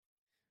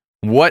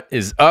What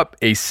is up,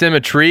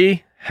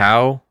 Asymmetry?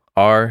 How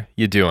are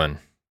you doing?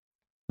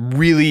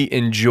 Really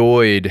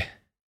enjoyed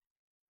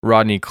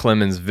Rodney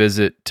Clemens'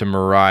 visit to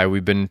Mirai.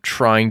 We've been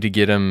trying to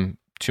get him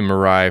to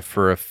Mirai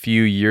for a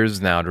few years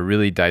now to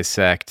really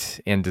dissect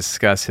and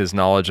discuss his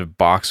knowledge of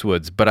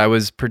boxwoods, but I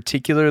was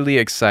particularly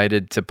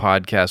excited to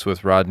podcast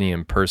with Rodney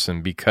in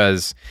person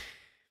because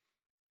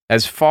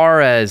as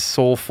far as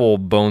soulful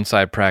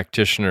bonsai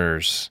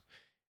practitioners,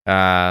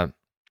 I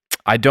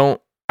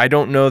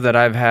don't know that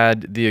I've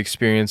had the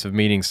experience of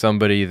meeting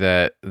somebody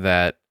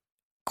that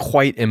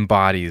quite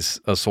embodies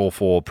a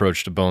soulful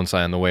approach to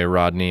bonsai in the way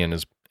Rodney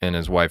and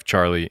his wife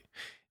Charlie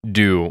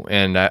do.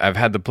 And I've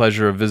had the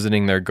pleasure of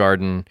visiting their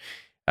garden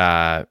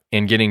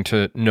and getting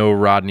to know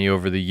Rodney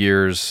over the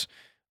years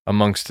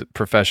amongst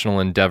professional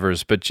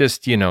endeavors. But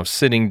just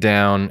sitting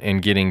down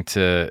and getting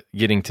to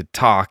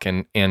talk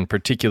and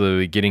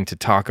particularly getting to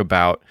talk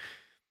about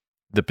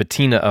the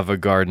patina of a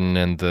garden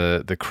and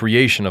the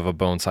creation of a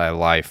bonsai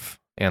life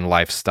and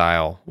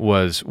lifestyle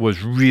was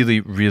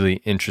really, really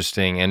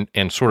interesting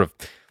and sort of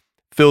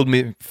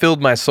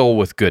filled my soul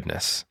with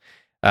goodness.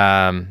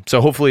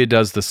 So hopefully it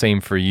does the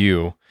same for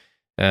you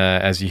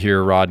as you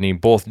hear Rodney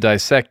both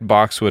dissect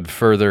boxwood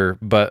further,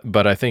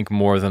 but I think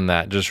more than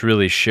that, just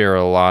really share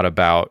a lot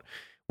about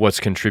what's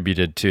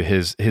contributed to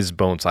his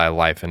bonsai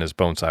life and his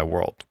bonsai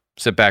world.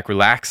 Sit back,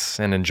 relax,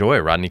 and enjoy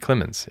Rodney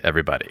Clemens,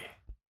 everybody.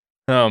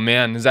 Oh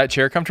man, is that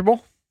chair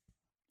comfortable?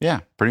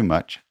 Yeah, pretty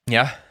much.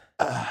 Yeah.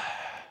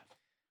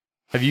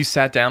 Have you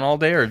sat down all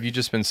day, or have you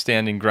just been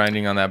standing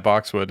grinding on that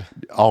boxwood?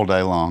 All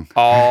day long.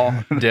 All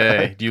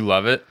day. Do you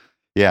love it?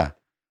 Yeah.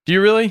 Do you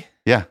really?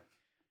 Yeah.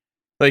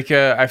 Like,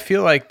 I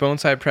feel like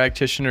bonsai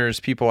practitioners,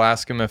 people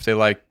ask them if they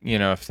like,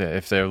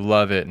 if they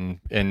love it,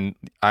 and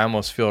I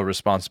almost feel a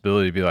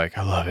responsibility to be like,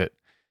 I love it.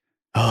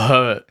 I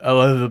love it. I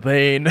love the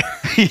pain.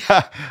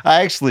 Yeah,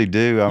 I actually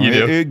do. I mean,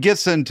 You do? It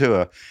gets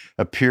into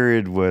a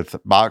period with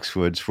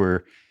boxwoods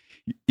where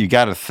you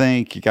got to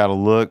think, you got to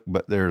look,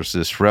 but there's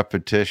this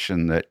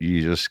repetition that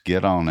you just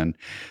get on. And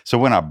so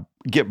when I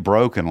get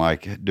broken,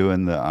 like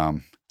doing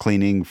the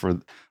cleaning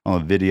on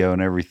the video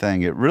and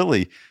everything, it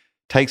really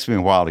takes me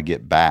a while to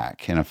get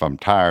back. And if I'm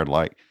tired,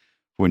 like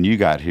when you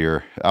got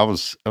here, I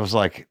was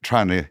like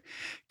trying to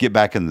get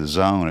back in the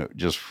zone. It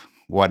just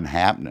wasn't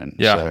happening.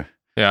 Yeah. So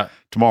Yeah.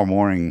 tomorrow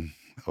morning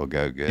will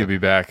go good. You'll be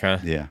back, huh?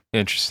 Yeah.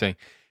 Interesting.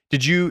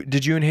 Did you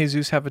and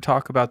Jesus have a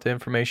talk about the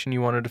information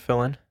you wanted to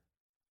fill in?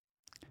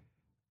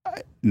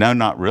 No,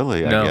 not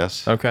really, No. I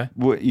guess. Okay.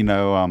 Well,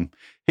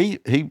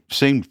 he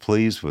seemed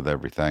pleased with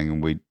everything,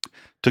 and we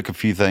took a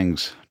few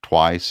things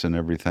twice and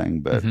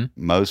everything, but Mhm.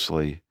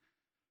 mostly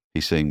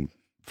he seemed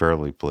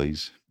fairly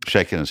pleased,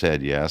 shaking his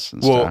head yes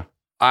and Well, stuff.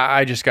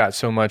 I just got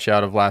so much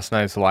out of last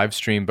night's live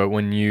stream, but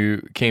when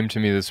you came to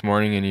me this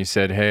morning and you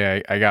said,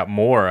 hey, I got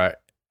more,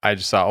 I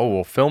just thought, oh,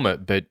 we'll film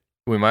it, but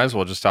we might as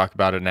well just talk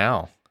about it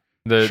now.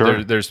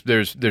 Sure.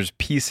 There's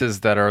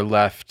pieces that are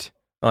left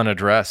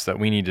unaddressed that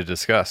we need to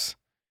discuss.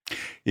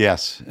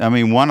 Yes. I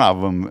mean, one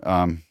of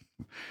them,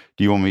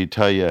 do you want me to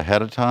tell you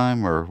ahead of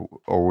time, or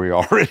are we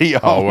already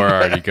on? Oh, we're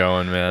already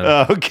going,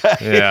 man. Okay.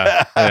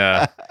 Yeah,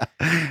 yeah.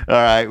 All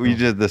right. We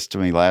did this to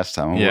me last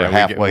time. Yeah, We're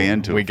halfway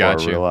into it we got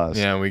before I you. realized.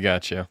 Yeah, we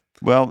got you.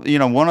 Well,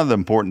 one of the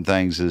important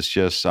things is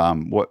just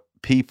what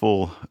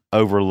people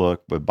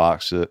overlook with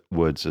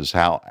boxwoods is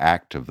how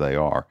active they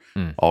are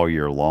all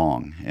year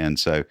long. And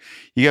so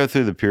you go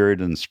through the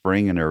period in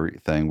spring and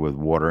everything with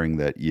watering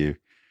that you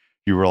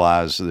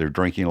realize they're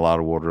drinking a lot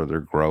of water,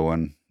 they're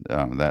growing.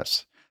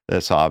 That's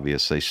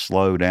obvious. They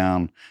slow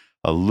down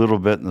a little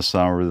bit in the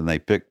summer, then they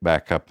pick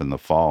back up in the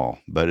fall.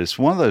 But it's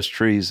one of those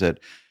trees that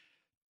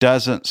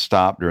doesn't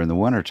stop during the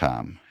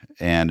wintertime.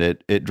 And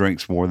it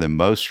drinks more than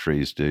most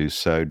trees do.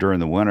 So during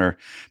the winter,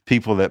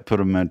 people that put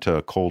them into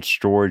a cold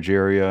storage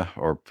area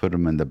or put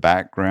them in the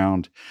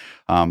background,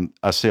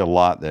 I see a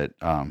lot that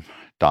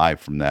die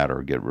from that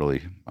or get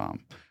really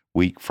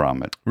weak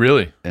from it.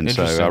 Really? And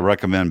so I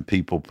recommend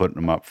people putting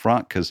them up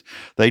front because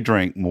they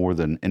drink more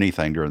than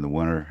anything during the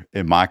winter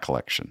in my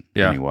collection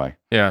anyway.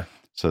 Yeah.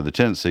 So the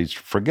tendency is to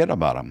forget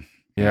about them.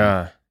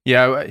 Yeah.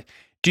 Yeah.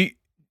 Do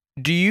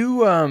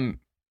you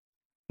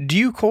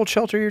cold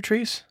shelter your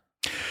trees?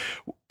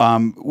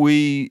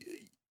 We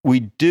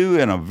do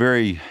in a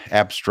very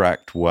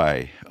abstract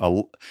way. A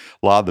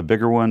lot of the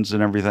bigger ones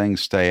and everything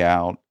stay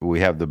out.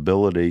 We have the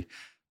ability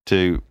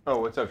to.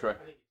 Oh, what's up, Troy?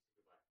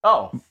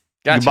 Oh,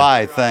 gotcha.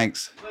 Goodbye.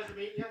 Thanks.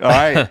 All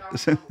right.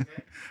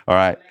 All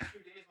right.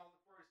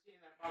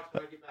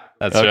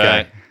 That's Okay.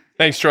 right.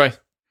 Thanks, Troy.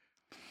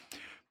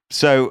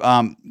 So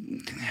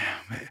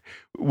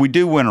we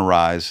do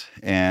winterize,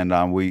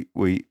 and we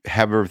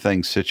have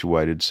everything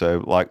situated.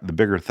 So like the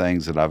bigger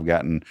things that I've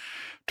gotten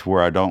to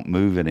where I don't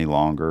move any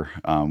longer,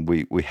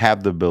 we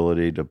have the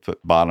ability to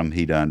put bottom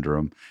heat under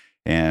them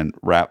and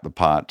wrap the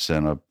pots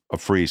in a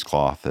freeze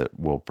cloth that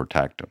will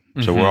protect them.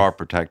 So we are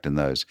protecting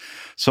those.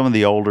 Some of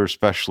the older,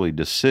 especially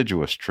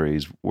deciduous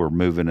trees, we're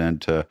moving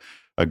into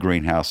a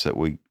greenhouse that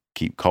we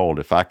keep cold.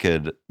 If I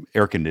could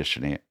air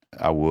condition it,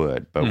 I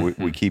would. But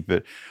we keep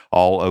it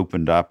all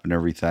opened up and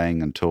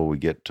everything until we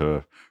get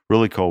to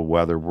really cold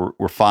weather.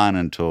 We're fine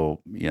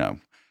until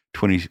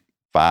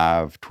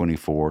 25,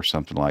 24,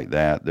 something like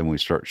that. Then we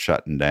start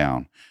shutting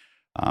down.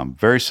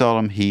 Very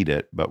seldom heat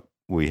it, but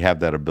we have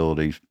that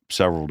ability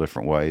several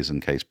different ways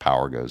in case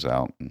power goes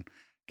out and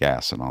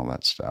gas and all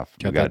that stuff.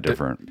 We've got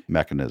different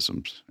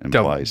mechanisms in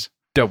place.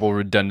 Double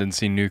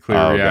redundancy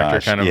nuclear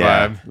reactor kind of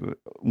vibe.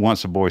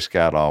 Once a Boy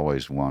Scout,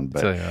 always one.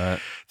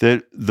 But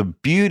the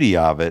beauty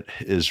of it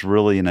is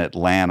really in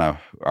Atlanta,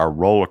 our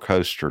roller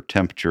coaster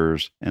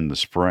temperatures in the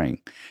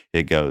spring.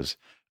 It goes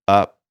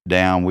up,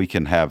 down. We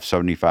can have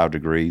 75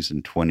 degrees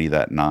and 20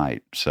 that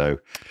night. So,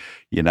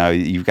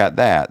 you've got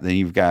that. Then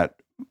you've got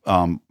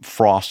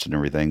frost and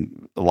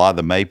everything. A lot of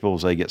the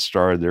maples, they get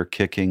started, they're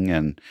kicking,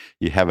 and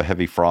you have a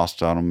heavy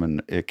frost on them,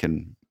 and it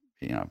can,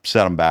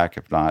 set them back,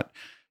 if not,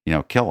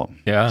 kill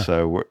them. Yeah.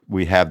 So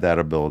we have that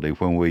ability.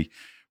 When we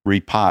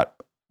repot,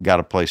 got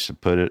a place to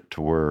put it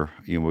to where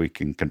we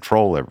can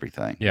control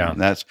everything. Yeah. And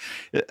that's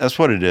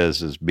what it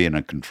is being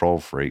a control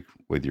freak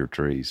with your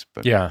trees.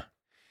 But yeah.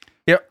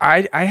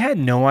 I had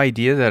no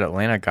idea that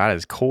Atlanta got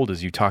as cold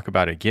as you talk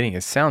about it getting.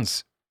 It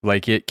sounds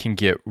like it can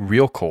get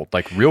real cold,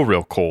 like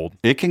real cold.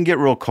 It can get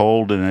real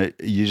cold, and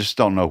you just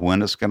don't know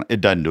when it's going to.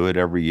 It doesn't do it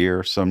every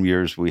year. Some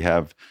years we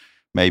have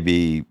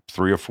maybe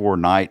 3 or 4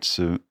 nights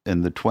in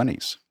the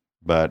 20s,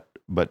 but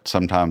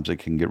sometimes it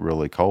can get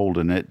really cold,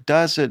 and it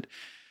does it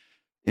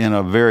in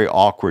a very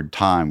awkward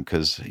time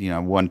because,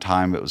 one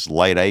time it was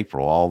late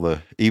April.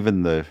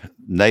 Even the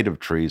native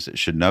trees that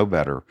should know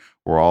better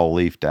were all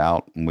leafed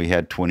out, and we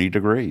had 20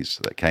 degrees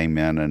that came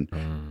in,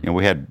 and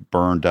we had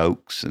burned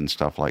oaks and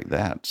stuff like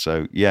that.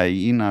 So yeah,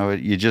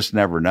 you just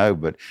never know,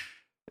 but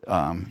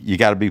you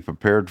got to be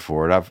prepared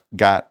for it. I've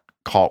got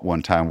caught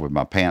one time with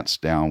my pants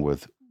down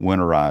with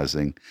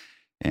winterizing,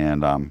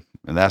 and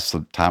that's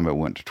the time it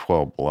went to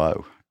 12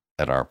 below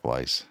at our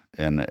place,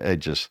 and it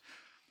just.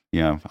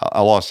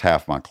 I lost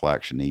half my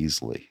collection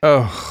easily.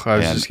 Oh, I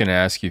was just going to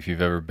ask you if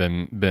you've ever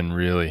been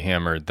really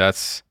hammered.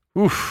 That's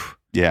oof.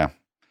 Yeah.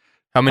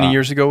 How many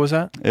years ago was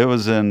that? It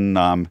was in.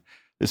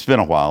 It's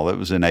been a while. It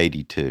was in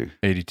 82.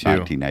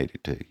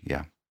 1982.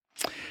 Yeah.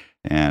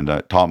 And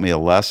it taught me a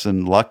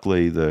lesson.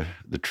 Luckily, the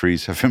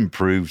trees have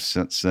improved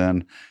since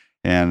then,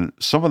 and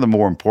some of the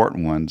more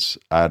important ones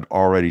I'd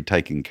already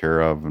taken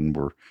care of and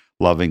were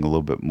loving a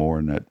little bit more,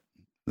 and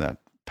that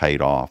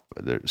paid off.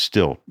 But there's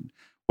still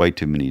way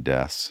too many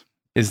deaths.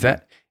 Is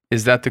that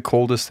the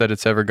coldest that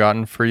it's ever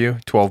gotten for you?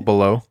 12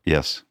 below?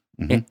 Yes.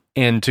 Mm-hmm.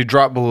 And to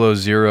drop below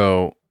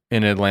 0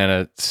 in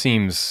Atlanta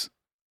seems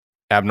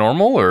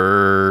abnormal,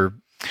 or?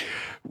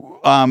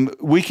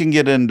 We can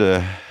get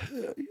into,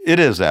 it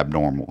is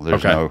abnormal.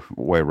 There's no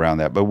way around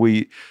that. But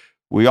we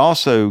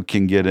also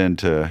can get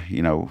into,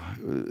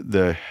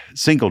 the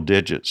single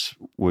digits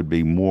would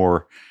be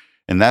more,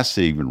 and that's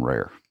even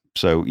rare.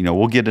 So,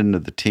 we'll get into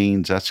the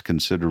teens. That's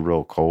considered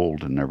real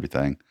cold and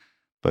everything.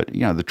 But,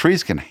 the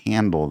trees can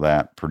handle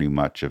that pretty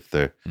much if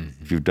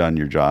you've done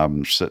your job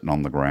and sitting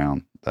on the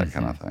ground, that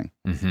kind of thing.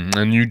 Mm-hmm.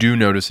 And you do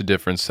notice a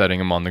difference setting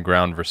them on the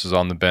ground versus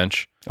on the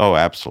bench? Oh,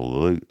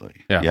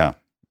 absolutely. Yeah.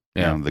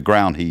 The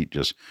ground heat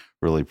just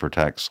really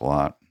protects a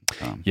lot.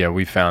 Yeah,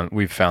 we've found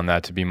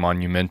that to be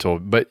monumental.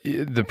 But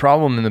the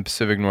problem in the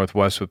Pacific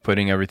Northwest with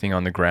putting everything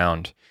on the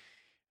ground,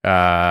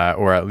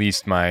 or at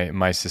least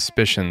my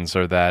suspicions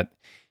are that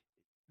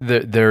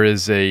there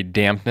is a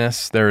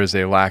dampness, there is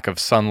a lack of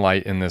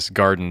sunlight in this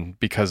garden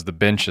because the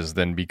benches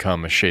then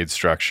become a shade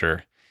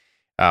structure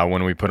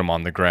when we put them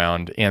on the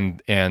ground,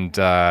 and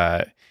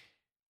the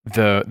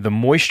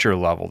moisture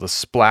level, the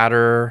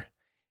splatter.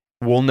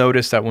 We'll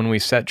notice that when we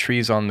set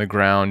trees on the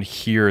ground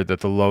here, that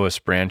the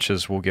lowest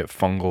branches will get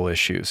fungal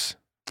issues.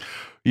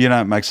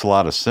 It makes a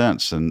lot of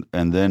sense, and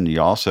then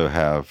you also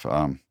have.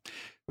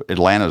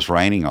 Atlanta's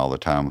raining all the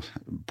time.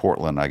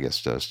 Portland, I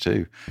guess, does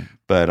too.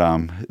 But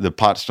the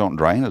pots don't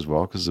drain as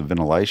well because the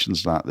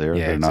ventilation's not there.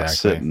 Yeah, They're exactly. not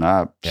sitting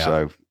up. Yeah.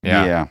 So,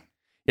 yeah.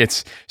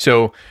 It's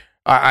so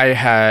I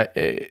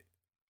had,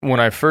 when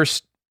I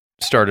first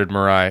started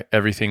Mirai,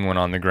 everything went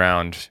on the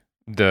ground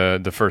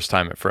the first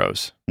time it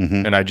froze.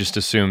 Mm-hmm. And I just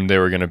assumed they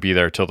were going to be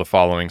there till the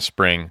following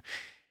spring.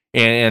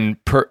 And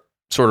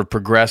sort of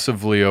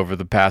progressively over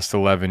the past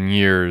 11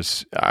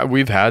 years,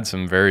 we've had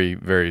some very,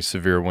 very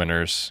severe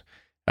winters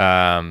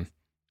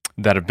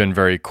that have been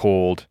very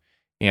cold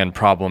and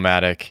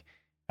problematic.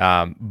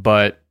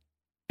 But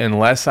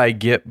unless I'm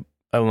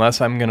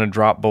going to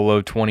drop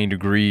below 20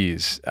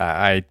 degrees,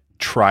 I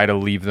try to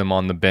leave them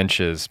on the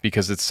benches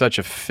because it's such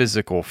a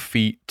physical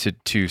feat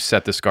to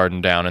set this garden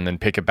down and then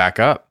pick it back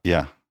up.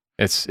 Yeah.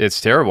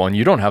 It's terrible. And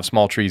you don't have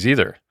small trees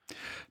either.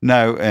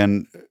 No.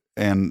 And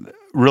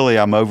really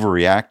I'm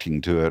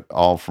overreacting to it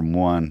all from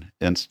one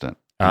instant,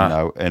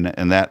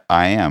 and that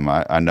I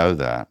know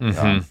that.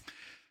 Mm-hmm.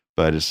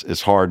 But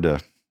it's hard to,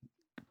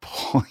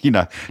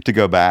 to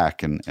go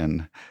back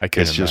and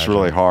it's just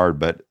really hard.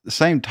 But at the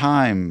same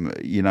time,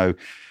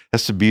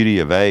 that's the beauty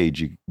of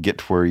age. You get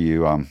to where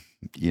you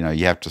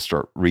have to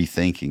start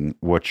rethinking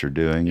what you're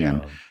doing.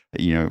 Yeah.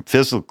 And,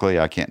 physically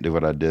I can't do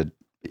what I did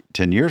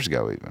 10 years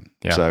ago even.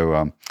 Yeah.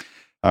 So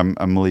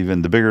I'm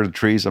leaving. The bigger the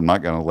trees, I'm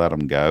not going to let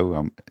them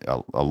go.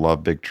 I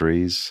love big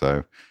trees,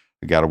 so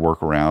I got to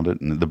work around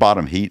it. And the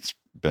bottom heat's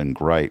been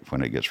great.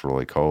 When it gets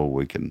really cold,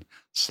 we can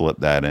slip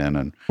that in.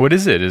 And what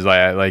is it? Is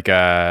like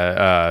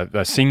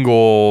a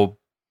single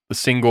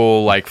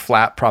like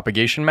flat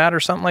propagation mat or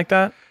something like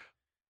that?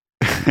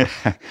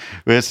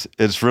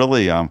 It's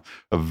really a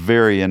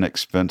very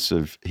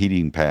inexpensive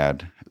heating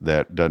pad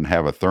that doesn't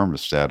have a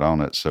thermostat on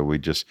it, so we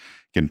just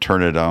can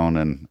turn it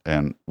on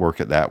and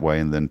work it that way,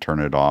 and then turn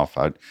it off.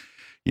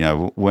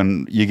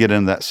 When you get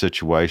in that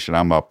situation,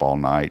 I'm up all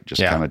night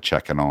just kind of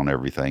checking on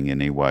everything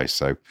anyway.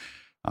 So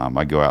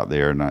I go out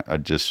there and I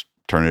just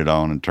turn it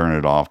on and turn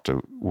it off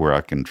to where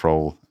I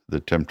control the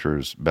temperature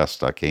as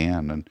best I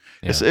can, and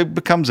it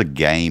becomes a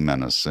game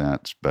in a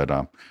sense. But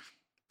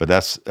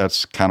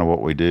that's kind of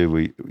what we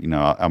do.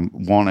 I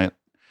want it.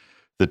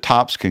 The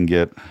tops can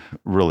get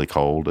really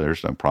cold.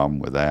 There's no problem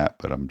with that,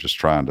 but I'm just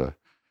trying to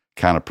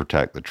kind of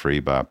protect the tree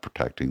by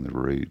protecting the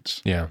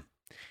roots. Yeah.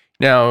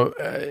 Now,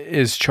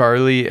 is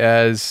Charlie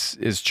as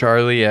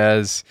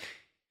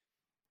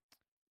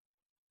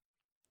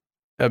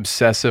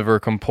obsessive or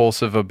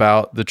compulsive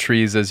about the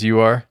trees as you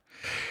are?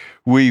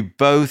 We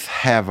both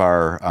have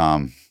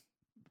our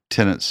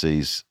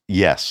tendencies,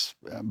 yes,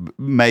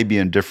 maybe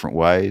in different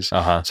ways.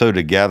 So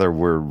together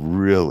we're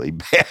really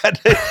bad.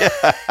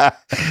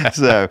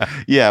 So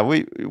yeah,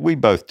 we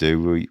both do.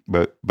 We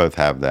both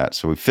have that.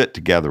 So we fit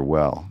together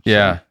well.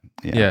 Yeah.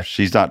 So,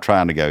 she's not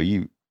trying to go,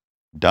 you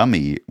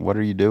dummy, what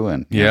are you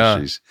doing?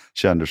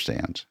 She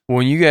understands.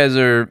 When you guys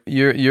you're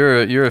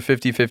a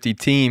 50-50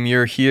 team,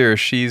 you're here,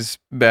 she's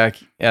back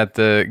at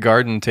the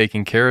garden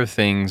taking care of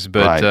things,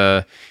 but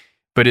right.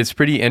 But it's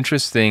pretty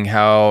interesting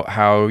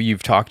how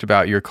you've talked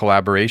about your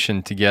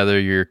collaboration together,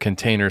 your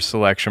container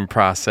selection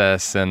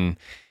process, and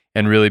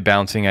really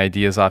bouncing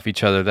ideas off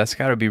each other. That's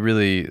got to be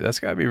really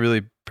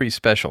pretty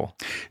special.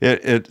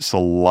 It's a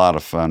lot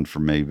of fun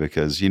for me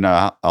because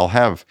I'll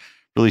have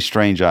really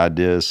strange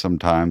ideas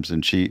sometimes,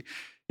 and she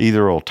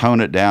either will tone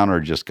it down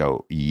or just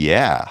go,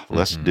 "Yeah,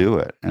 let's do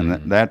it,"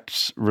 and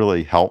that's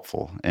really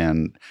helpful.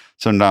 And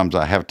sometimes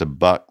I have to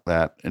buck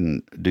that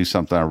and do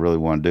something I really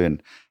want to do,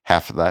 and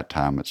half of that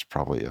time, it's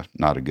probably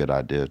not a good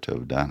idea to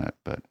have done it,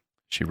 but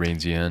she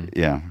reins you in.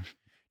 Yeah.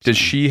 Does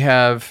she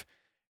have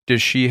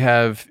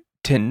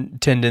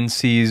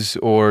tendencies,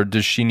 or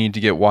does she need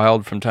to get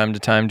wild from time to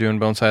time doing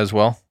bonsai as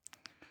well?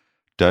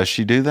 Does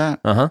she do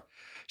that?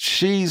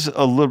 She's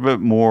a little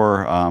bit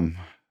more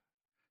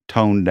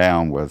toned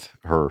down with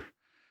her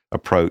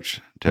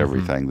approach to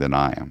everything than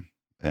I am,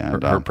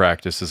 and her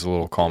practice is a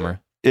little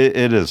calmer.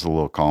 It is a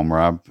little calmer.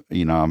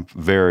 I'm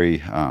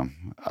very.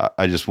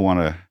 I just want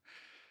to.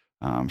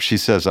 She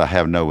says I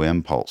have no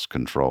impulse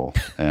control,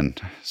 and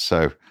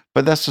so,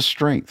 but that's a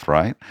strength,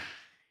 right?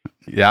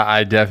 Yeah,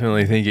 I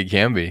definitely think it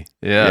can be.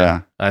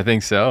 Yeah. I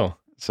think so.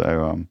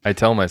 So I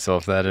tell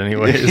myself that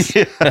anyways.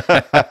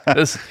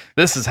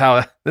 This is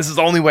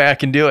the only way I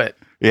can do it.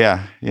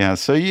 Yeah.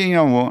 So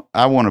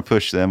I want to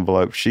push the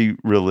envelope.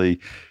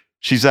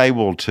 She's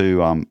able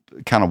to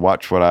kind of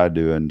watch what I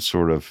do and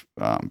sort of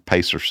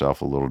pace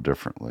herself a little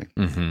differently.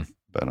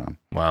 But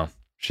wow,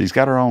 she's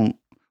got her own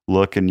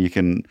look, and you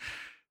can.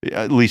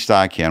 At least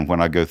I can.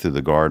 When I go through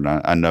the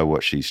garden, I know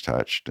what she's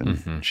touched,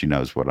 and she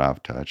knows what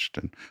I've touched.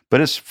 But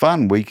it's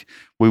fun. We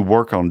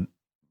work on.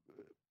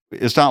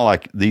 It's not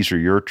like these are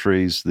your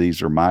trees,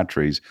 these are my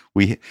trees.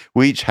 We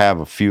each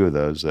have a few of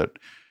those that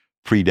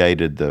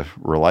predated the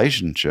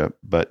relationship,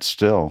 but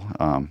still,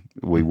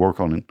 we work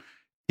on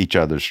each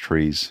other's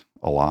trees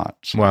a lot.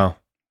 So.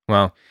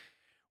 Wow.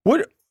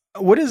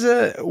 What is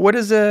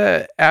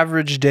a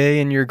average day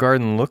in your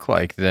garden look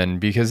like then?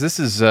 Because this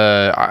is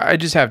I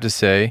just have to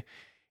say.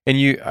 And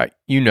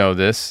you know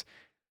this,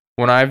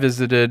 when I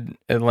visited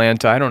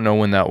Atlanta, I don't know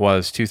when that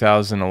was,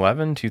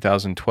 2011,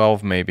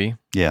 2012 maybe.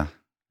 Yeah,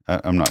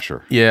 I'm not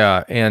sure.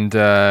 Yeah, and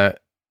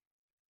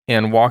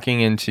walking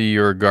into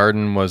your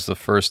garden was the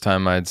first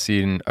time I'd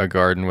seen a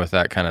garden with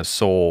that kind of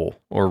soul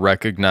or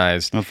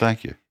recognized. Oh,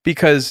 thank you.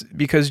 Because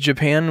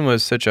Japan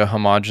was such a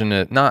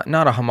homogeneous, not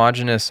a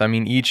homogeneous, I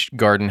mean, each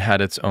garden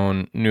had its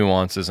own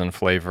nuances and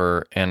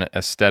flavor and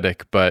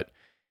aesthetic,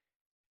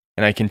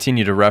 and I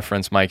continue to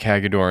reference Mike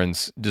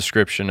Hagedorn's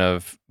description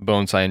of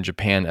bonsai in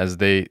Japan as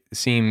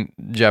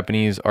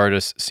Japanese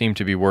artists seem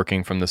to be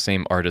working from the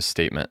same artist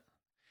statement.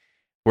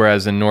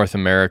 Whereas in North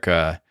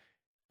America,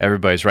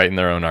 everybody's writing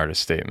their own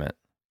artist statement.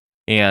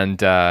 And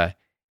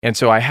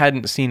so I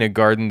hadn't seen a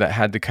garden that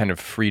had the kind of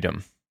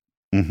freedom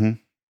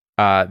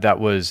that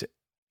was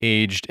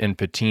aged and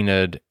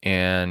patinaed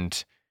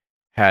and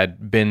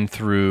had been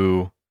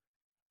through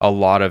a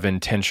lot of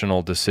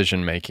intentional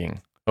decision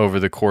making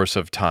over the course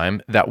of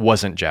time that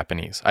wasn't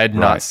Japanese. I had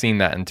not seen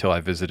that until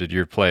I visited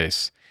your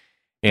place,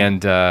 and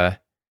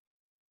that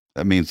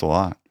means a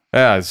lot.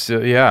 Yeah, it's.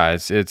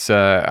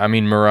 I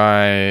mean,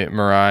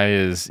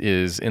 Mirai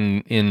is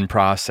in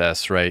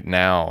process right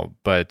now,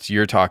 but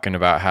you're talking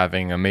about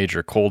having a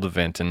major cold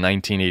event in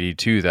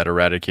 1982 that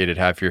eradicated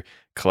half your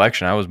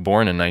collection. I was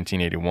born in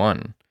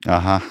 1981.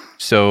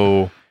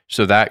 So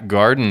So that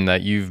garden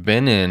that you've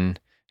been in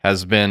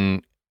has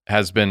been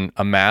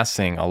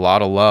amassing a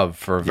lot of love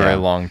for a very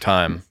long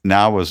time.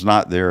 Now, I was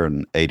not there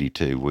in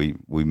 '82.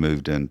 We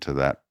moved into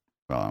that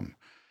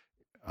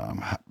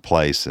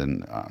place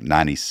in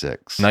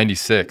 '96.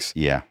 96.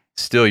 Yeah.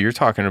 Still, you're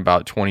talking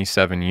about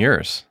 27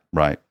 years.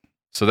 Right.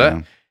 So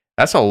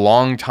that's a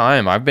long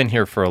time. I've been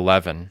here for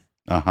 11.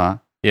 Uh-huh.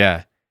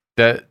 Yeah.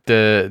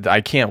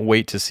 I can't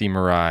wait to see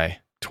Mirai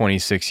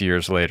 26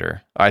 years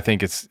later. I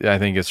think it's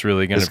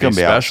really going to be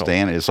special.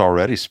 Outstanding. It's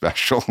already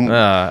special.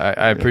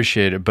 I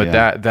appreciate it, but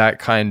that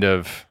kind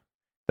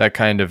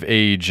of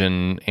age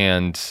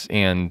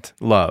and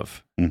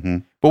love. Mm-hmm.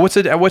 But what's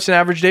an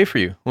average day for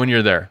you when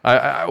you're there?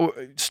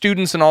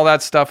 Students and all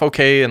that stuff,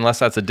 okay, unless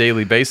that's a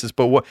daily basis.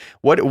 But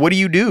what do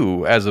you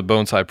do as a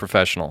bonsai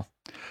professional?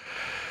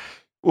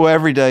 Well,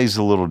 every day is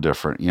a little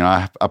different.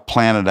 I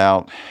planted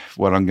out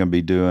what I'm going to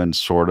be doing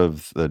sort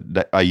of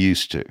I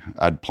used to.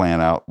 I'd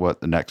plan out what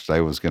the next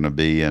day was going to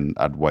be, and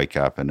I'd wake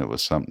up and it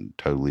was something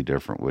totally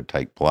different would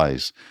take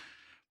place.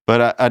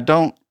 But I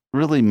don't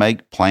really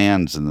make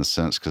plans in the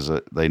sense because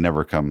they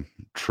never come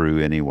true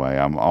anyway.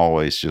 I'm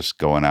always just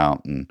going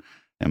out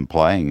and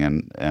playing.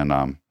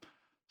 And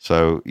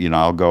so,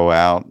 I'll go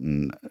out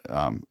and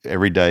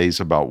every day is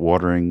about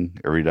watering.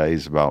 Every day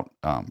is about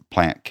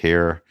plant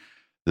care.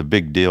 The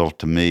big deal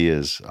to me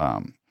is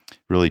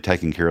really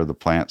taking care of the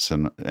plants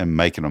and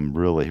making them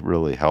really,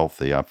 really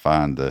healthy. I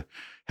find the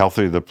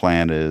healthier the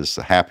plant is,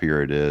 the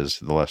happier it is,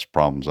 the less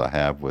problems I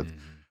have with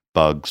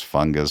bugs,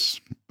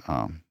 fungus,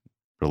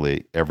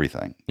 really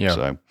everything. Yeah.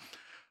 So,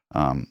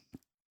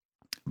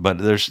 but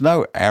there's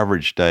no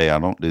average day. I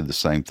don't do the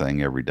same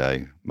thing every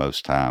day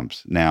most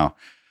times. Now,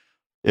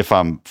 if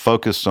I'm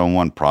focused on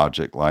one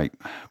project, like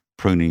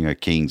pruning a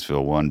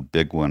Kingsville, one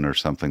big one or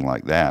something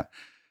like that,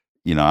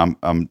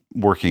 I'm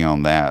working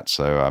on that.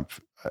 So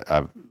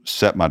I've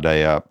set my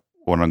day up,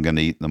 what I'm going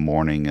to eat in the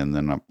morning, and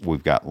then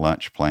we've got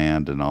lunch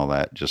planned and all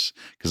that, just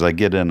because I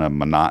get in a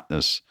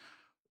monotonous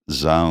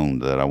zone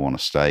that I want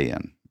to stay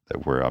in,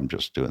 where I'm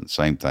just doing the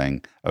same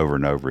thing over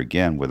and over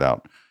again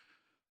without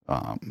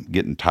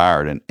getting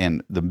tired.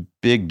 And the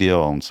big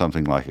deal on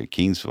something like a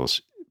Kingsville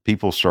is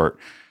people start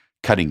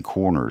cutting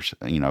corners,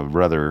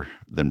 rather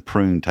than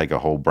prune, take a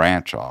whole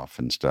branch off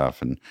and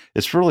stuff. And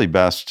it's really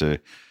best to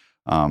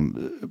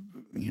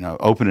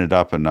open it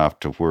up enough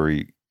to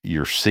where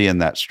you're seeing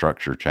that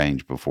structure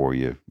change before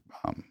you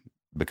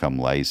become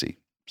lazy.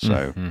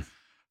 So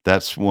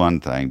that's one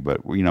thing.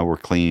 But we're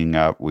cleaning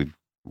up. We've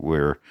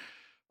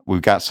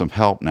got some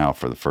help now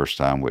for the first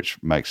time, which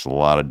makes a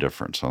lot of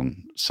difference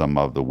on some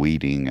of the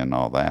weeding and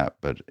all that.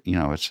 But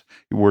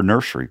we're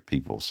nursery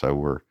people, so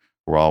we're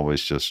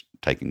always just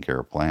taking care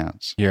of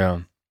plants. Yeah.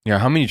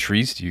 How many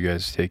trees do you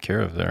guys take care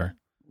of there?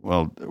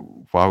 Well,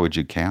 why would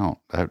you count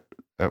that?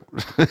 You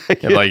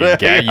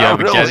have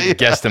a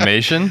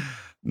guesstimation?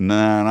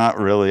 No, not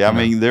really. I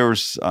mean, there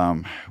was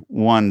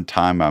one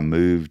time I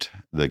moved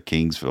the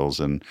Kingsvilles,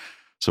 and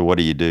so what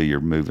do?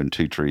 You're moving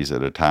 2 trees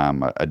at a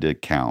time. I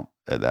did count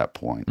at that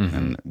point.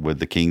 And with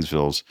the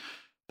Kingsvilles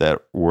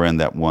that were in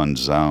that one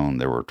zone,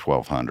 there were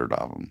 1,200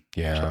 of them.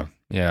 Yeah,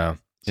 yeah.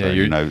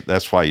 So,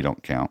 that's why you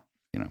don't count.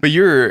 But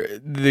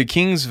the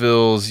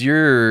Kingsvilles,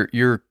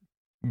 you're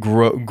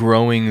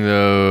growing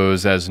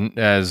those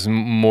as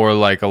more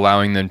like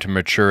allowing them to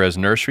mature as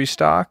nursery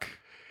stock?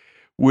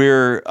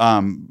 Where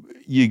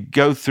you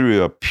go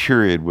through a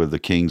period with the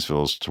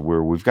Kingsvilles to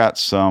where we've got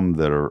some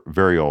that are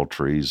very old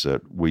trees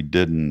that we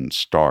didn't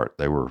start.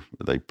 They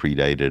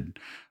predated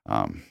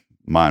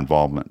my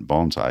involvement in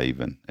bonsai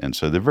even. And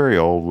so they're very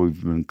old.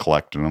 We've been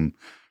collecting them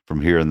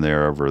from here and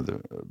there over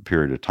the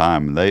period of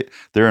time. And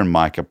they're in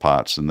mica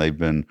pots, and they've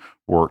been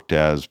worked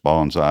as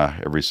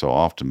bonsai every so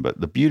often.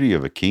 But the beauty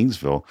of a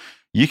Kingsville,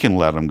 you can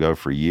let them go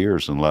for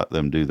years and let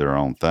them do their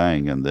own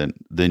thing, and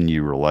then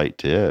you relate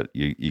to it.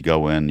 You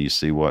go in, you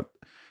see what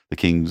the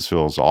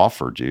Kingsville's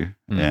offered you,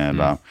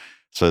 and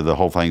so the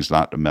whole thing's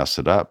not to mess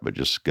it up, but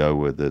just go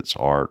with its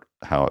art,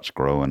 how it's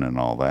growing, and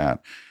all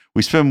that.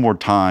 We spend more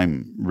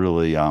time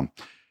really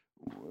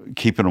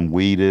keeping them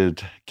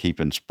weeded,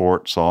 keeping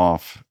sports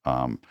off,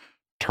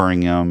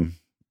 turning them,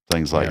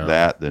 things like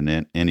that,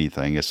 than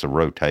anything. It's a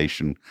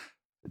rotation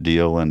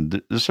deal.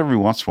 And just every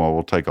once in a while,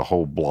 we'll take a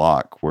whole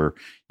block where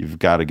you've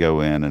got to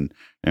go in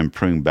and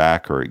prune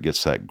back, or it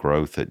gets that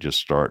growth that just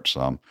starts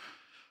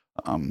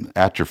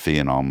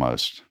atrophying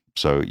almost.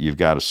 So you've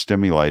got to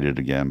stimulate it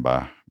again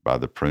by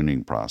the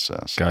pruning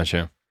process.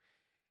 Gotcha.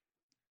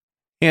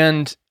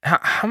 And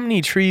how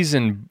many trees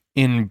in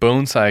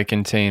bonsai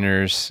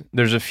containers?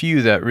 There's a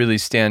few that really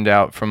stand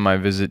out from my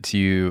visit to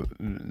you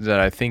that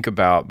I think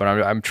about, but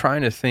I'm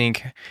trying to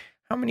think,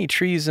 how many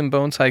trees in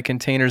bonsai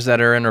containers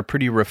that are in a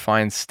pretty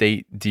refined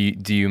state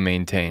do you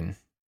maintain?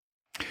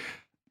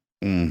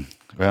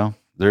 Well,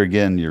 there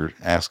again, you're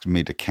asking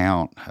me to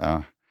count.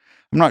 I'm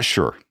not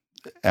sure.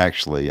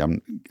 Actually,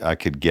 I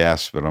could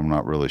guess, but I'm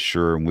not really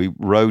sure. And we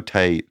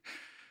rotate.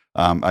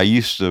 I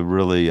used to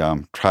really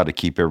try to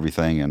keep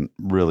everything in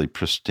really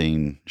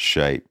pristine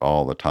shape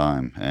all the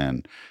time.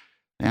 And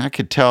I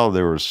could tell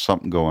there was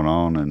something going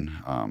on.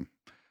 And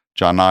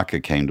John Naka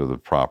came to the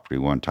property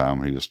one time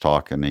when he was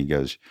talking. He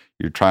goes,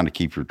 "You're trying to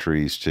keep your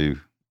trees too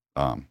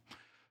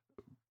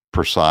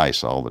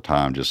precise all the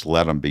time. Just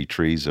let them be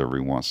trees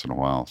every once in a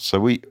while."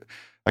 So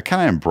I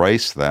kind of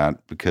embrace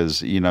that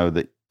because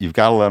that you've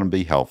got to let them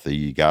be healthy.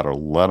 You got to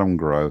let them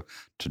grow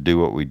to do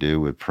what we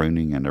do with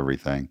pruning and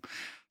everything.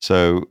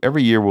 So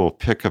every year we'll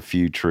pick a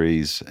few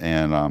trees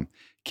and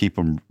keep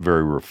them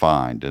very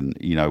refined. And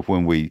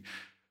when we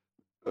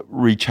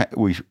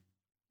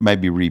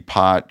maybe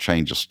repot,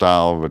 change the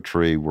style of a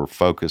tree, we're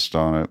focused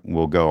on it,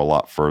 we'll go a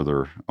lot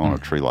further on a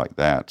tree like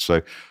that.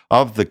 So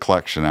of the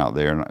collection out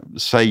there, and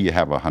say you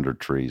have 100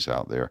 trees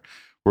out there,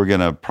 we're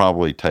going to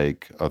probably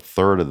take a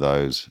third of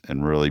those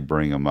and really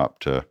bring them up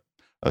to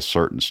a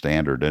certain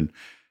standard. And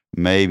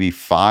maybe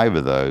 5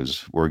 of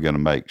those we're going to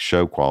make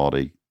show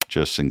quality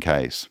just in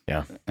case.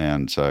 Yeah.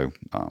 And so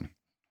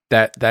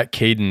that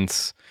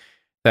cadence,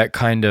 that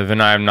kind of,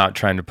 and I'm not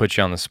trying to put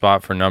you on the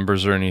spot for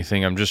numbers or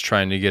anything. I'm just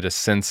trying to get a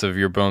sense of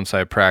your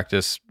bonsai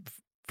practice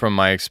from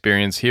my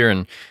experience here.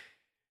 And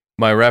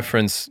my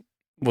reference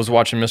was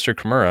watching Mr.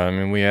 Kimura. I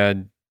mean, we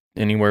had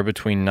anywhere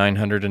between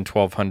 900 and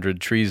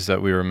 1,200 trees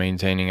that we were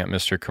maintaining at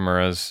Mr.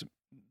 Kimura's.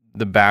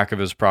 The back of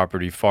his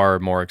property far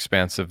more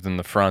expansive than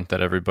the front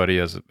that everybody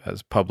as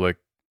public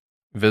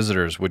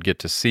visitors would get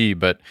to see.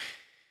 But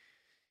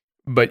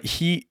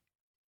we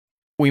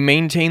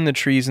maintained the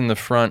trees in the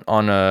front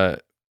on a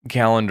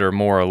calendar,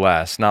 more or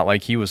less. Not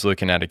like he was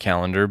looking at a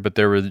calendar, but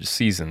there were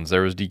seasons.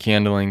 There was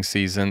decandling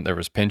season, there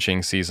was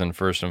pinching season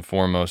first and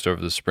foremost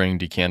over the spring,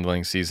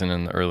 decandling season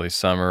in the early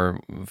summer,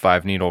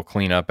 5-needle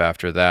cleanup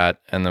after that,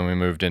 and then we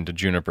moved into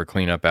juniper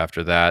cleanup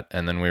after that,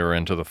 and then we were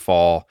into the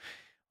fall,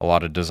 a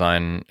lot of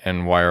design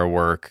and wire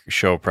work,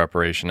 show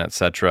preparation,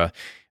 etc.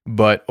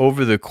 But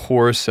over the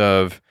course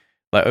of,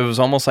 it was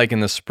almost like in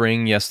the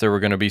spring, yes, there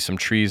were going to be some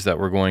trees that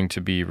were going to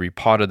be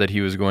repotted that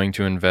he was going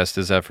to invest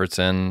his efforts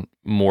in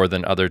more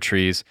than other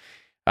trees,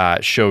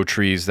 show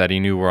trees that he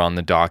knew were on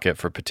the docket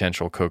for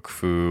potential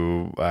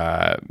Kokufu,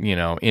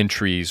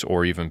 entries,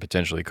 or even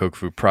potentially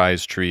Kokufu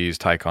prize trees,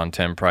 Taikon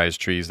 10 prize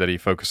trees that he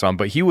focused on.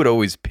 But he would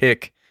always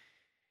pick,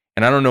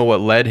 and I don't know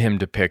what led him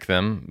to pick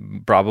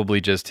them,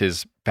 probably just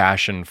his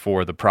passion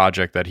for the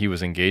project that he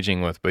was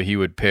engaging with, but he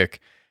would pick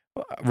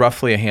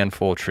roughly a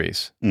handful of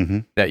trees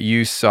that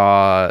you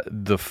saw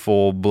the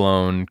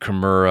full-blown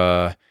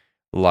Kimura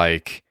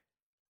like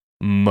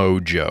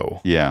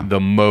mojo. Yeah.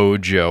 The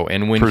mojo.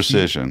 And when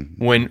precision.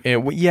 And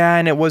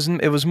it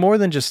was more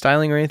than just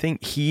styling or anything.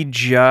 He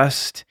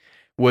just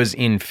was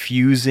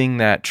infusing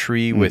that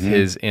tree with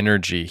his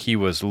energy. He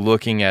was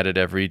looking at it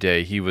every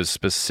day. He was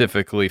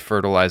specifically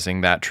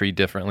fertilizing that tree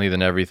differently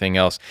than everything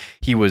else.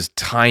 He was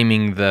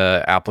timing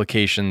the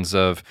applications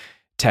of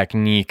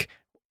technique,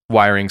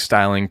 wiring,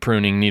 styling,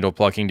 pruning, needle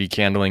plucking,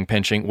 decandling,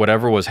 pinching,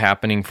 whatever was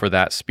happening for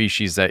that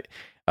species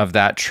of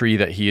that tree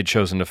that he had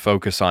chosen to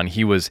focus on.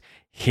 He was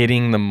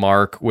hitting the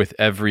mark with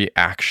every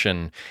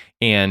action.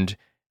 And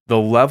the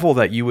level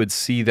that you would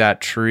see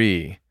that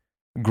tree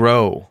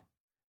grow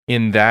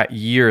in that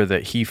year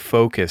that he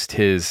focused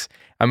and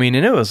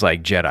it was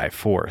like Jedi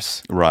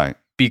Force. Right.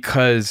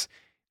 Because,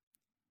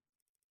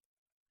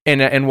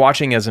 and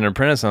watching as an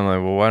apprentice, I'm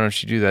like, well, why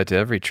don't you do that to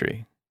every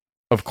tree?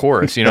 Of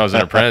course, as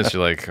an apprentice,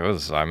 you're like,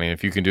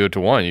 if you can do it to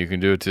one, you can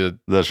do it to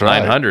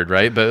 900,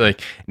 right? But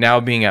like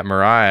now being at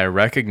Mirai, I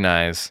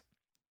recognize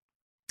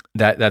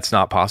that that's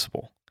not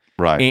possible.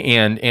 Right.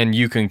 And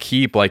you can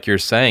keep, like you're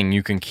saying,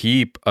 you can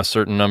keep a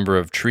certain number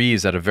of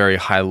trees at a very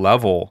high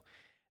level.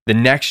 The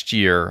next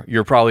year,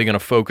 you're probably going to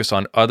focus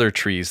on other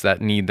trees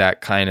that need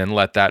that kind and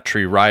let that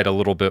tree ride a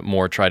little bit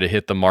more, try to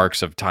hit the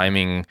marks of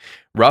timing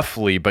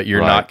roughly, but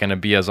you're not going to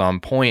be as on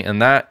point.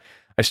 And that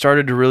I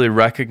started to really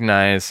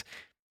recognize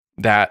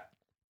that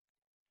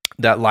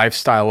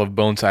lifestyle of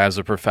bonsai as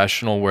a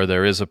professional, where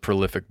there is a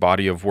prolific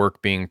body of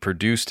work being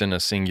produced in a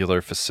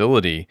singular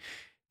facility,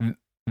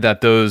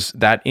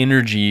 that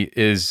energy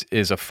is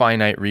a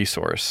finite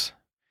resource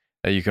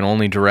that you can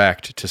only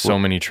direct to so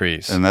many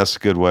trees. And that's a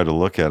good way to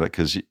look at it,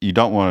 because you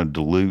don't want to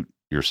dilute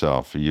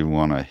yourself. You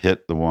want to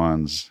hit the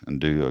ones and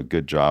do a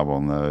good job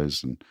on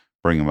those and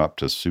bring them up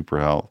to super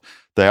health.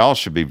 They all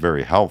should be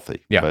very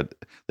healthy, but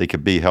they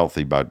could be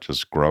healthy by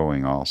just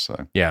growing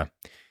also. Yeah.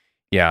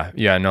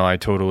 No, I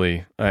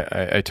totally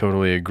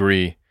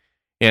agree.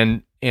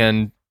 And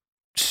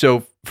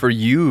so for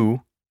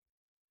you,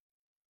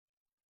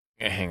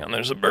 hang on,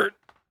 there's a bird.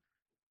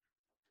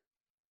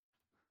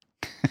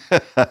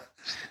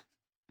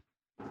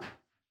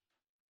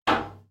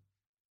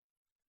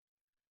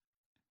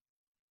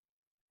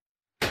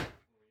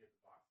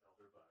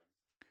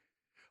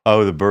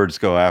 Oh, the birds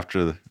go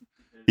after the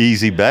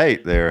easy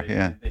bait there.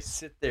 Yeah, they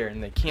sit there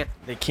and they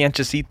can't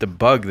just eat the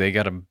bug. They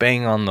got to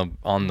bang on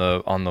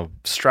the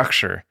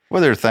structure.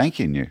 Well, they're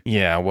thanking you.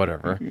 Yeah,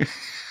 whatever.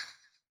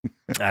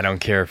 I don't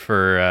care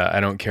for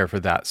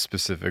that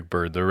specific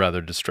bird. They're rather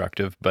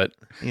destructive, but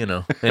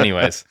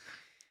anyways.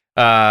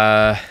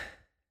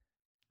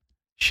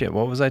 Shit,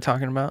 what was I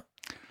talking about?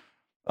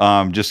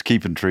 Just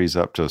keeping trees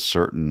up to a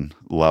certain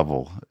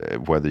level,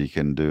 whether you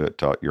can do it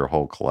to your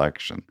whole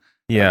collection.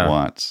 at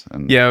once.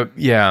 And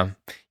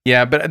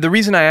yeah. But the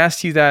reason I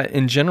asked you that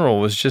in general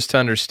was just to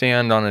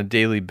understand on a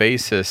daily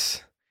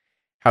basis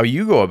how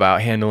you go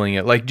about handling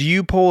it. Like, do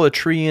you pull a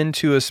tree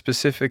into a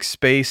specific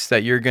space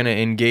that you're going to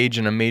engage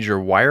in a major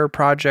wire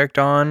project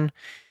on?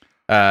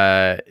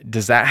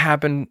 Does that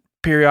happen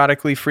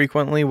periodically,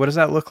 frequently? What does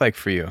that look like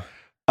for you?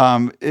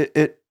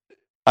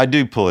 I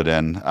do pull it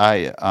in.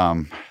 I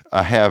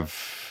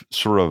have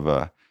sort of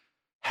a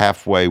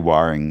halfway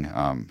wiring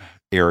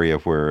area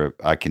where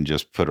I can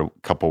just put a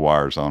couple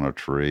wires on a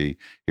tree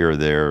here or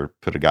there,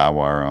 put a guy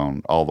wire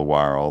on, all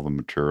the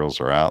materials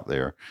are out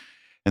there.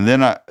 And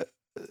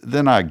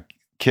then I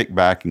kick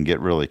back and get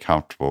really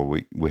comfortable.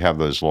 We have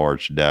those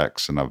large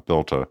decks, and I've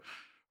built a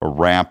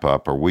ramp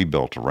up, or we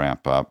built a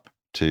ramp up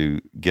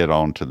to get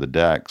onto the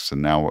decks.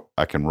 And now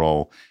I can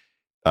roll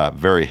a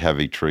very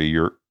heavy tree.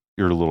 Your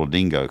little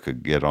dingo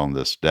could get on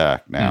this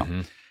deck now.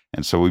 Mm-hmm.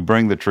 And so we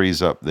bring the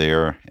trees up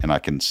there, and I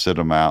can sit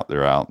them out.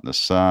 They're out in the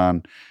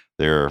sun.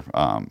 They're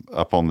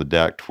up on the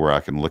deck to where I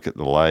can look at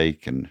the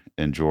lake and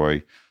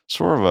enjoy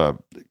sort of a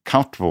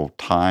comfortable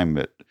time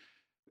at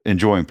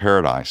enjoying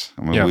paradise.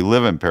 I mean, we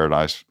live in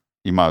paradise.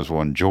 You might as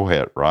well enjoy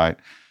it, right?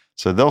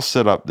 So they'll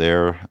sit up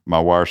there. My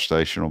wire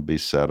station will be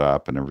set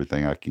up and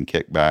everything. I can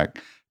kick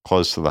back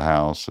close to the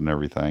house and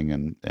everything,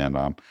 and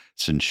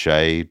it's in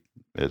shade.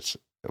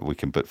 We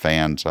can put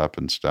fans up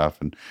and stuff,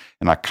 and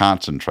I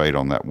concentrate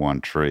on that one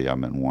tree.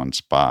 I'm in one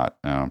spot,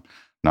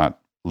 not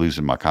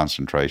losing my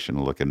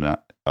concentration, looking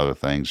at other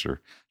things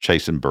or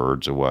chasing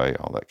birds away,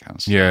 all that kind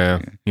of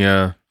stuff.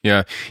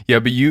 Yeah.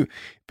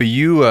 But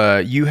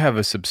you have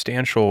a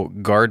substantial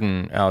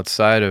garden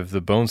outside of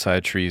the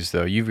bonsai trees,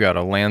 though. You've got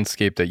a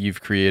landscape that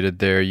you've created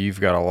there. You've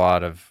got a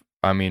lot of,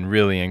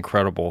 really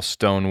incredible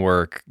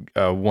stonework,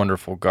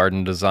 wonderful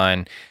garden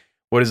design.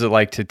 What is it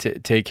like to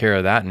take care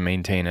of that and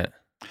maintain it?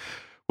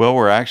 Well,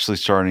 we're actually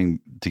starting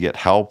to get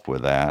help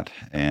with that,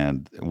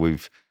 and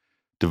we've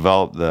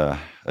developed a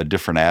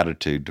different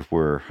attitude to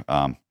where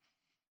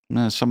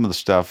some of the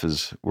stuff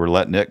is we're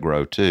letting it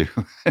grow too,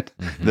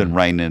 mm-hmm. than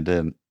reining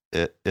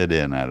it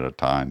in at a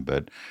time.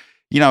 But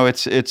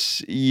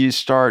it's you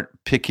start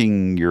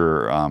picking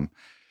your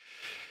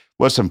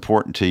what's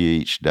important to you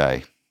each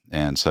day.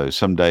 And so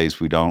some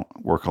days we don't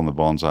work on the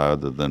bonsai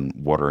other than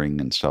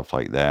watering and stuff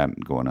like that,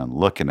 and going and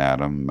looking at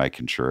them,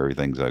 making sure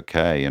everything's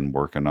okay, and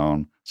working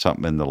on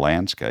something in the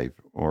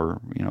landscape or,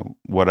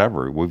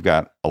 whatever. We've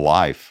got a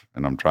life,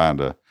 and I'm trying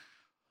to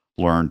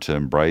learn to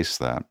embrace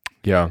that.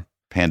 Yeah.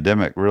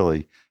 Pandemic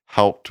really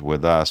helped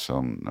with us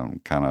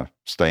on kind of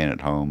staying at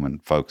home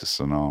and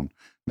focusing on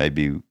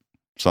maybe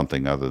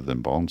something other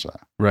than bonsai.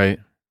 Right.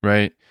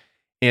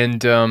 And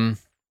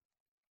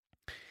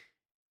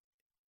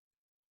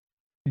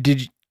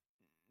did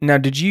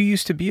you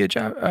used to be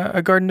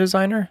a garden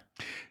designer?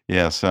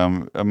 Yes.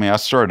 I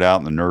started out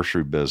in the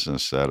nursery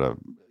business at a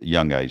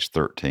young age,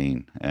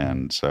 13.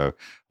 And so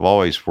I've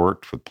always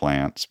worked with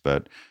plants,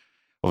 but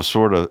I was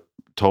sort of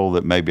told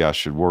that maybe I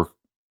should work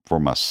for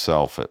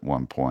myself at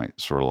one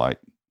point, sort of like,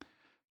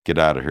 get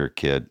out of here,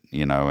 kid,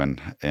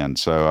 and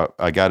so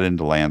I got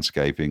into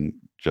landscaping,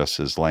 just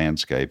as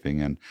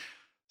landscaping, and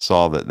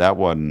saw that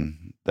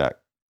wasn't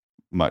that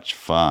much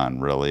fun,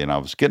 really. And I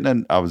was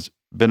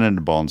been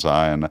into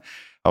bonsai, and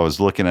I was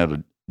looking at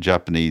a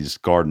Japanese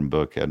garden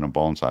book at a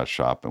bonsai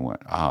shop and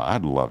went, oh,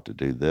 I'd love to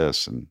do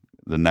this. And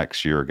the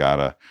next year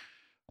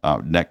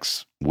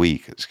next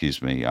week,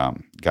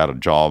 got a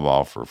job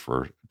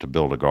offer to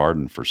build a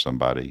garden for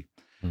somebody,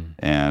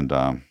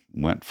 and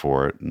went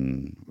for it,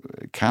 and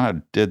kind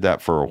of did that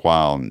for a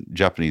while. And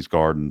Japanese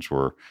gardens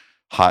were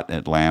hot in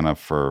Atlanta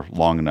for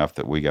long enough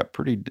that we got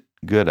pretty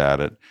good at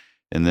it.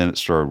 And then it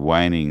started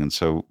waning. And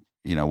so,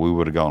 we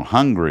would have gone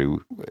hungry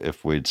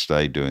if we'd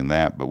stayed doing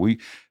that. But we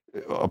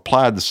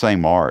applied the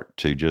same art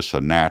to just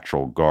a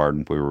natural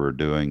garden. We were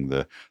doing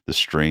the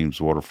streams,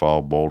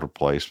 waterfall, boulder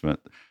placement.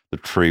 The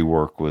tree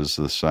work was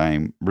the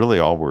same. Really,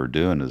 all we were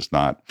doing is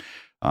not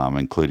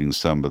including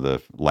some of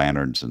the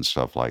lanterns and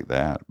stuff like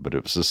that. But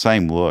it was the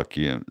same look,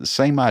 the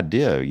same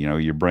idea.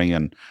 You're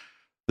bringing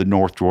the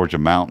North Georgia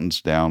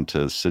mountains down to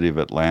the city of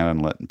Atlanta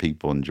and letting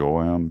people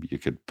enjoy them. You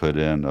could put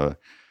in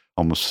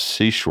almost a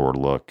seashore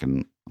look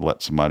and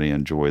let somebody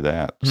enjoy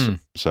that.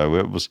 So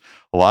it was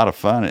a lot of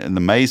fun. And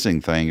the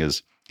amazing thing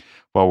is,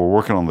 while we're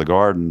working on the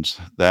gardens,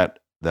 that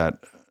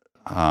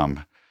the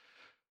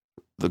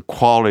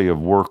quality of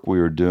work we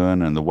were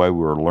doing and the way we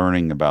were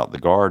learning about the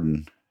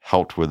garden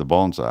helped with the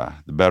bonsai.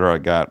 The better I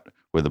got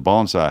with the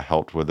bonsai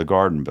helped with the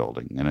garden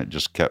building, and it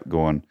just kept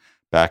going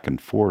back and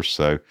forth.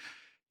 So,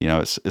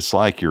 it's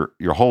like your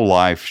whole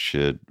life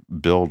should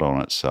build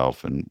on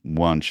itself, and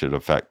one should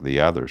affect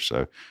the other.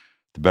 So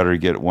the better you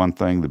get at one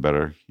thing, the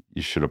better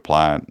you should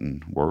apply it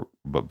and work.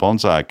 But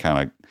bonsai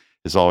kind of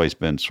has always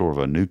been sort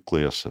of a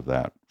nucleus of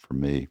that for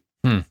me.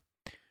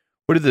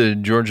 What do the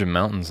Georgia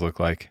mountains look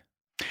like?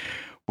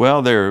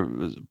 Well, they're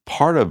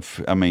part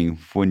of,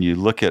 when you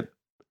look at,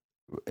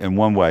 in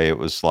one way, it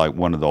was like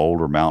one of the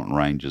older mountain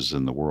ranges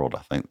in the world.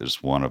 I think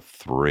there's one of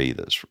three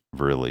that's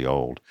really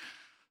old.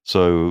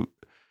 So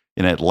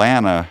in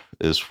Atlanta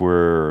is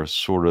where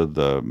sort of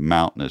the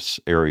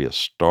mountainous area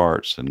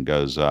starts and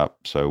goes up.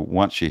 So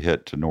once you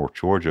hit to North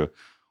Georgia,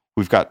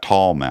 we've got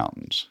tall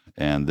mountains.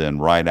 And then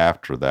right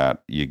after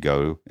that, you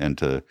go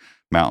into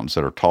mountains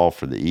that are tall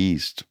for the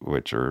east,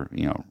 which are,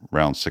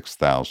 around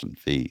 6,000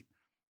 feet.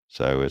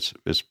 So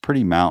it's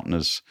pretty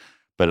mountainous,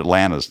 but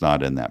Atlanta's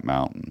not in that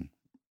mountain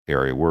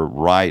area. We're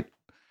right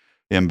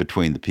in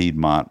between the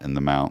Piedmont and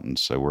the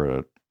mountains. So we're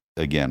at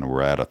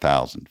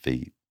 1,000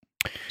 feet.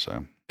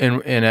 So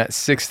and at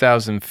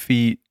 6,000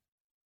 feet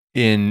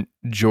in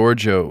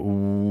Georgia,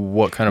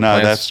 what kind of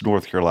plants? No, that's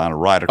North Carolina,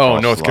 right across.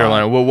 Oh, North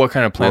Carolina. Well, what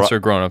kind of plants are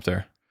growing up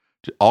there?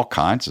 All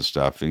kinds of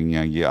stuff.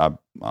 And,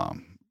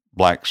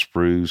 black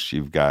spruce.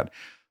 You've got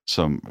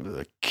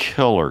some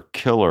killer.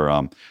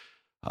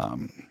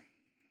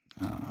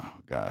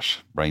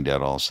 Brain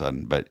dead all of a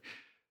sudden. But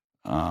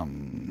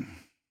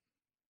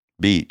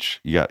beech.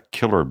 You got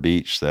killer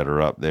beech that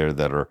are up there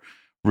that are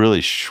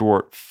really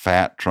short,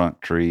 fat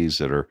trunk trees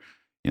that are,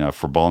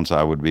 for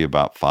bonsai would be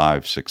about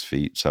 5, 6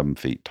 feet, 7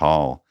 feet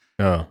tall.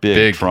 Oh,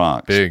 big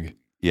trunks. Big.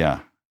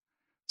 Yeah.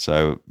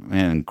 So,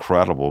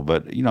 incredible.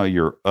 But,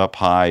 you're up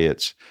high.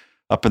 It's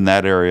up in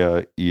that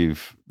area.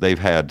 They've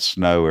had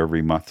snow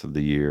every month of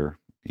the year.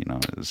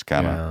 It's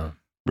kind of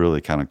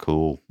really kind of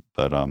cool.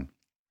 But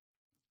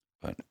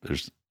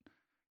there's,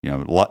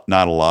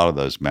 not a lot of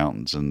those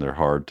mountains, and they're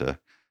hard to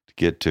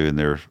get to, and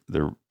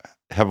they're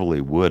heavily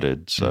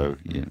wooded. So,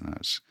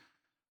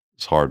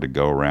 it's hard to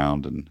go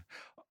around. And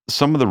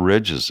some of the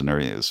ridges and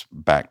everything is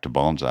back to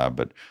bonsai,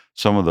 but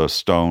some of those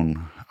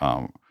stone,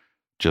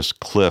 just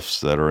cliffs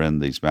that are in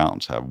these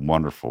mountains have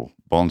wonderful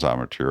bonsai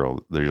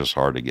material. They're just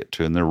hard to get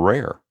to, and they're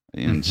rare.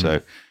 And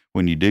so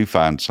when you do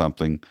find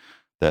something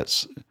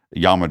that's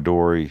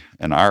Yamadori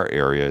in our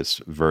area, it's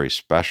very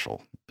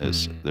special.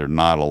 There are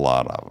not a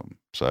lot of them.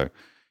 So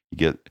you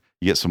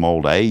get some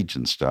old age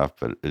and stuff,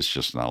 but it's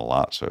just not a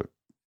lot. So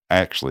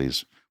actually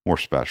it's more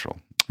special.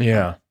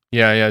 Yeah.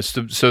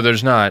 So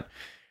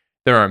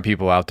there aren't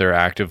people out there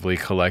actively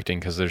collecting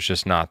because there's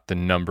just not the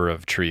number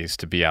of trees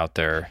to be out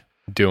there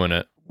doing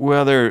it.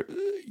 Well,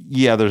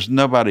 there's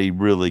nobody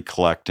really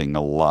collecting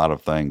a lot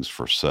of things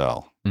for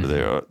sale.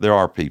 There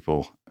are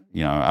people.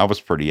 I was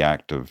pretty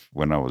active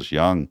when I was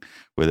young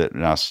with it,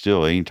 and I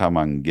still, anytime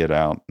I can get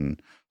out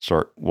and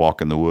start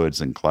walking the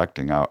woods and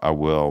collecting, I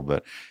will.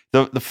 But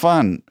the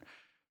fun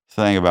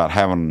thing about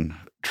having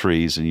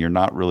trees, and you're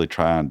not really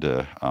trying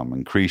to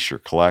increase your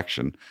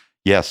collection.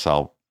 Yes,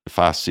 if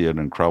I see an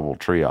incredible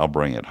tree, I'll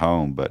bring it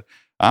home. But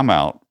I'm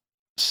out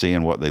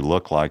seeing what they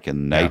look like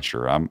in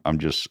nature. I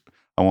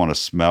want to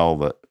smell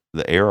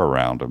the air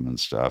around them and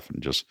stuff,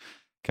 and just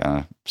kind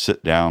of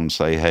sit down and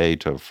say hey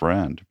to a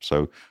friend.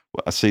 So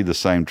I see the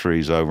same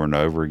trees over and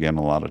over again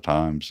a lot of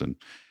times.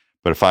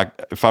 But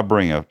if I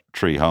bring a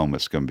tree home,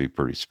 it's going to be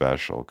pretty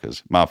special,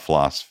 because my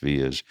philosophy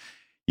is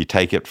you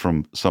take it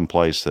from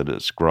someplace that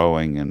it's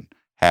growing and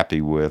happy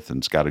with, and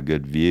it's got a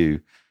good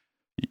view.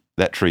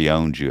 That tree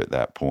owns you at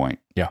that point.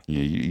 Yeah.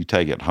 You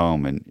take it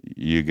home, and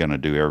you're going to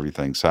do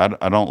everything. So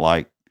I don't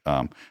like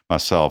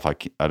myself. I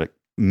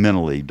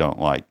mentally don't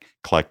like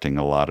collecting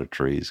a lot of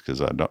trees,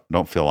 because I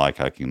don't feel like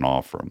I can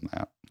offer them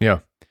that. Yeah.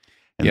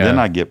 And then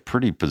I get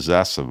pretty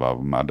possessive of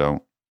them. I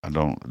don't,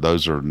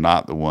 those are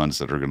not the ones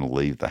that are going to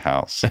leave the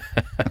house.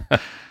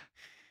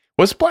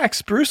 What's black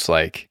spruce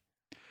like?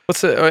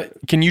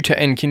 Can you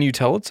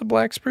tell it's a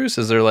black spruce?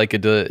 Is there like a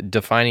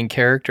defining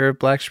character of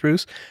black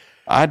spruce?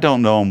 I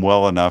don't know them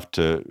well enough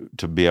to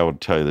be able to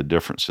tell you the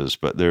differences,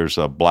 but there's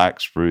a black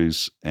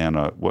spruce and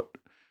what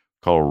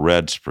called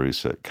red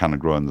spruce that kind of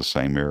grow in the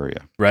same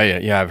area.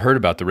 Right. Yeah, I've heard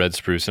about the red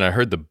spruce, and I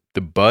heard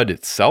the bud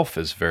itself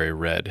is very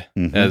red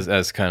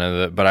as kind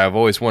of but I've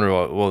always wondered,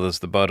 well, is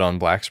the bud on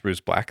black spruce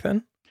black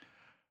then?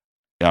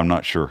 Yeah, I'm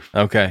not sure.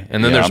 Okay.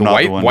 And then there's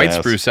white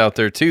spruce out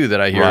there too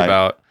that I hear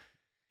about.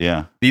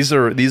 Yeah. These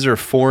are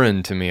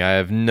foreign to me.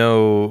 I've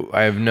looked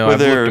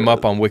them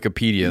up on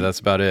Wikipedia. That's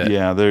about it.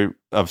 Yeah,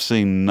 I've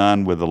seen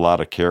none with a lot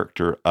of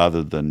character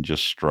other than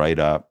just straight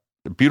up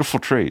beautiful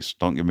trees.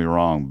 Don't get me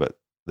wrong, but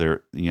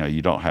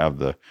you don't have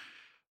the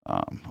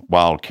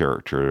wild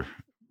character,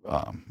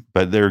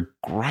 but they're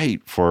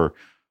great for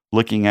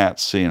looking at,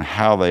 seeing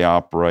how they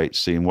operate,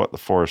 seeing what the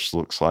forest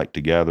looks like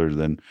together,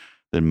 then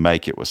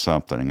make it with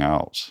something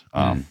else.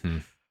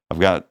 I've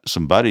got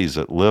some buddies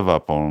that live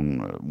up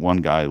on, one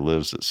guy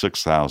lives at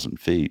 6,000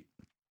 feet.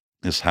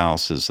 His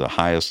house is the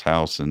highest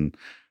house in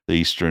the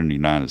eastern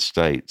United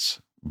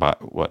States, by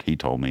what he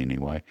told me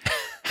anyway.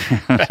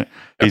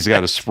 He's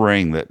got a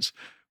spring that's,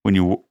 when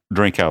you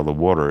drink out of the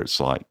water, it's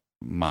like,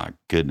 my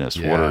goodness,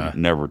 water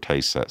never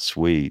tastes that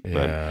sweet.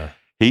 Yeah.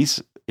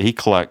 But he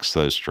collects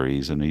those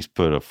trees, and he's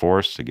put a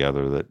forest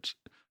together that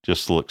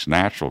just looks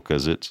natural,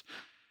 because it's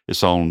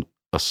on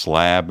a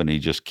slab, and he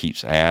just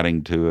keeps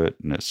adding to it,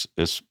 and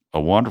it's a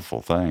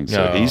wonderful thing.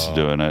 So he's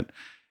doing it,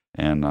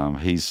 and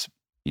he's,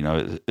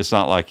 it's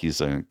not like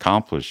he's an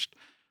accomplished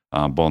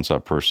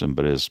bonsai person,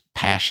 but his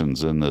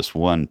passion's in this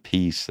one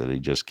piece that he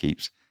just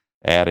keeps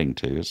adding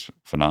to. It's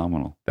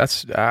phenomenal.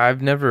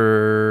 I've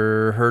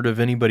never heard of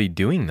anybody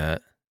doing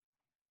that.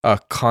 a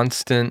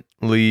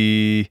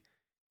constantly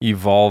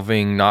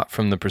evolving, not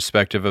from the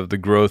perspective of the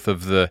growth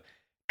of the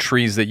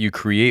trees that you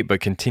create, but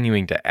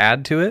continuing to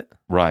add to it.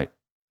 Right.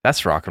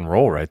 That's rock and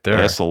roll right there.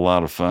 That's a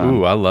lot of fun.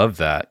 Ooh, I love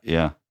that.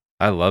 Yeah.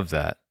 I love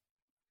that.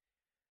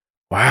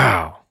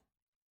 Wow.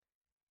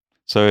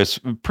 So it's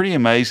pretty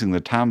amazing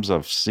the times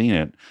I've seen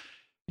it.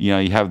 You know,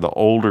 you have the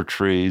older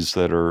trees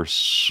that are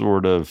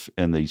sort of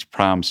in these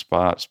prime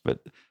spots, but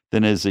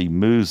then as he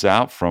moves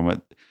out from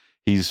it,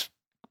 he's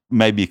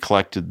maybe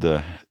collected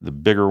the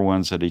bigger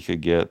ones that he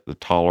could get, the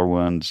taller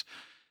ones,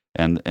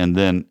 and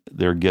then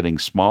they're getting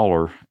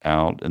smaller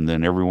out, and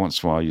then every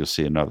once in a while you'll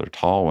see another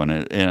tall one,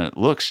 and it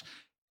looks.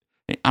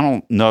 I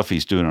don't know if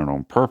he's doing it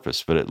on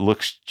purpose, but it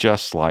looks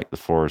just like the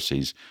forest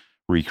he's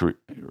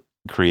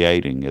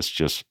creating. It's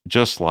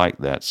just like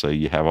that. So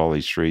you have all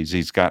these trees.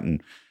 He's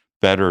gotten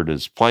better at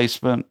his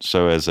placement.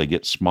 So as they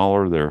get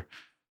smaller,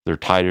 they're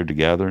tighter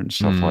together and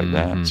stuff like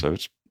that. So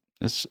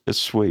it's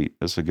sweet.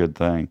 It's a good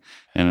thing,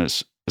 and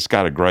it's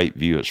got a great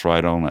view. It's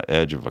right on the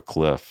edge of a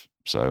cliff.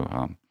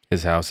 So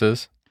his house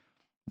is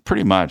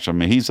pretty much. I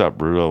mean, he's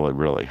up really,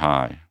 really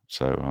high.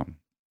 So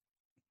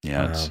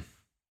yeah, it's.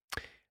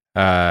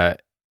 I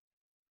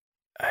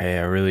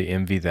really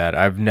envy that.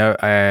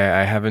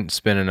 I haven't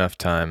spent enough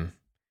time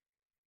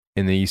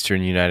in the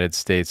eastern United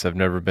States. I've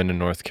never been to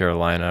North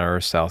Carolina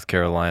or South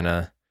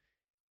Carolina,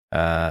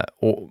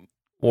 or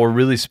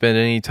really spent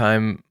any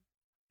time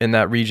in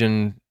that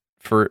region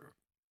for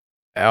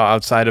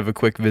outside of a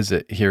quick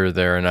visit here or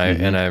there. And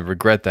I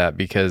regret that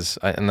because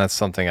and that's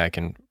something I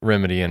can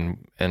remedy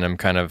and I'm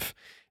kind of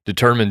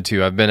determined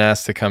to. I've been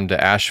asked to come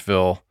to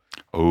Asheville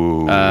 2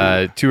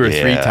 or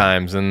 3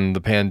 times, and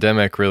the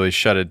pandemic really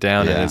shut it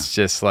down. And it's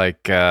just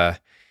like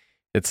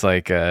it's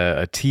like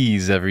a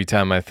tease every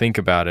time I think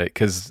about it,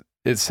 because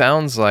it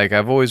sounds like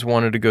I've always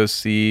wanted to go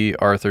see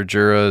Arthur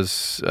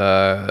Jura's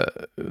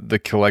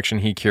the collection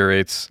he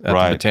curates at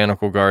the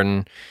Botanical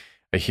Garden.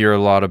 I hear a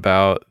lot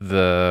about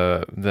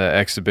the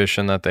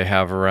exhibition that they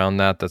have around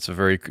that. That's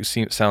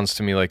sounds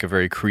to me like a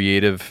very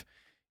creative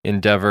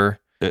endeavor.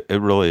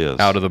 It really is.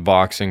 Out of the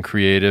box and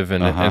creative,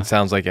 and it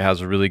sounds like it has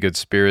a really good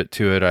spirit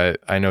to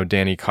it. I know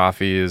Danny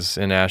Coffey is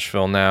in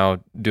Asheville now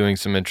doing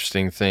some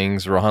interesting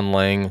things. Ron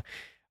Lang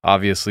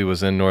obviously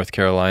was in North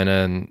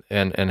Carolina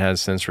and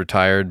has since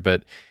retired,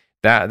 but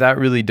that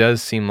really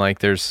does seem like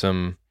there's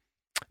some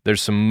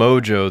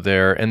mojo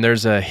there, and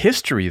there's a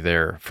history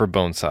there for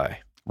bonsai.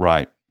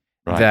 Right.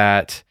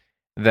 That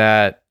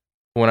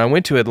when I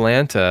went to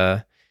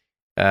Atlanta,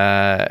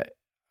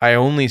 I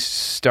only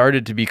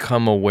started to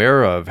become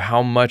aware of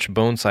how much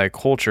bonsai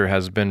culture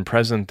has been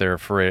present there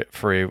for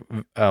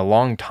a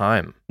long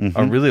time,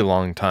 a really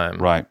long time.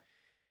 Right.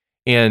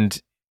 And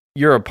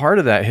you're a part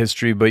of that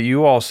history, but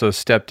you also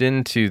stepped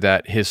into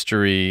that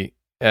history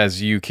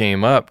as you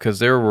came up, because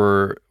there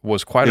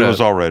was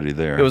already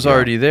there. It was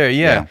already there.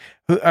 Yeah.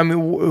 I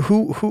mean,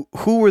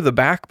 who were the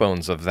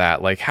backbones of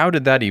that? Like, how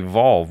did that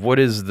evolve? What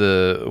is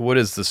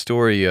the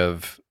story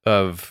of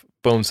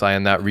bonsai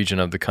in that region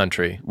of the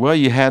country? Well,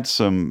 you had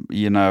some,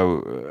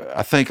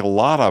 I think a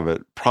lot of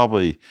it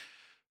probably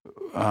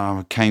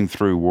came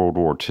through World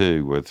War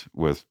II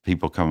with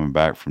people coming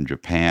back from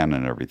Japan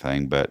and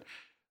everything. But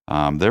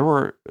there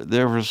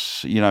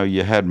was,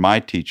 you had my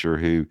teacher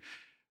who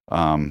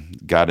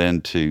got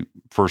into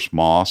first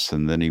moss,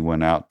 and then he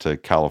went out to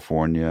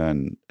California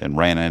and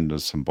ran into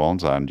some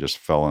bonsai and just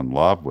fell in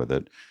love with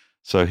it.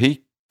 So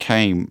he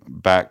came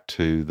back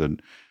to the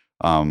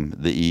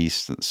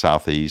east,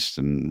 southeast,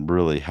 and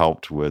really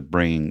helped with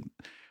bringing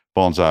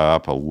bonsai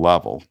up a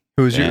level.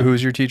 Who's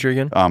your teacher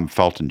again?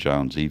 Felton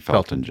Jones.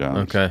 Felton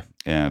Jones. Okay.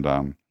 And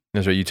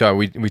that's right.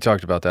 We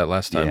talked about that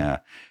last time. Yeah.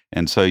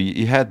 And so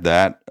you had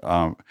that,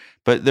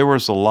 but there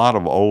was a lot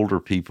of older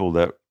people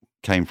that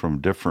came from a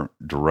different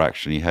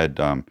direction. You had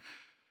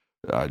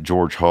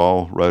George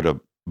Hall wrote a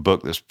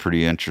book that's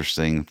pretty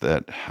interesting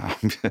that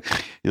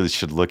you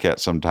should look at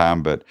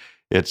sometime, but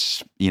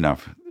it's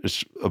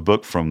it's a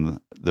book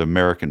from the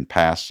American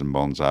past in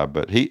bonsai.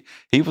 But he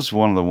was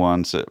one of the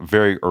ones that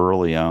very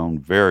early,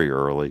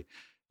 was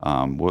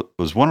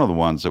one of the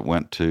ones that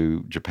went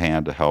to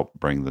Japan to help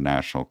bring the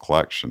national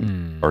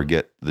collection or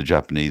get the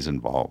Japanese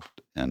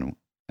involved and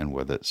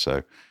with it.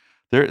 So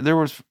there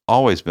was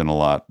always been a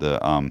lot.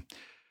 The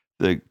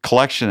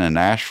collection in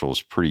Asheville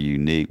is pretty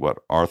unique. What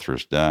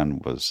Arthur's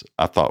done was,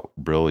 I thought,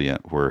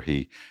 brilliant, where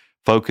he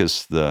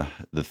focused the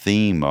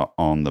theme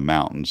on the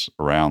mountains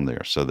around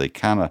there. So they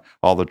kind of,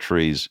 all the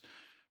trees,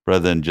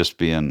 rather than just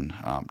being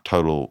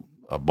total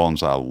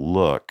bonsai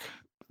look,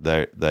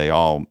 they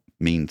all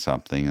mean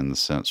something in the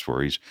sense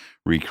where he's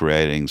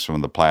recreating some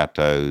of the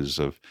plateaus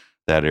of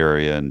that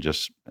area, and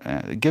just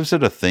it gives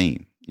it a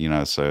theme,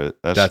 so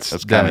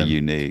that's kind of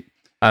unique.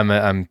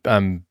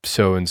 I'm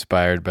so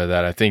inspired by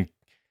that. I think.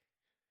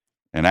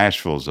 And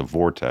Asheville is a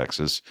vortex.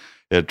 It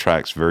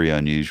attracts very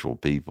unusual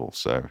people.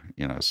 So,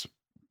 it's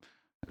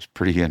a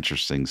pretty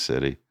interesting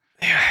city.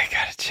 Yeah, I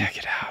got to check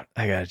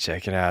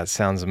it out. It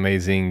sounds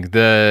amazing.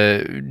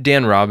 The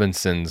Dan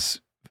Robinson's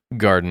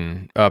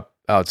garden up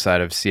outside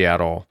of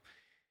Seattle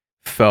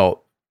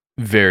felt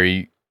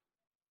very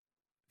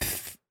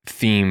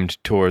themed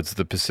towards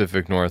the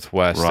Pacific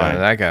Northwest. Right.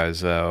 That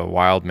guy's a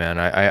wild man.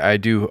 I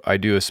do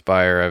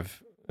aspire.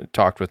 I've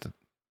talked with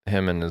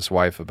him and his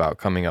wife about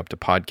coming up to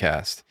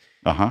podcast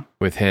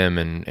with him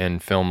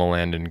and film a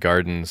Land and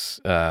Gardens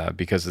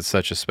because it's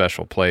such a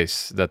special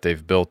place that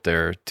they've built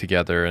there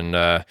together.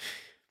 And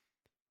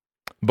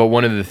but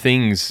one of the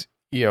things,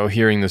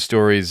 hearing the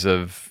stories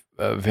of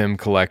him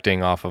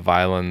collecting off of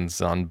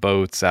islands on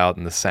boats out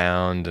in the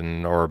Sound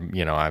or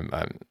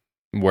I'm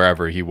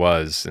wherever he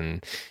was,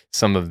 and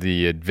some of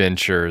the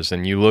adventures,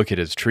 and you look at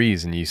his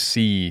trees and you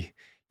see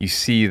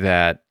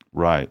that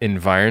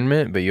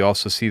environment, but you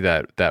also see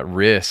that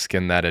risk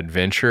and that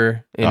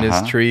adventure in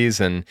his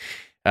trees. And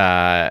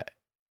I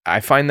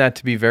find that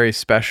to be very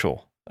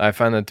special. I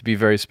find that to be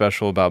very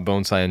special about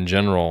bonsai in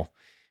general,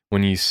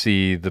 when you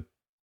see the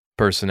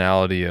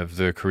personality of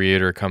the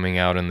creator coming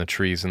out in the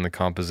trees and the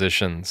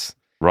compositions.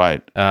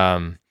 Right.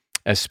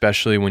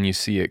 Especially when you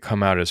see it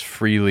come out as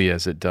freely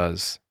as it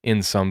does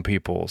in some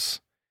people's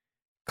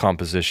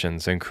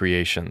compositions and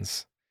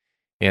creations.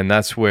 And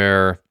that's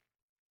where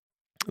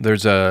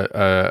there's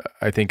I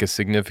think a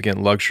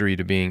significant luxury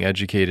to being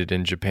educated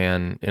in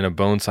Japan in a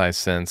bonsai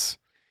sense.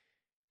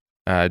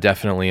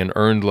 Definitely an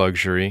earned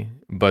luxury,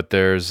 but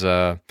there's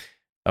a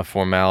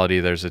formality,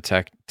 there's a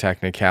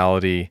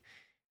technicality,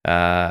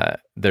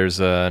 there's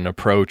an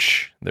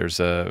approach, there's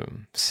a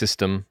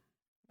system,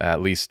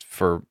 at least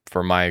from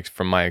my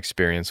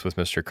experience with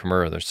Mr.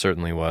 Kimura, there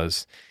certainly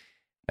was.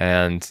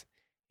 And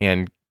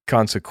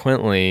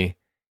consequently,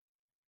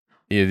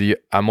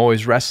 I'm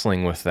always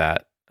wrestling with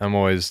that. I'm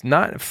always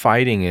not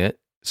fighting it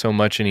so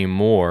much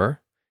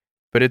anymore,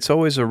 but it's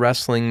always a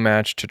wrestling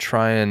match to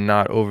try and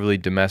not overly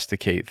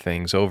domesticate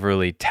things,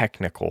 overly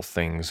technical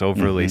things,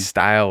 overly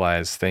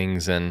stylized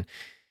things. And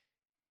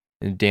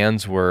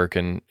Dan's work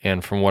and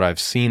from what I've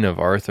seen of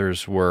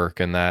Arthur's work,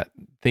 and that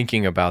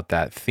thinking about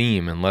that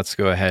theme, and let's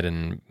go ahead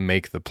and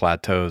make the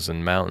plateaus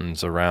and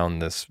mountains around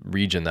this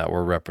region that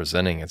we're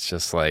representing. It's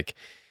just like,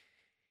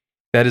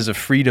 that is a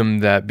freedom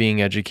that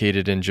being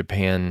educated in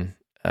Japan,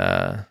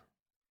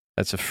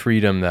 that's a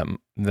freedom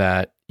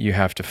that you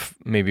have to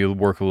maybe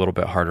work a little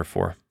bit harder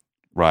for.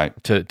 Right.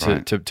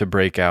 To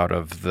break out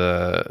of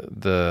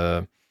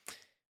the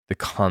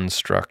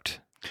construct.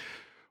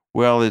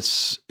 Well,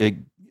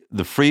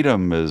 the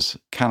freedom is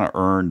kind of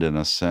earned in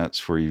a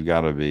sense where you've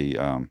got to be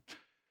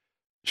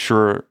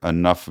sure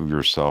enough of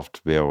yourself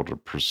to be able to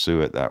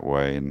pursue it that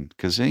way. And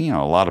because, a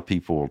lot of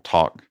people will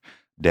talk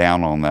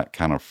down on that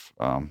kind of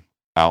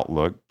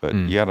outlook, but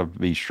you got to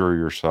be sure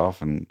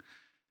yourself and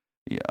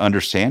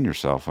understand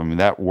yourself. I mean,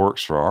 that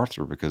works for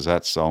Arthur because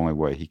that's the only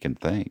way he can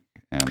think.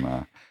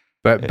 And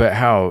but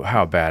how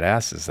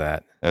badass is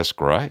that? That's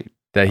great.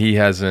 That he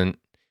hasn't.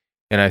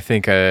 And I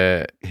think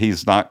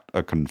he's not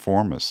a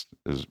conformist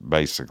is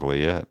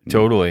basically it.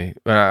 Totally.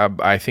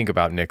 I think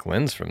about Nick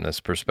Lenz from this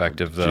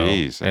perspective, though.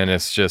 Jeez. And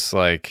it's just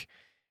like...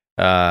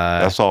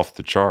 that's off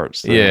the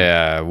charts. Though.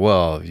 Yeah.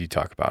 Well, you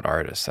talk about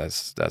artists.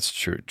 That's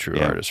true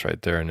artist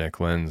right there. Nick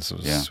Lenz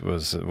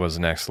was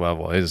next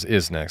level.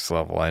 Is next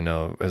level. I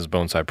know his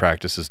bonsai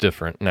practice is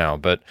different now,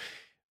 but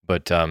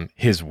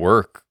his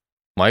work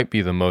might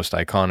be the most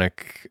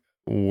iconic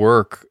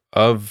work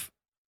of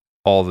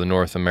all the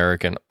North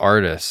American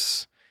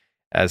artists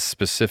as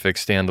specific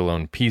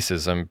standalone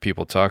pieces. I mean,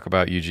 people talk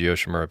about Yuji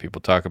Yoshimura, people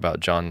talk about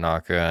John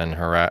Naka and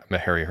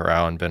Harry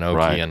Hirao and Ben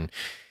Oki, and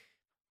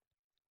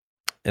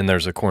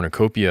there's a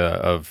cornucopia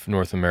of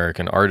North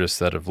American artists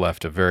that have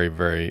left a very,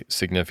 very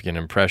significant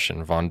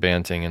impression. Von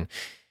Banting and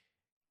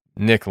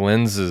Nick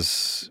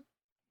Lenz's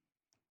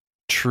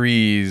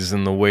trees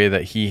and the way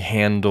that he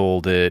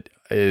handled it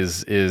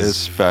is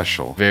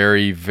special.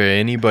 Very, very,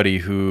 anybody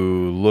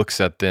who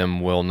looks at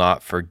them will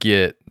not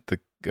forget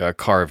the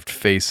carved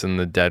face in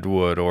the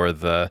deadwood or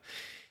the,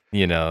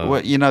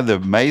 Well, the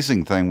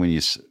amazing thing when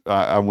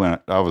I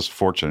was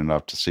fortunate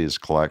enough to see his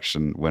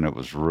collection when it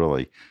was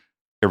really,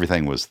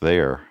 everything was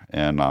there.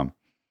 And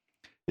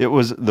it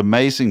was, the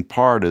amazing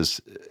part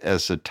is,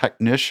 as a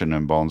technician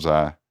in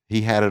bonsai,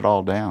 he had it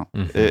all down.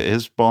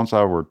 His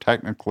bonsai were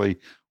technically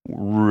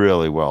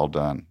really well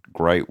done.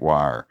 Great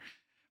wire.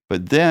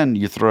 But then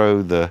you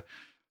throw the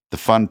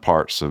fun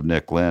parts of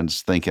Nick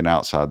Lenz thinking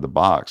outside the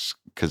box,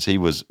 because he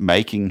was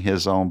making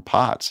his own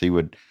pots. He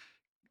would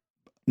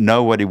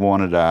know what he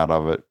wanted out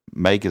of it,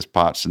 make his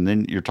pots, and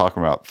then you're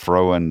talking about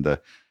throwing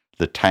the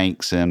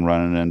tanks in,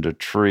 running into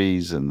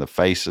trees, and the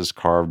faces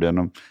carved in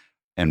them,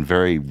 and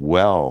very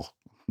well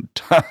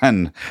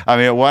done. I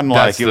mean, it wasn't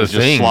like it was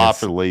just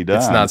sloppily done.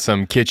 It's not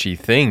some kitschy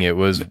thing. It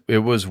was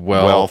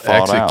well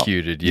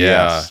executed. Out. Yeah.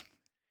 Yes.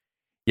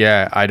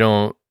 Yeah, I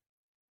don't.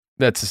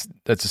 That's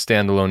a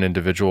standalone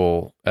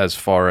individual as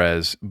far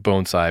as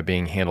bonsai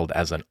being handled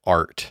as an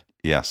art.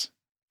 Yes.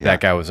 Yeah. That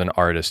guy was an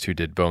artist who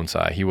did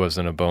bonsai. He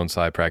wasn't a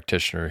bonsai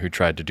practitioner who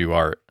tried to do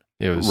art.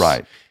 It was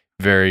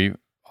very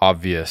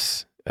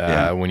obvious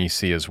when you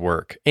see his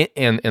work.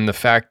 And the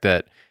fact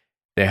that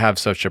they have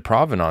such a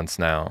provenance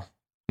now.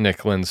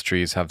 Nick Lenz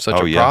trees have such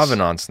a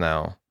provenance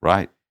now.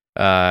 Right.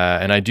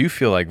 And I do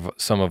feel like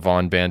some of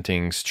Von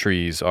Banting's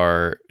trees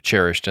are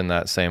cherished in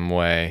that same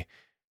way.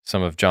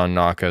 Some of John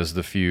Naka's,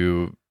 the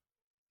few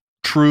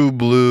true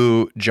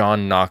blue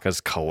John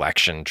Naka's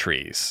collection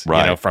trees,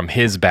 Right. from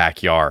his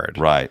backyard,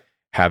 Right.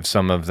 have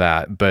some of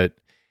that. But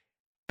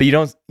you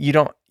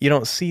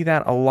don't see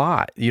that a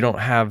lot. You don't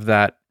have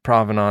that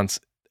provenance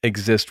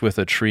exist with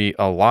a tree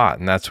a lot,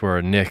 and that's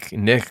where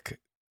Nick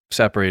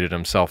separated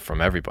himself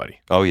from everybody.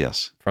 Oh,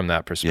 yes. From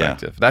that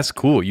perspective. That's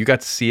cool. You got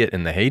to see it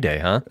in the heyday,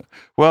 huh?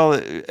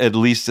 Well, at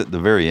least at the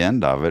very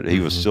end of it, he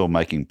was Mhm. still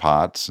making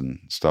pots and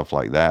stuff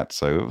like that.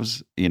 So it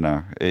was,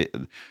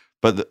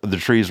 but the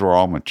trees were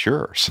all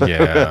mature. So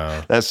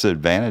Yeah. that's the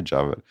advantage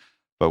of it.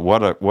 But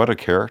what a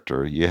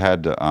character. You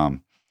had to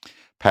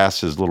pass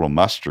his little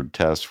mustard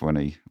test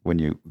when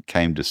you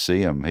came to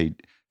see him.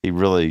 He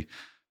really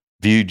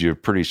viewed you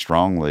pretty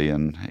strongly,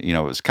 and it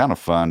was kind of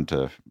fun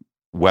to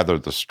weather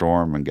the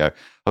storm and go,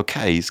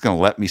 okay, he's going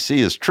to let me see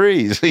his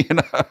trees.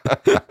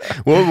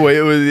 Well, wait,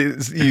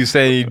 you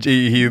say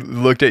he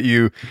looked at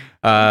you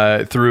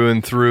through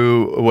and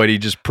through? What, he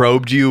just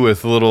probed you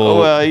with little?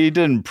 Well, he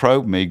didn't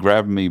probe me. He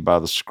grabbed me by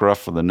the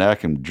scruff of the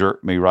neck and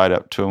jerked me right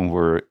up to him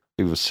where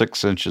he was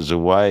 6 inches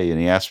away, and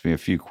he asked me a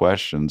few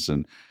questions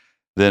and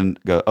then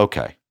go,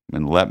 okay,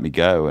 and let me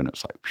go. And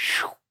it's like,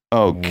 whew,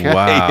 okay.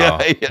 Wow.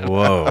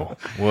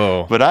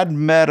 Whoa. But I'd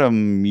met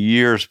him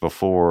years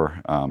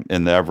before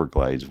in the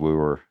Everglades. We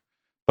were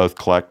both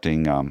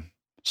collecting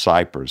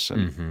cypress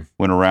and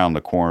went around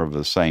the corner of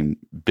the same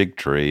big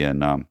tree.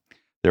 And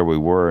there we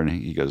were. And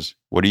he goes,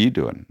 what are you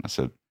doing? I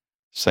said,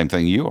 same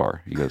thing you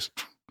are. He goes,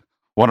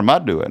 what am I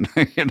doing?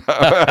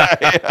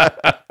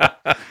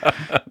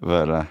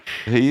 But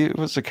he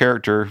was a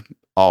character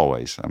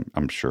always,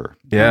 I'm sure.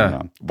 Yeah.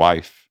 And,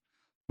 wife,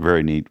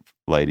 very neat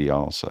lady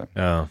also.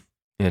 Oh,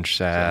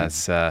 interesting.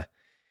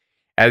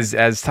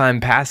 As time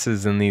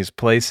passes and these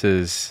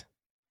places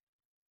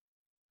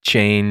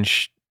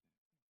change,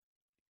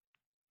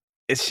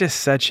 it's just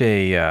such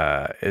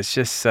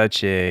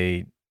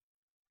a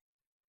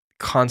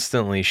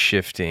constantly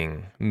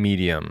shifting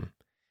medium.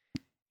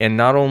 And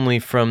not only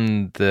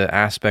from the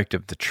aspect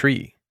of the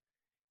tree,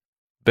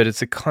 but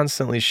it's a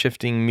constantly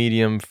shifting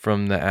medium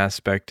from the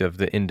aspect of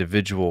the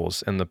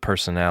individuals and the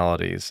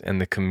personalities and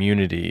the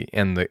community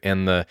and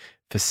the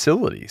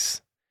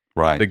facilities.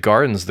 Right. The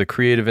gardens, the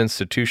creative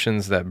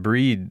institutions that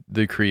breed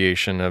the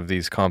creation of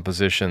these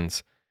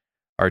compositions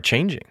are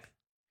changing.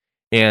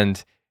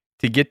 And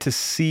to get to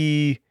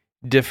see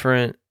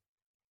different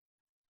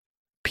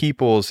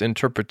people's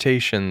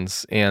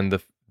interpretations and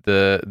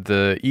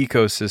the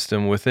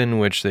ecosystem within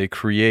which they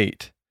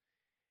create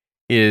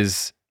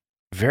is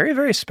very,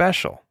 very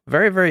special,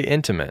 very, very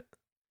intimate.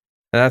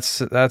 And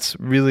that's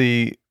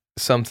really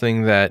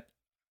something that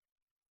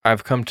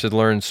I've come to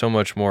learn so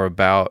much more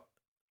about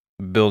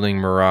building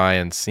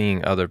Mirai and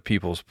seeing other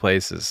people's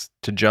places,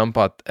 to jump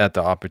at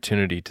the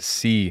opportunity to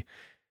see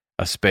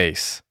a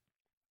space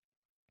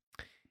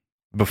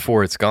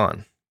before it's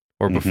gone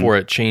or before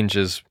it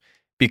changes,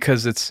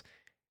 because it's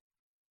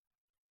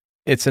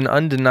an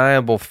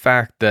undeniable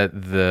fact that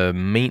the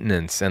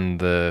maintenance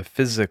and the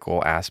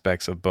physical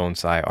aspects of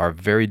bonsai are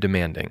very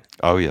demanding.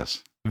 Oh,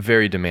 yes.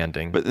 Very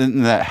demanding. But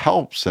then that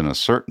helps in a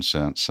certain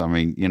sense. I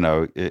mean,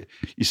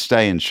 you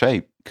stay in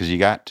shape because you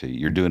got to.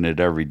 You're doing it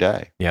every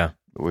day. Yeah.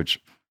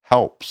 Which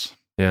helps.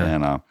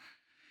 Yeah.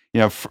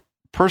 And,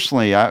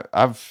 personally,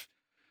 I've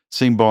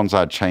seen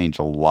bonsai change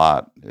a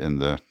lot in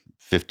the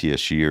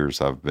 50-ish years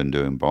I've been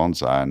doing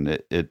bonsai. And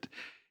it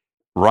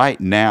right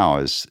now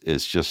is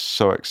just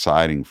so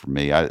exciting for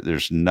me.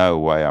 There's no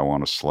way I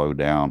want to slow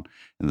down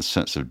in the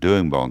sense of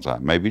doing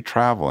bonsai, maybe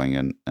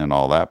traveling and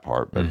all that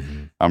part. But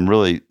I'm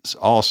really,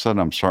 all of a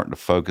sudden, I'm starting to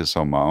focus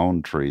on my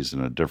own trees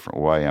in a different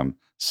way. I'm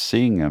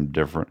seeing them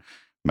different.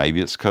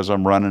 Maybe it's because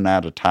I'm running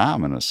out of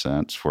time in a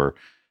sense where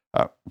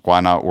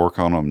why not work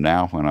on them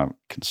now when I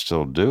can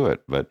still do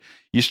it? But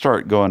you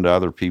start going to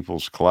other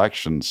people's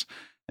collections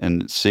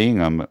and seeing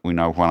them, when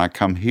I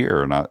come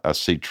here and I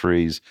see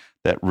trees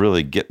that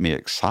really get me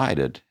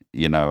excited,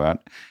 and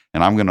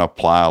I'm going to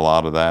apply a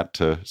lot of that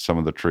to some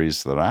of the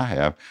trees that I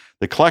have.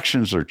 The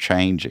collections are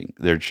changing.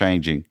 They're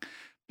changing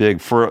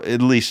big for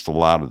at least a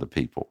lot of the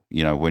people.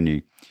 When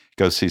you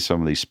go see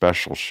some of these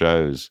special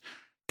shows,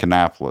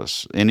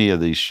 Canopolis, any of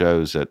these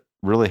shows that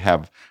really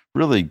have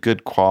really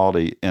good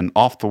quality and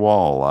off the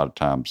wall a lot of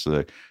times,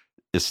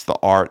 it's the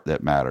art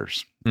that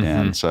matters.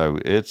 And so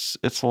it's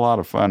a lot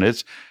of fun.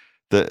 It's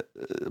the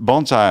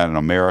bonsai in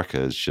America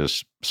is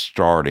just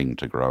starting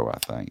to grow, I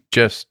think.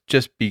 Just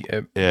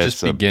beginning.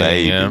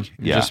 Yeah.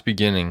 Just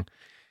beginning.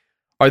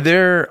 Are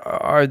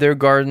there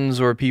gardens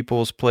or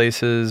people's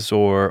places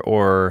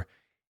or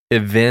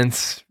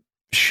events,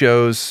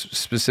 shows,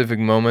 specific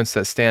moments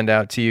that stand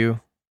out to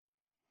you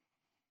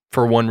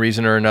for one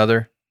reason or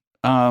another?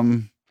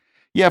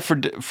 Yeah, for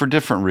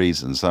different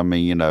reasons. I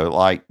mean,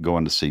 like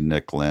going to see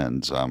Nick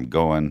Lenz,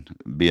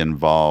 be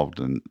involved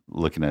and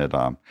looking at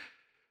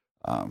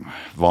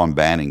Von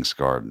Banting's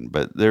garden.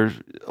 But there's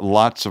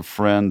lots of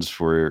friends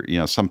where,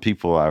 some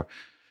people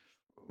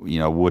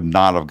would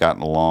not have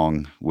gotten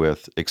along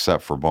with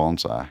except for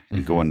bonsai,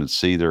 and going to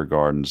see their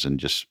gardens and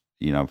just,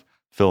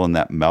 feeling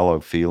that mellow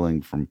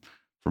feeling from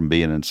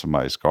being in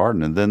somebody's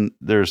garden. And then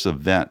there's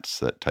events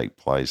that take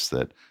place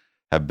that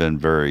have been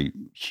very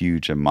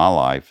huge in my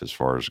life as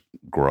far as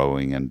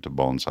growing into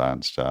bonsai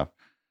and stuff.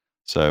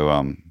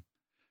 So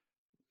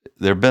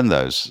there have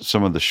been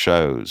some of the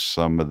shows,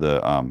 some of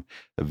the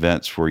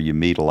events where you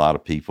meet a lot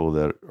of people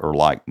that are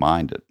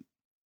like-minded.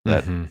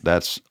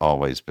 That's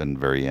always been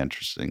very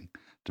interesting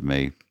to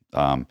me.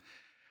 I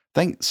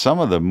think some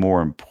of the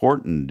more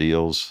important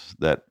deals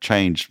that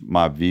changed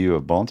my view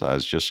of bonsai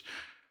is just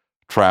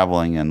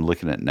traveling and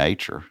looking at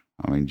nature.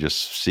 I mean,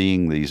 just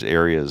seeing these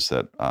areas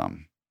that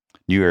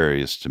new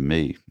areas to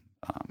me.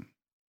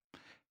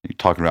 You're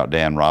talking about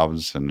Dan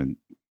Robinson and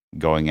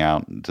going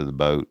out into the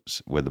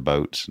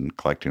boats and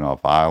collecting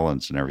off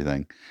islands and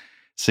everything.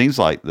 Seems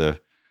like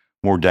the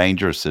more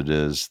dangerous it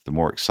is, the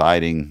more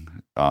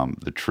exciting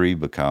the tree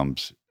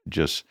becomes.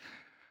 Just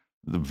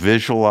the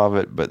visual of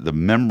it, but the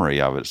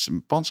memory of it.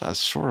 Bonsai is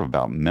sort of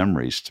about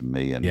memories to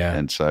me.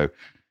 And so,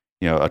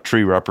 a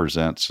tree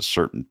represents a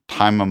certain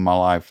time in my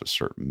life, a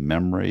certain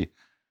memory.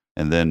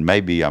 And then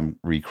maybe I'm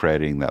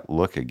recreating that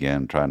look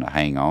again, trying to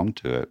hang on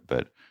to it.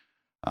 But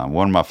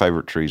one of my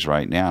favorite trees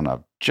right now, and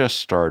I've just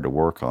started to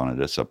work on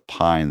it, it's a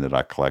pine that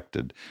I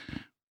collected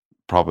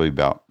probably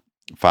about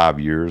 5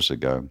 years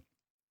ago.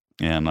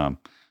 And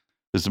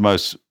it's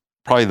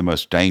probably the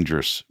most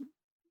dangerous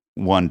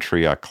one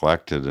tree I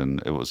collected,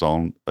 and it was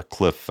on a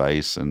cliff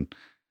face, and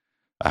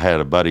I had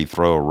a buddy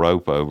throw a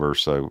rope over,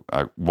 so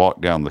I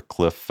walked down the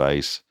cliff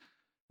face,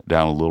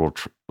 down a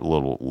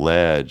little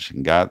ledge,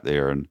 and got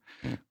there, and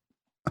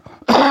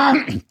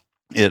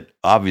it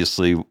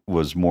obviously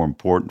was more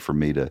important for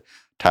me to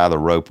tie the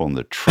rope on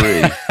the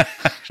tree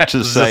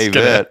to save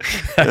it.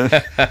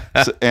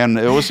 And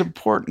it was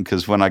important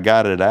because when I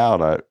got it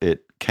out,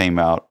 it came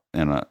out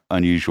in an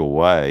unusual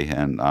way.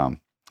 And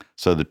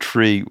so the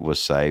tree was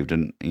saved,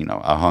 and,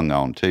 I hung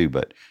on too,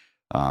 but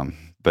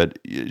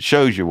it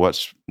shows you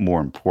what's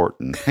more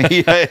important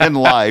in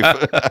life.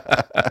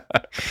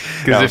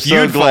 Because if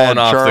you'd fallen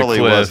off Charlie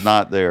the cliff, was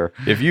not there.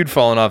 If you'd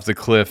fallen off the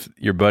cliff,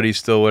 your buddy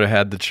still would have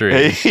had the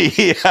tree.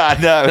 Yeah,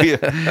 I know.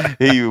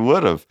 He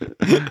would have.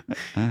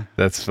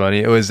 That's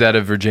funny. Was that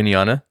a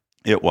Virginiana?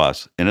 It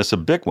was, and it's a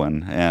big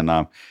one,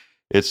 and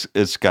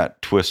it's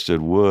got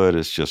twisted wood.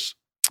 It's just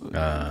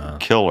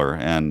killer.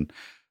 And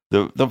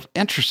the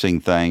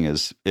interesting thing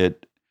is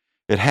it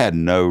had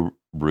no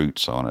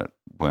roots on it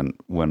when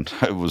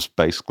it was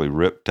basically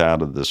ripped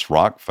out of this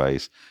rock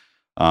face.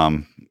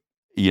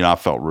 I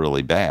felt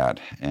really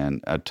bad,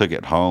 and I took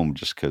it home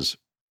just because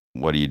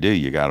what do?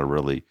 You got to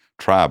really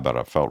try, but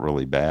I felt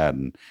really bad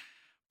and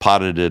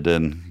potted it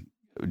in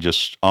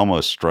just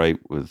almost straight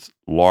with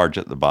large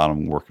at the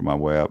bottom, working my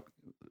way up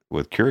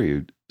with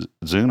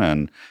Kiryuzuna,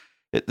 and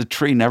the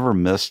tree never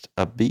missed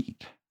a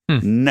beat,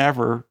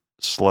 never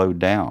slowed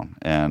down.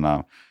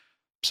 And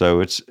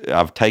so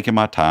I've taken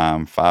my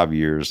time, 5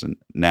 years, and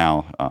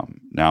now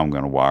I'm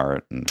going to wire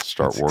it and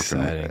start working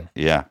with it.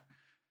 Yeah.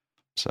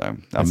 So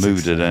I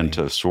moved it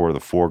into sort of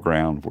the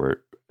foreground where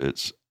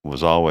it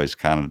was always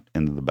kind of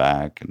into the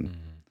back, and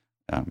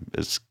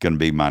it's going to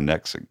be my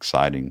next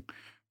exciting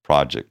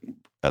project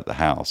at the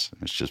house.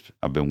 It's just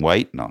I've been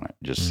waiting on it.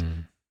 Just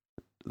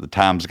the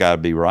time's got to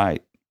be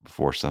right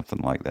before something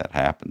like that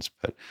happens.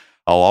 But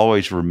I'll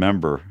always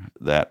remember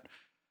that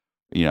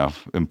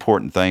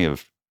important thing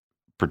of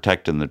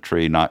protecting the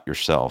tree, not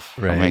yourself.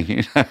 Right. I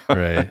mean,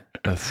 right.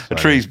 That's the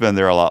tree's been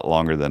there a lot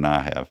longer than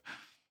I have.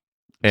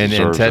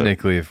 And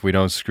technically, if we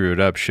don't screw it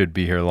up, should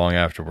be here long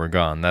after we're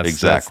gone. That's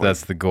exactly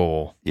that's the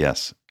goal.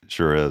 Yes,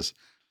 sure is.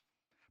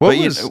 Go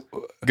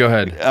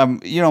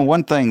ahead.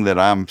 One thing that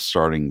I'm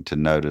starting to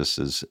notice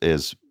is,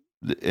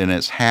 and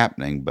it's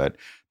happening, but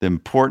the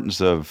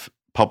importance of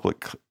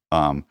public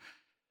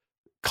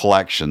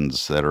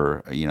collections that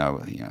are,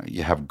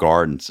 you have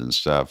gardens and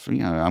stuff.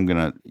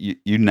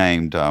 You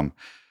named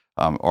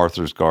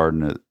Arthur's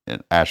Garden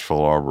at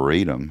Asheville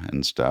Arboretum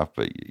and stuff,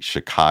 but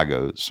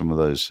Chicago, some of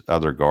those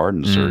other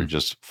gardens are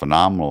just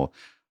phenomenal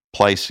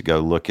place to go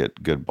look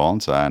at good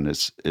bonsai, and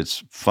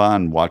it's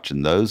fun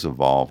watching those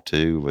evolve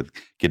too, with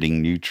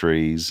getting new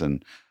trees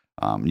and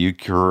new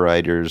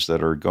curators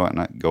that are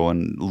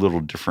going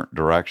little different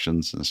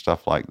directions and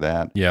stuff like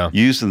that. Yeah,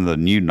 using the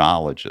new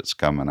knowledge that's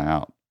coming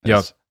out.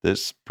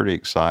 It's pretty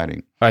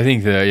exciting. I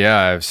think that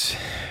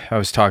I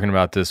was talking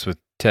about this with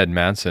Ted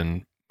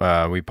Manson.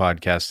 We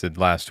podcasted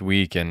last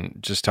week, and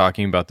just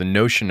talking about the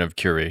notion of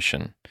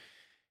curation,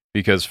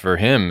 because for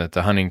him at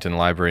the Huntington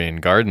Library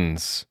and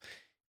Gardens,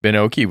 Ben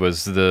Oki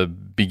was the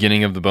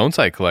beginning of the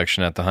bonsai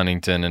collection at the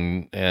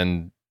Huntington,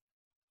 and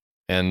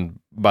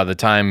by the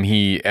time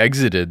he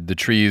exited, the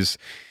trees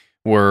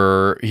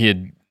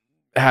he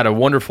had a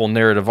wonderful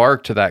narrative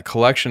arc to that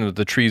collection, but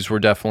the trees were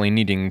definitely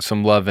needing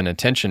some love and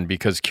attention,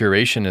 because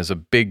curation is a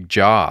big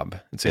job.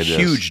 It's a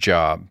huge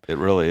job. It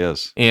really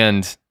is.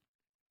 And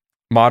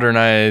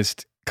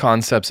modernized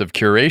concepts of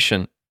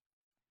curation,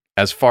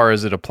 as far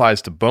as it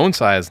applies to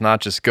bonsai, is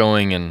not just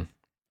going and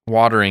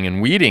watering and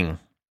weeding.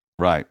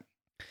 Right.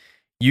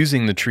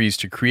 Using the trees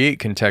to create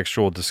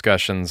contextual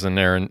discussions, and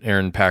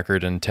Aaron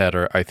Packard and Ted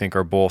I think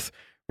are both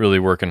really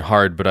working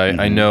hard. But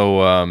I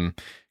know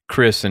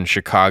Chris in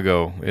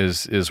Chicago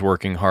is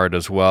working hard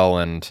as well,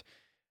 and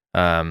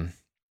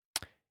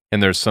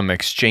there's some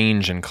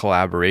exchange and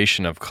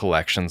collaboration of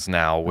collections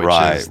now, which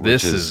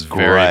is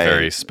very,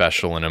 very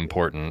special and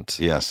important.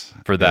 Yes,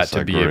 for that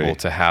to be able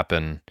to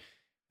happen.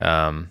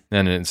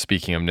 And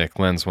speaking of Nick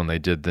Lenz, when they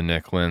did the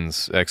Nick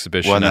Lenz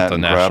exhibition at the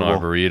National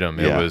Arboretum,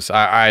 it was,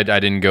 I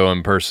didn't go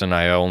in person.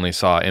 I only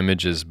saw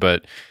images,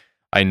 but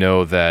I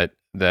know that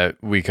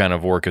we kind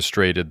of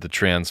orchestrated the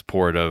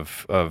transport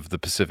of the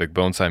Pacific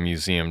Bonsai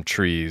Museum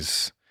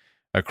trees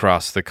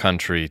across the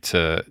country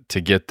to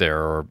get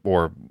there, or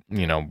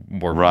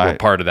we're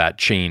part of that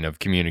chain of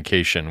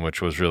communication,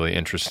 which was really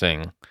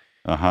interesting.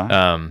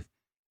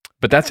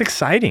 But that's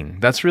exciting.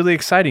 That's really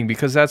exciting,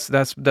 because that's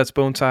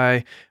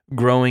bonsai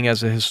growing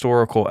as a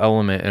historical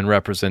element and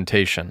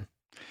representation.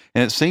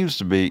 And it seems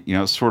to be,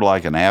 it's sort of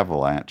like an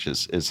avalanche.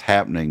 It's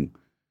happening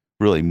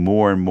really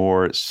more and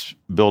more. It's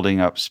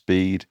building up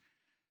speed,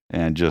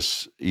 and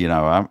just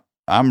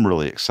I'm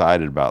really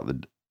excited about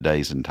the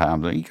days and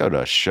times. You go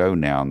to a show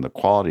now, and the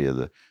quality of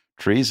the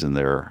trees in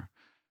there,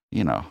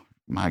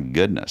 my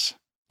goodness.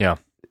 Yeah.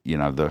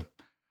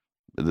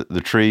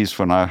 The trees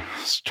when I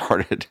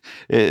started,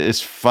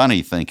 it's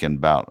funny thinking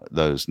about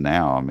those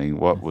now. I mean,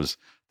 what was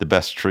the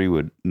best tree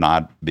would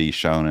not be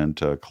shown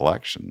into a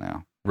collection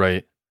now.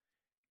 Right.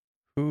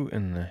 Who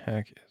in the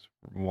heck is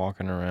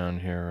walking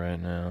around here right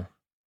now?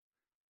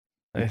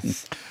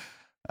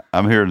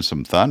 I'm hearing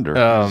some thunder.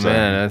 Oh,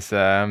 man, that's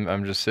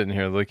I'm just sitting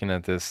here looking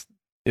at this.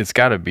 It's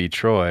got to be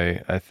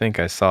Troy. I think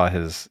I saw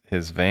his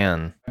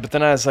van. But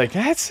then I was like,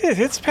 that's it.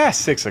 It's past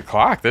 6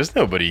 o'clock. There's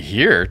nobody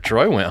here.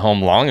 Troy went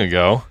home long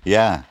ago.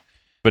 Yeah.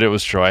 But it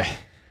was Troy.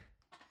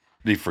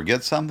 Did he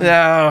forget something?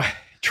 No.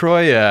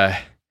 Troy,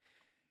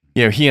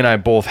 he and I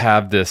both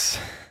have this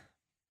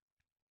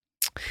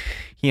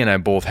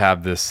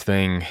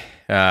thing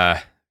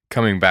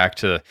coming back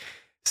to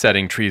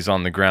setting trees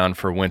on the ground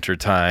for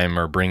wintertime,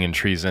 or bringing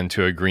trees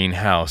into a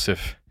greenhouse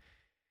if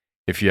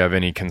you have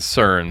any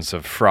concerns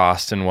of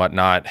frost and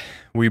whatnot.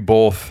 We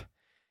both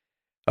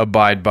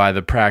abide by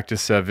the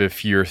practice of,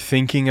 if you're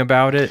thinking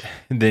about it,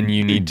 then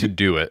you need to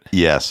do it.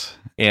 Yes.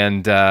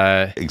 And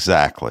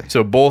exactly.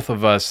 So both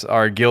of us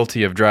are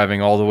guilty of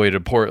driving all the way to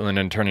Portland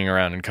and turning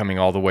around and coming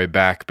all the way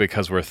back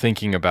because we're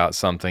thinking about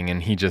something.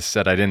 And he just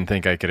said, I didn't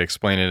think I could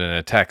explain it in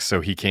a text. So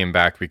he came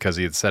back because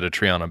he had set a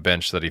tree on a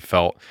bench that he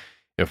felt,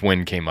 if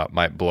wind came up,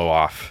 might blow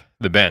off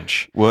the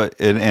bench. Well,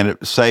 and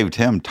it saved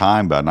him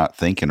time by not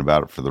thinking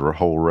about it for the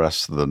whole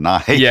rest of the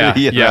night.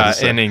 Yeah,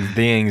 so. And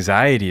the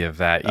anxiety of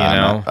that,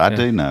 I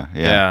do know.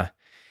 Yeah.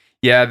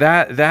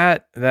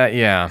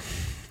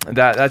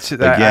 That's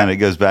again. It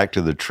goes back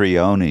to the tree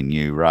owning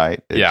you,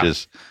 right? It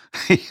just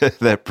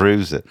that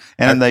proves it,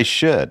 and they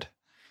should.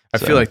 I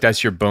feel like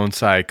that's your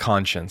bonsai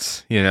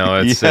conscience.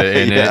 It's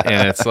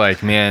and it's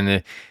like,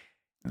 man,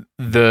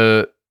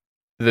 the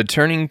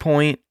turning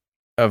point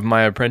of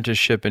my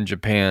apprenticeship in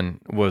Japan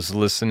was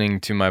listening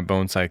to my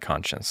bonsai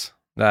conscience.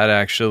 That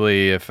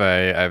actually, if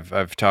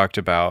I've talked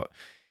about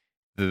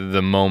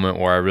the moment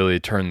where I really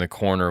turned the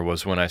corner,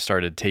 was when I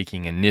started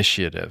taking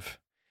initiative.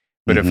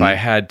 But if I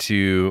had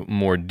to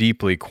more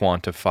deeply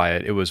quantify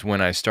it, it was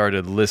when I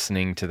started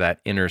listening to that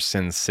inner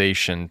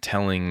sensation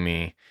telling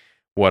me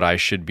what I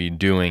should be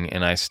doing,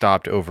 and I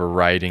stopped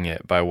overriding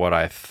it by what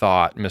I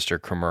thought Mr.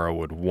 Kimura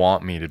would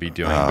want me to be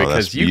doing. Because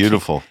that's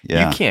beautiful.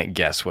 You can't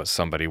guess what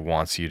somebody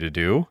wants you to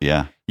do.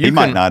 Yeah. He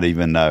might not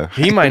even know.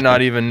 He might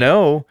not even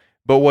know.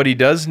 But what he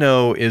does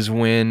know is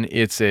when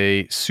it's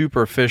a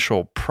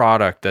superficial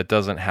product that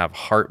doesn't have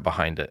heart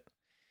behind it.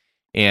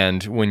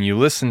 And when you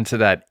listen to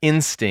that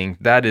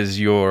instinct, that is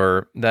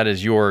your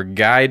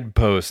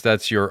guidepost.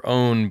 That's your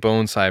own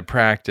bonsai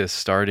practice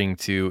starting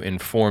to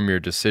inform your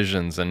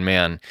decisions. And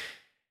man,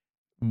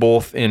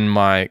 both in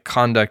my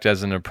conduct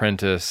as an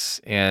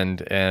apprentice and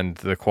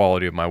the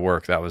quality of my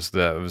work, it was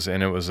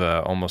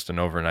almost an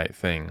overnight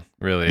thing.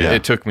 Really,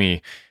 It took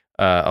me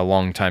a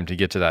long time to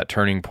get to that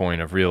turning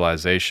point of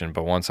realization.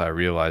 But once I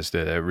realized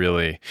it, it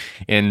really,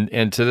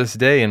 and to this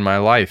day in my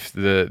life,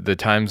 the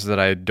times that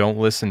I don't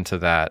listen to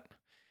that,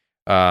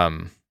 I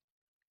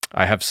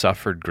have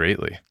suffered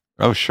greatly.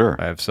 Oh, sure.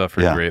 I have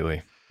suffered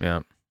greatly.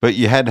 Yeah. But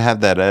you had to have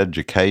that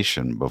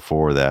education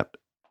before that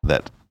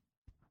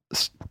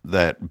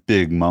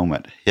big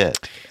moment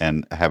hit,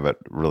 and have it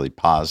really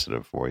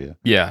positive for you.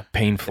 Yeah.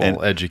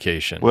 Painful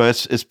education. Well,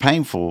 it's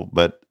painful,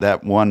 but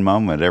that one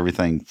moment,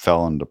 everything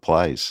fell into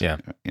place. Yeah.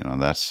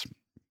 That's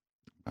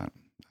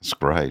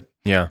great.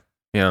 Yeah.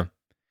 Yeah.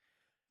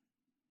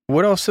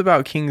 What else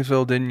about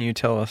Kingsville didn't you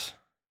tell us?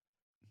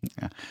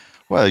 Yeah.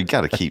 Well, you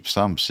got to keep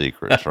some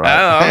secrets,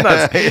 right?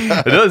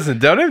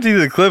 Don't empty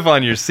the clip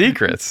on your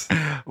secrets.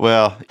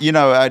 Well,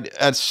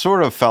 I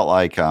sort of felt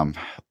like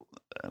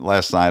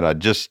last night I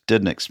just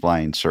didn't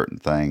explain certain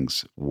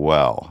things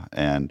well.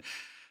 And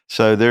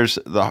so there's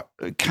the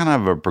kind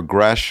of a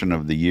progression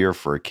of the year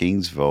for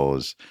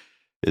Kingsville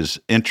is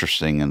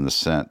interesting in the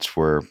sense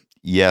where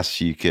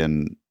yes, you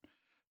can.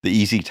 The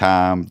easy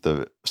time,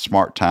 the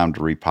smart time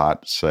to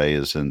repot, say,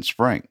 is in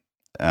spring,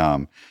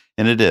 and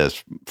it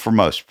is for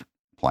most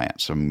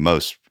plants and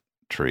most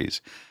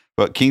trees.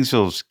 But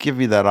Kingsvilles give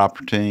you that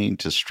opportunity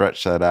to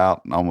stretch that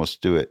out and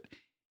almost do it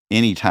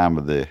any time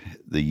of the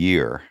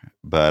year.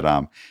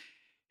 But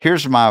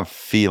here's my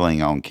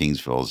feeling on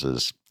Kingsvilles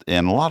is,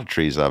 in a lot of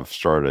trees I've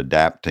started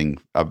adapting.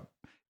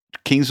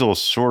 Kingsville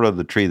is sort of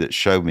the tree that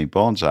showed me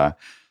bonsai.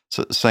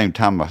 So at the same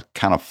time, I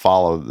kind of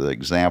follow the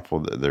example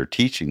that they're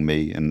teaching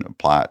me and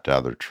apply it to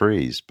other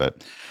trees.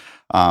 But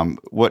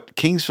what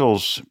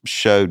Kingsville's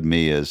showed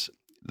me is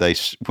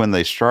when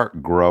they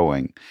start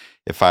growing,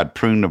 if I'd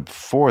pruned them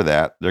before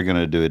that, they're going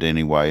to do it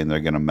anyway, and they're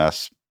going to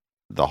mess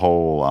the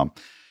whole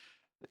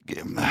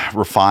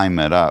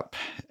refinement up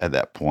at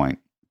that point.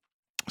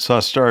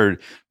 So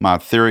my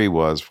theory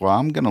was, well,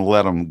 I'm going to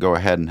let them go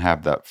ahead and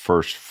have that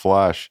first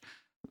flush,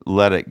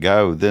 let it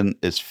go. Then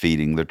it's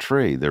feeding the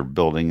tree. They're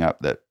building up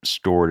that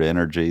stored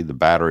energy. The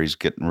battery's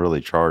getting really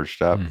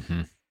charged up.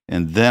 Mm-hmm.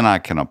 And then I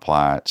can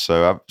apply it.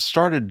 So I've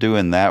started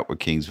doing that with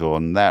Kingsville,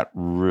 and that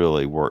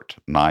really worked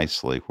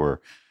nicely,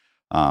 where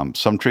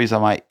some trees I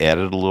might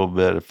edit a little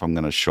bit if I'm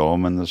going to show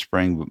them in the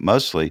spring, but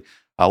mostly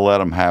I let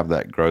them have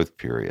that growth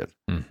period.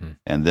 Mm-hmm.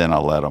 And then I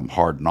let them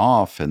harden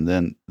off, and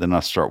then I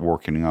start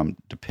working on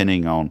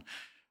depending on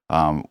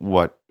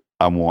what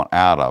I want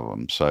out of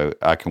them. So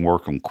I can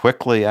work them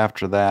quickly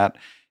after that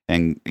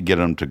and get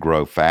them to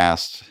grow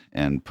fast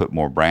and put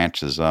more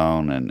branches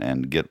on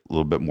and get a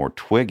little bit more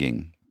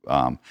twigging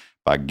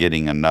by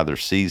getting another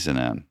season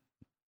in,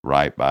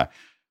 right? By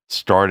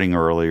starting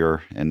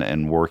earlier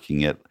and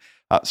working it.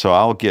 So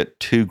I'll get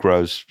 2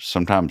 grows,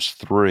 sometimes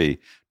 3,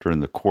 during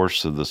the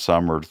course of the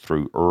summer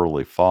through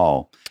early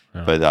fall.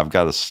 Yeah. But I've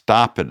got to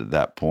stop it at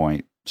that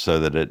point so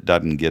that it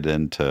doesn't get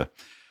into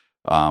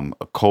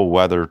a cold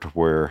weather to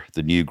where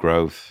the new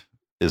growth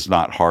is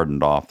not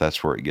hardened off.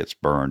 That's where it gets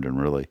burned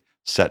and really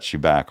sets you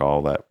back.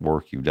 All that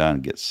work you've done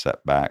gets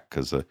set back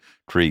because the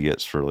tree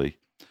gets really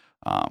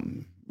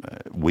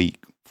weak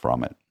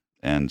from it.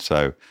 And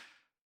so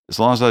as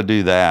long as I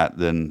do that,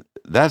 then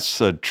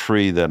that's a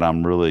tree that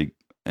I'm really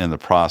in the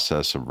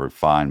process of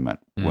refinement.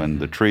 Mm-hmm. When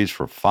the tree's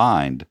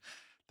refined,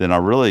 then I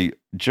really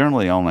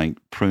generally only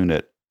prune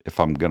it, if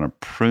I'm going to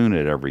prune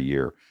it every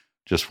year,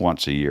 just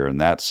once a year, and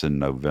that's in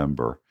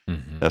November.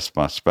 Mm-hmm. That's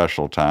my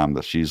special time.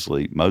 That's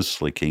usually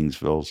mostly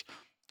Kingsvilles,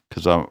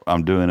 because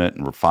I'm doing it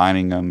and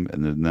refining them,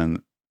 and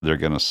then they're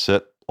going to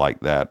sit like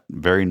that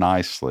very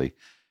nicely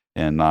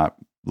and not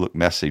look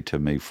messy to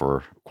me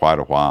for quite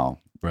a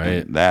while.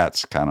 Right. And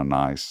that's kind of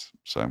nice.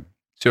 So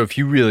if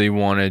you really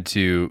wanted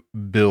to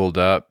build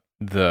up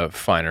the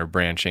finer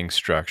branching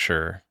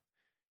structure,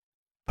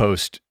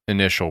 post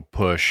initial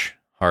push,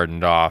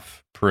 hardened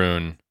off,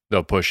 prune,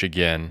 they'll push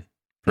again,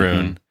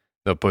 prune, mm-hmm.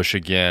 they'll push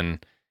again,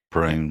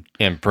 prune,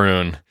 and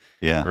prune.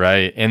 Yeah.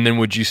 Right. And then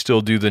would you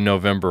still do the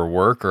November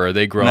work, or are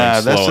they growing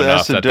slow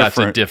enough that's a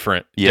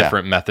different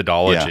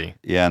methodology?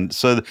 Yeah. And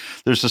so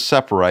there's a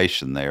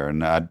separation there.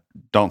 And I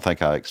don't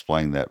think I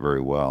explained that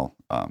very well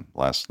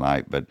last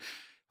night. But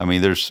I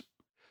mean,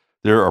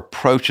 there are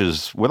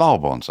approaches with all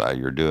bonsai.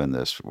 You're doing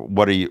this.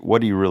 What are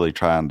you really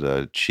trying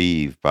to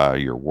achieve by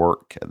your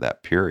work at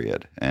that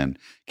period? And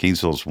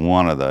Kingsville's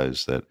one of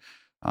those that.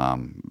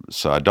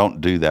 So I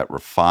don't do that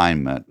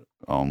refinement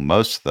on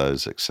most of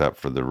those, except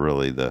for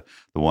the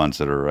ones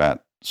that are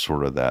at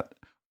sort of that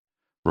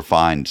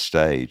refined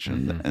stage,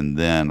 and mm-hmm. and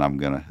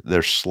then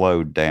they're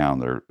slowed down.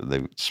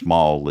 They're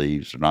small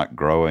leaves. They're not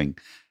growing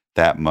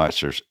that much.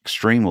 They're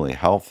extremely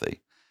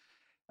healthy,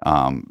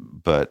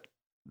 but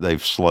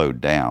they've slowed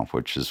down,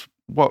 which is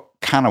what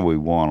kind of we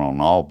want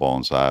on all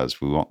bonsais.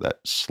 We want that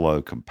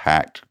slow,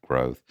 compact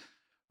growth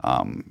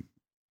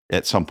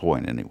at some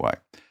point anyway.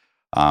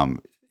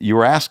 You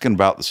were asking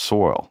about the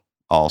soil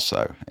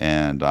also,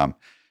 and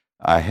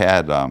I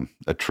had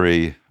a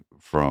tree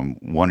from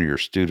one of your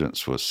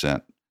students was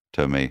sent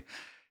to me,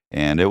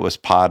 and it was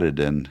potted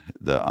in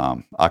the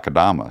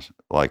Akadama,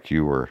 like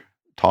you were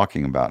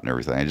talking about and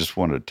everything. I just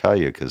wanted to tell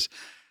you because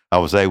I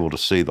was able to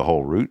see the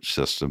whole root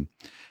system,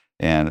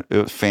 and it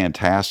was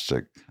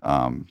fantastic.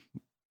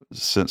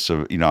 Since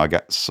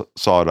I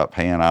saw it up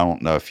hand. I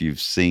don't know if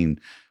you've seen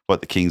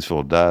what the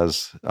Kingsville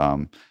does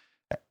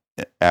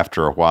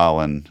after a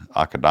while in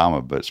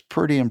Akadama, but it's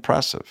pretty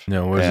impressive.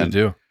 No, what does it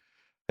do?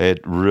 It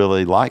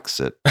really likes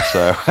it.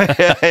 So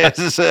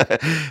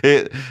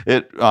it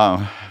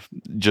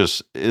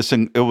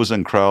was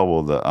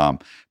incredible, the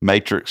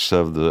matrix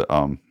of the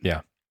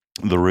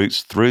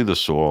roots through the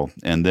soil.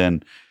 And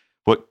then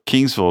what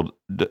Kingsville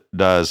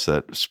does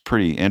that's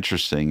pretty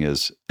interesting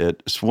is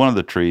it's one of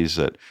the trees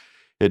that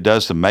it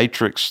does the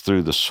matrix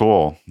through the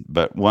soil,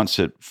 but once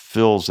it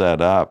fills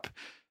that up,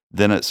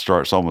 then it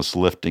starts almost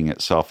lifting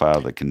itself out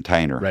of the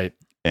container. Right.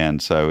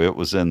 And so it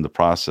was in the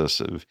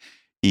process of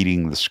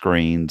eating the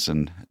screens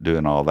and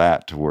doing all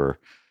that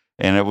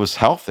and it was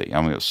healthy.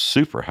 I mean, it was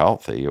super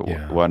healthy.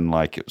 It wasn't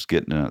like it was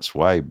getting in its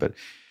way. But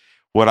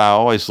what I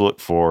always look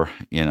for,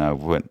 and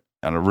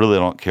I really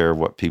don't care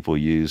what people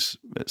use.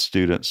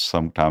 Students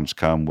sometimes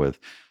come with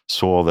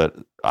soil that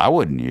I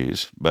wouldn't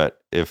use.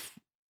 But if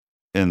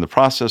in the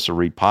process of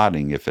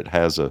repotting, if it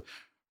has a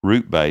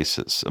root base,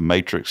 it's a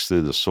matrix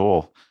through the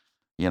soil.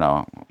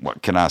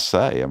 What can I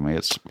say? I mean,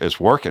 it's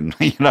working.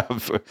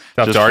 Tough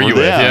just to argue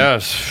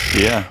with.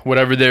 Yeah.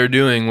 Whatever they're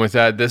doing with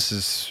that, this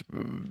is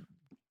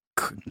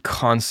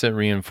constant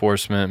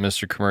reinforcement.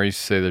 Mr. Kamar used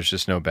to say there's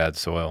just no bad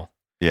soil.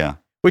 Yeah.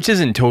 Which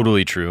isn't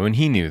totally true, and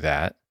he knew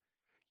that.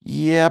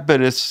 Yeah,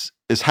 but it's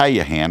how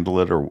you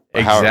handle it or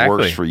exactly. how it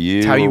works for you.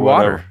 It's how you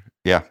water.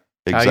 Yeah,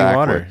 exactly. How you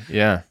water.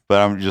 Yeah.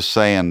 But I'm just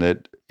saying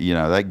that,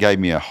 that gave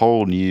me a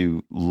whole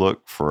new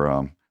look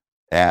for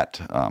at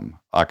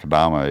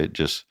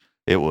Akadama.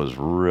 It was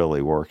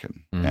really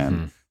working,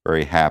 and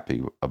very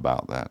happy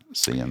about that,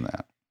 seeing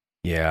that.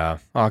 Yeah,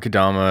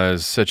 Akadama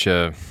is such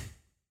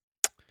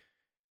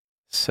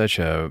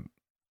a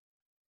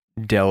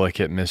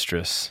delicate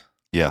mistress.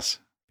 Yes.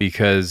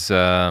 Because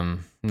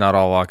not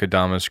all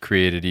Akadama is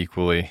created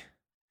equally.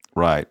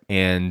 Right.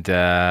 And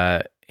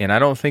I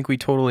don't think we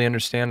totally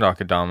understand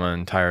Akadama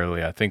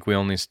entirely. I think we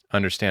only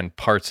understand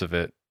parts of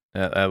it.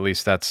 At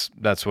least that's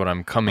what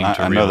I'm coming to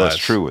realize. I know that's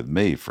true with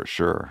me for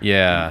sure.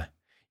 Yeah.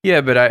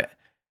 Yeah, but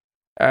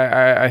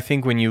I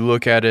think when you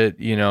look at it,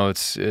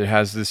 it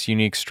has this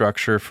unique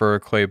structure for a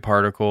clay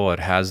particle.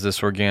 It has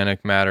this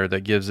organic matter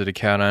that gives it a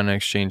cation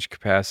exchange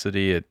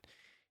capacity.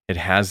 It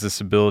has this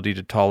ability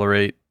to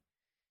tolerate.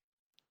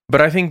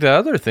 But I think the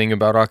other thing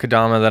about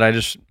Akadama that I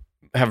just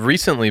have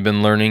recently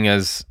been learning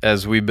as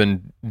we've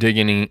been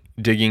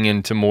digging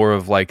into more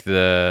of like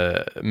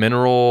the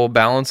mineral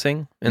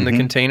balancing in the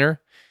container,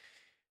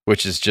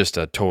 which is just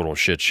a total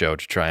shit show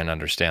to try and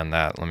understand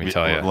that. Let me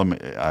tell you.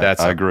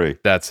 I agree.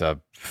 That's a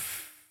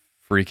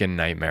freaking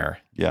nightmare.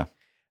 Yeah.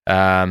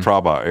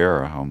 Trial by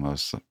error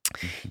almost.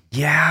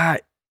 Yeah.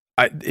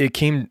 It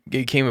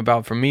came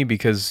about from me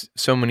because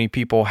so many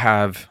people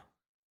have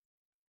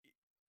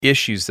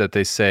issues that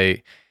they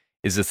say,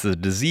 is this a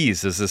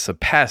disease? Is this a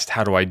pest?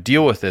 How do I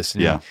deal with this?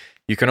 And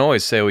you can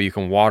always say, well, you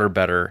can water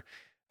better,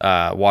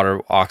 water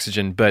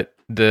oxygen, but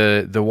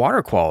the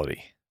water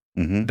quality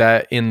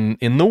that in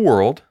the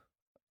world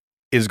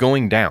is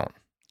going down.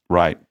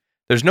 Right.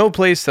 There's no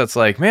place that's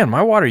like, man,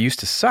 my water used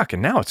to suck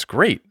and now it's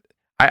great.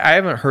 I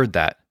haven't heard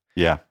that.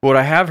 Yeah. What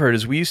I have heard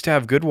is we used to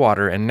have good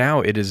water and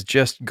now it is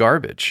just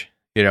garbage.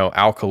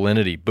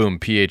 Alkalinity, boom,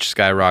 pH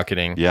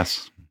skyrocketing.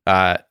 Yes.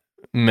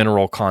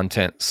 Mineral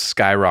content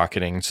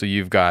skyrocketing. So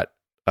you've got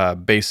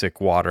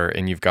basic water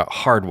and you've got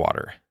hard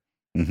water.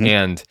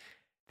 And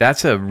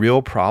that's a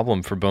real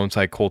problem for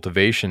bonsai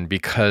cultivation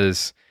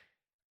because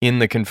in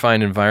the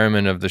confined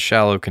environment of the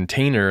shallow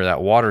container,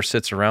 that water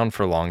sits around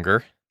for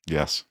longer.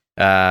 Yes.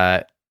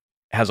 Has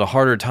a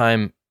harder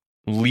time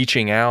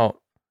leaching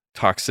out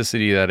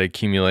toxicity that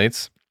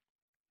accumulates.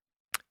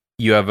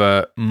 You have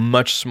a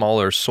much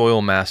smaller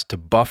soil mass to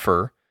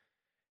buffer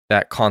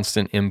that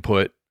constant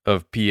input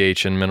of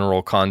pH and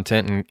mineral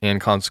content, and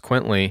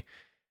consequently,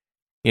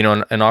 an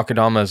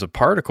Akadama as a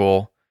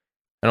particle,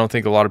 I don't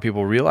think a lot of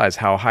people realize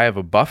how high of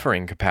a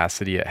buffering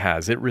capacity it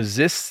has. It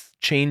resists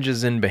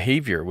changes in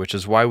behavior, which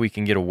is why we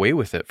can get away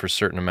with it for a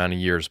certain amount of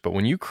years. But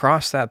when you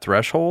cross that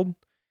threshold,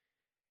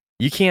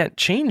 you can't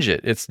change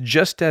it. It's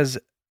just as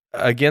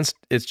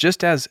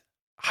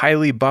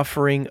highly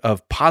buffering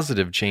of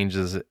positive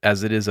changes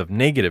as it is of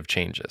negative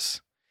changes.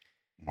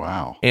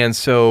 Wow. And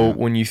so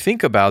when you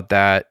think about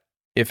that,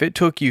 if it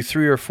took you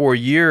 3 or 4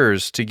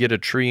 years to get a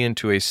tree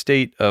into a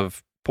state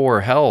of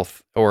poor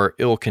health or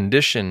ill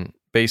condition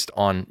based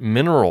on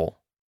mineral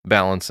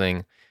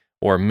balancing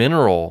or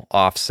mineral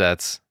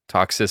offsets,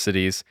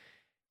 toxicities,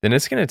 then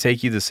it's going to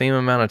take you the same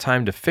amount of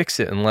time to fix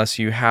it unless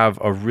you have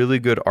a really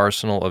good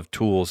arsenal of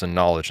tools and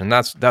knowledge. And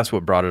that's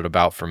what brought it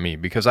about for me,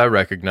 because I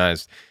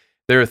recognized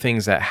there are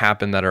things that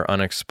happen that are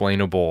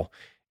unexplainable,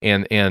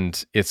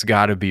 and it's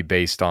got to be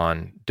based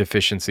on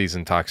deficiencies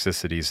and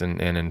toxicities. And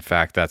in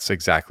fact, that's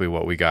exactly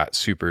what we got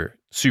super,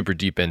 super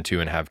deep into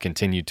and have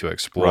continued to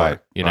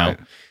explore, know?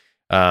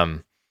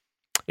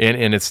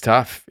 And it's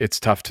tough. It's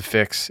tough to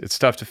fix. It's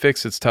tough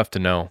to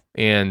know.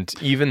 And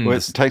even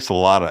it takes a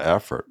lot of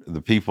effort.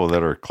 The people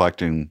that are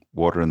collecting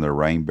water in their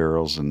rain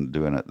barrels and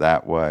doing it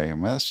that way, I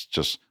mean, that's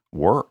just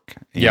work.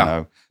 You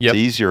know? It's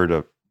easier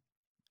to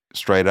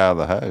straight out of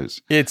the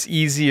hose. It's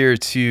easier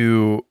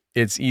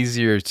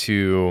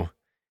to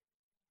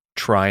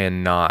try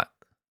and not,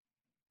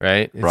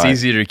 right? It's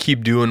easier to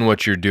keep doing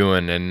what you're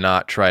doing and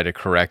not try to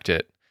correct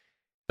it.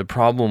 The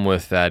problem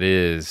with that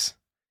is,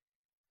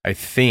 I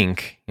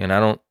think, and I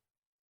don't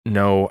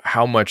know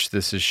how much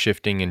this is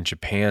shifting in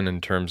Japan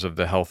in terms of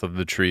the health of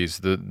the trees.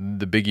 The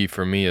biggie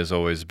for me has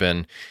always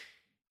been,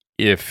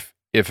 if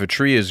a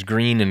tree is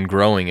green and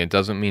growing, it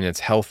doesn't mean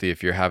it's healthy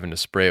if you're having to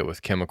spray it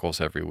with chemicals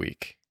every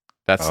week.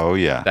 That's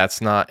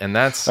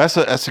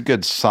a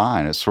good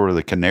sign. It's sort of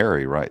the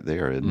canary right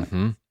there, isn't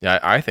it? Yeah,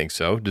 I think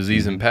so.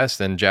 Disease and pest,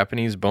 and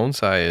Japanese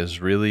bonsai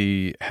is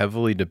really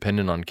heavily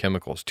dependent on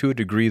chemicals to a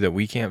degree that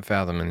we can't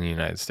fathom in the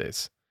United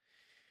States.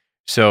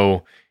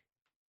 So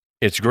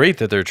it's great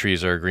that their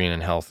trees are green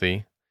and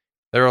healthy.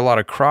 There are a lot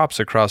of crops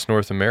across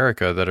North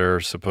America that are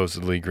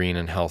supposedly green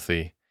and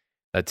healthy.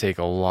 that take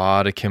a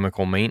lot of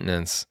chemical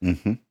maintenance,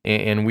 Mm-hmm.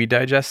 and we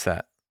digest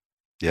that.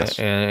 Yes.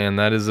 And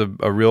that is a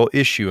real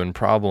issue and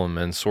problem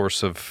and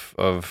source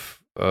of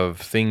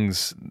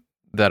things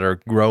that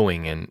are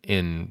growing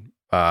in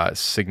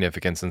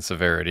significance and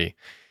severity.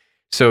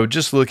 So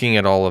just looking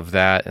at all of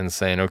that and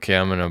saying, okay,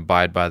 I'm going to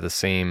abide by the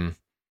same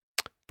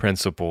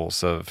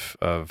principles of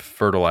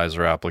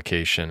fertilizer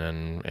application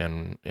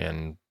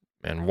and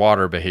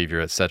water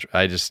behavior,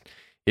 etc.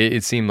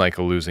 It seemed like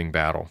a losing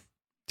battle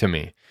to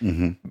me.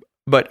 Mm-hmm.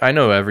 But I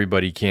know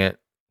everybody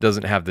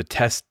doesn't have the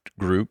test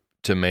group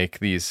to make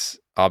these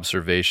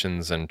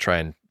observations and try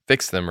and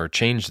fix them or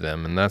change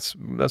them, and that's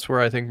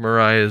where I think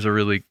Mirai is a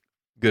really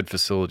good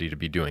facility to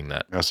be doing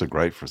that. That's a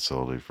great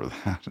facility for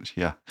that.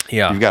 Yeah.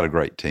 Yeah. You've got a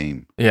great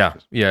team. Yeah.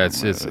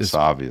 It's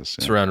obvious.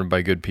 Yeah. Surrounded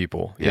by good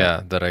people.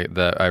 Yeah.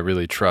 That I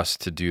really trust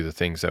to do the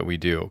things that we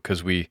do,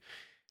 because we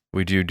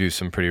do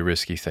some pretty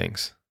risky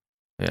things.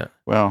 Yeah.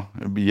 Well,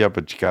 yeah,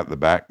 but you got the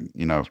back,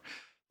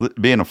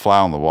 being a fly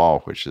on the wall,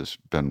 which has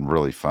been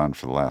really fun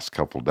for the last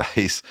couple of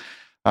days.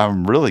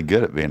 I'm really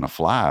good at being a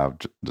fly, I've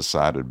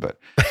decided, but,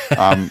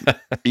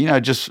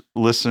 just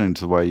listening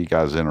to the way you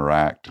guys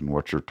interact and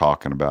what you're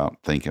talking about,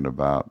 thinking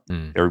about,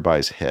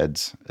 everybody's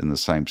heads in the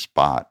same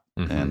spot.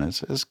 Mm-hmm. And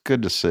it's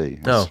good to see.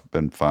 It's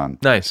been fun.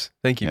 Nice.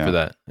 Thank you for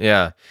that.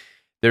 Yeah.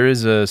 There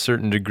is a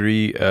certain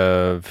degree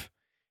of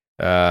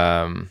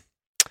peeking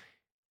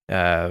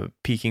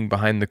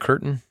behind the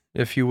curtain,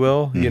 if you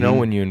will, Mm-hmm.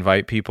 when you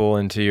invite people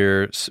into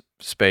your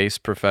space,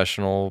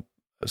 professional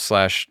 /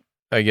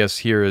 I guess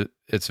here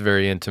it's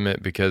very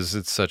intimate because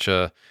it's such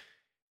a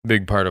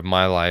big part of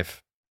my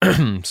life.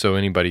 So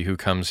anybody who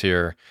comes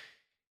here,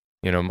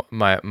 I don't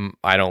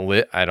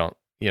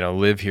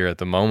live here at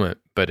the moment,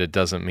 but it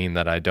doesn't mean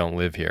that I don't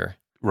live here.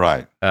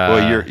 Right.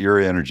 Well, your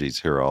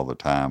energy's here all the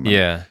time.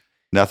 Yeah.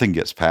 Nothing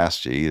gets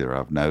past you either.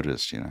 I've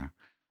noticed,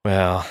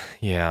 Well,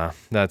 yeah,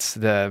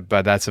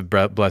 but that's a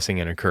blessing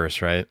and a curse,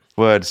 right?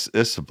 Well,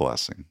 it's a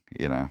blessing,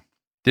 Did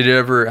it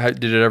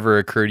ever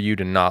occur to you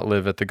to not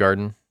live at the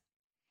garden?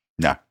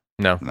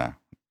 No. Yeah.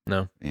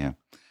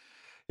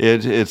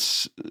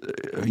 It's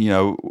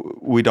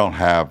we don't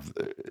have,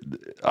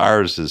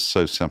 ours is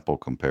so simple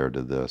compared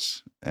to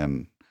this,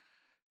 and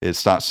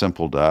it's not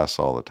simple to us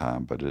all the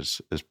time, but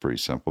it's pretty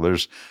simple.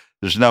 There's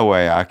no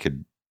way I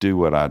could do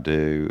what I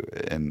do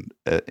in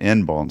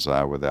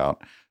Bonsai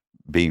without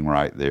being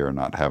right there and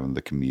not having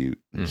the commute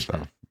and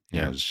stuff.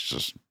 Yeah.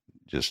 It's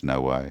just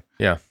no way.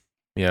 Yeah.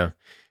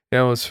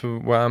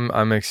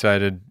 I'm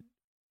excited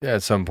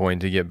at some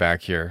point to get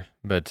back here,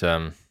 but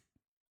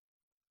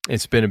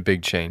it's been a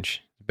big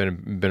change. It's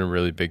been a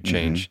really big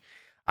change.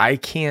 Mm-hmm. I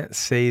can't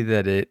say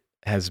that it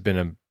has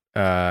been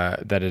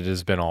that it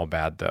has been all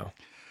bad though.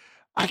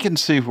 I can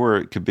see where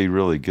it could be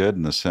really good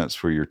in the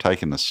sense where you're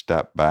taking a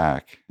step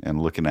back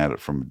and looking at it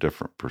from a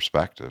different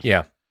perspective.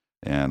 Yeah.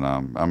 And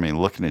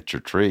looking at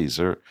your trees,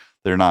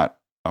 they're not.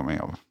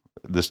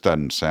 This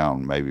doesn't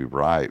sound maybe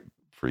right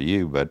for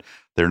you, but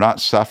they're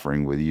not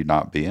suffering with you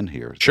not being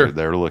here. Sure,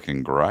 they're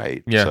looking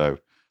great. Yeah, so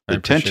the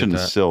tension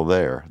is still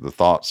there. The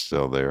thought's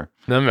still there.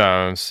 No,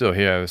 I'm still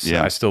here.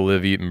 I still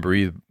live, eat, and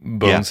breathe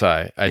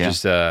bonsai.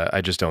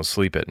 I just don't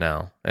sleep it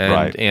now. And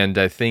right. And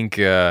I think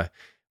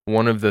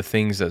one of the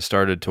things that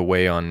started to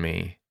weigh on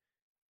me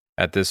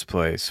at this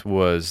place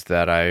was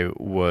that I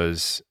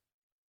was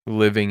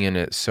living in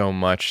it so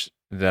much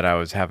that I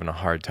was having a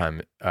hard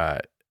time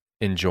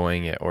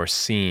enjoying it or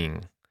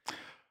seeing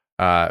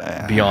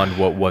beyond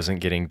what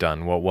wasn't getting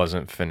done, what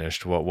wasn't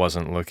finished, what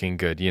wasn't looking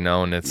good,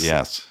 and it's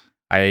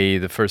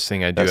the first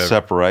thing I do. That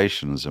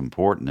separation is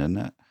important, isn't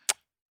it?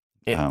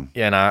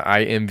 And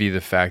I envy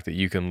the fact that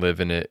you can live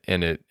in it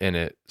and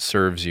it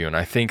serves you. And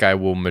I think I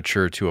will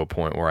mature to a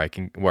point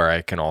where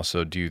I can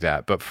also do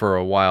that. But for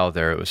a while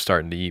there, it was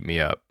starting to eat me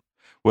up.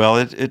 Well,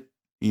 it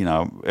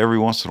every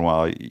once in a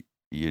while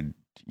you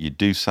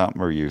do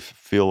something or you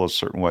feel a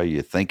certain way,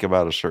 you think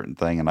about a certain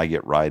thing, and I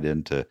get right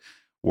into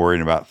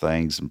worrying about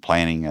things and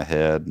planning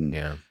ahead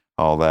and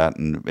all that,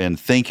 and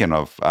thinking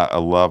of. I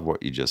love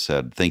what you just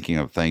said. Thinking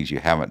of things you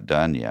haven't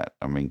done yet.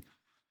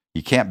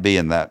 You can't be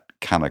in that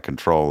kind of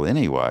control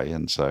anyway,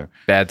 and so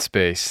bad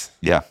space.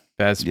 Yeah,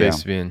 bad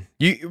space to be in.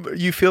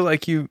 You feel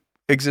like you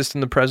exist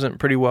in the present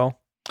pretty well.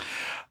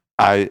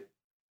 I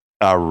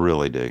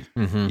really do.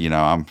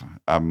 Mm-hmm.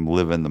 I'm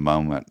living the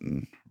moment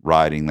and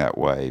riding that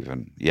wave,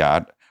 and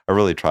I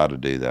really try to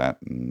do that,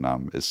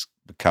 and it's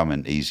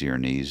becoming easier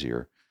and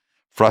easier.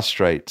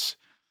 Frustrates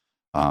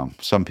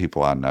some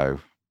people I know,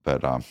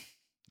 but I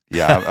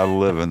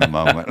live in the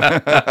moment.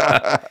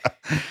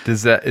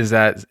 Is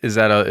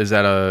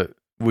that a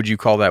would you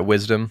call that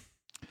wisdom?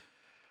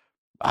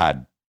 I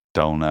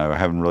don't know. I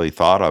haven't really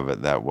thought of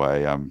it that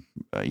way.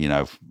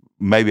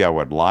 Maybe I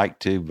would like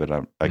to, but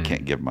I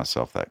can't give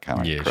myself that kind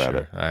of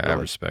credit. Sure. I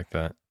respect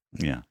that.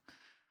 Yeah.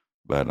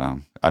 But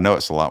I know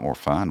it's a lot more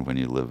fun when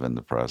you live in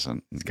the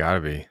present. It's got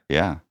to be.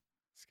 Yeah.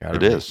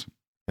 It is.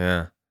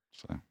 Yeah.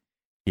 So.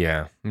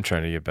 Yeah, I'm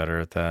trying to get better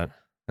at that.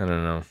 I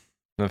don't know.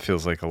 That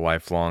feels like a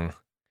lifelong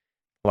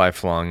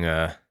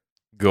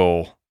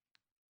goal.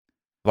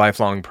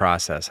 lifelong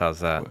process. How's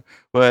that?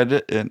 Well,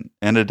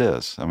 and it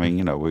is. I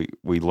mean,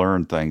 we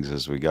learn things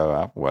as we go.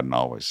 I wasn't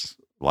always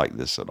like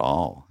this at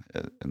all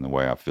in the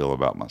way I feel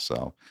about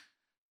myself,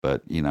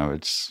 but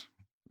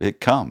it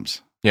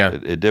comes. Yeah.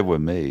 It did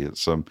with me.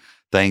 Some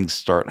things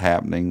start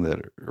happening that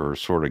are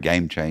sort of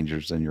game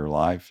changers in your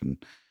life, and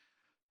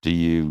do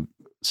you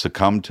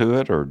succumb to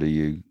it or do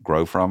you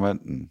grow from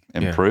it and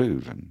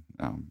improve? And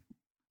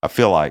I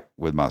feel like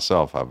with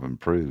myself, I've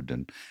improved,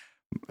 and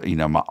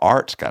my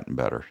art's gotten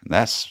better, and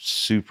that's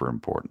super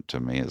important to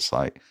me. It's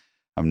like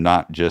I'm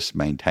not just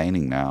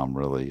maintaining now; I'm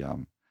really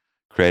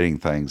creating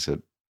things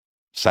that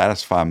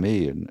satisfy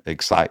me and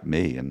excite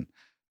me, and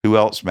who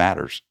else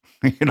matters?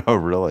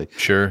 Really.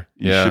 Sure.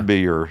 You should be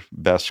your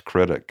best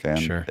critic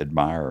and Sure.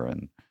 admirer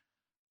and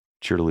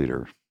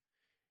cheerleader.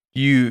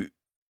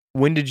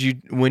 When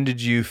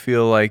did you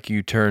feel like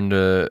you turned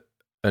a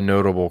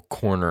notable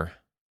corner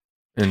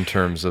in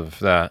terms of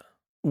that?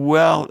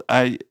 Well,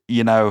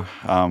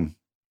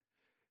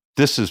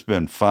 this has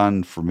been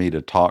fun for me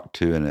to talk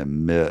to and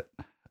admit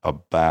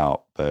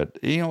about, but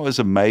it was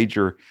a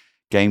major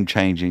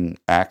game-changing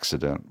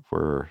accident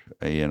where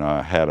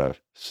I had a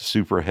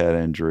super head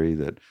injury,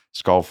 that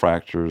skull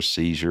fractures,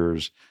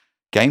 seizures,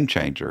 game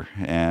changer,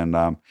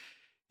 and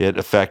it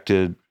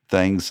affected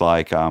things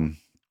like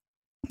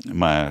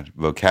my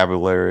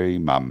vocabulary,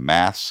 my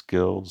math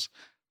skills,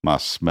 my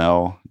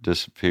smell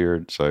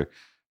disappeared. So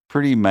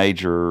pretty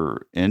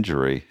major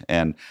injury.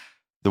 And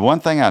the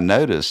one thing I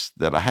noticed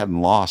that I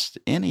hadn't lost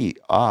any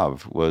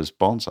of was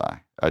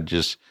bonsai.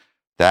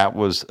 That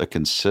was a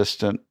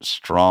consistent,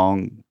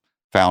 strong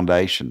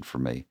foundation for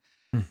me.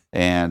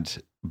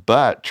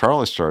 But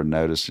Charlie started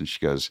noticing, she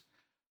goes,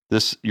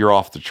 you're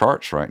off the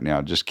charts right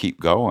now. Just keep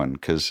going.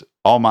 Because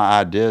all my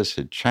ideas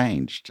had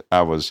changed.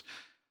 I was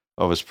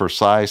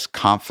precise,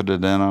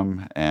 confident in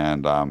them.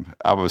 And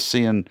I was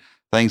seeing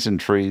things in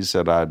trees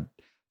that I'd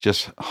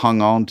just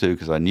hung on to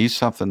because I knew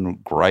something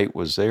great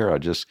was there. I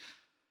just,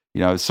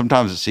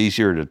 sometimes it's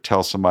easier to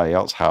tell somebody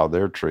else how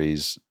their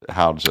trees,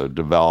 how to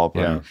develop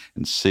and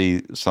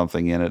see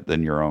something in it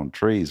than your own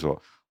trees.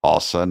 Well, all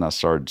of a sudden I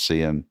started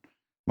seeing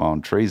my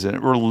own trees, and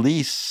it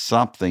released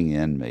something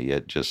in me.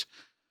 It just,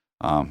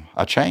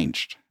 I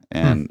changed,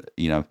 and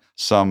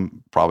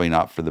some probably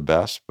not for the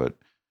best, but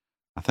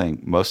I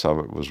think most of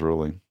it was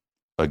really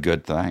a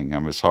good thing. I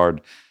mean, it's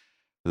hard.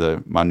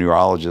 My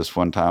neurologist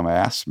one time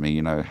asked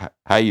me,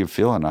 how you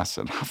feeling? I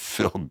said, I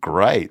feel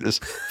great. This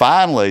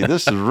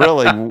is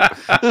really,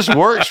 this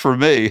works for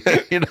me.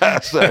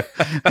 So,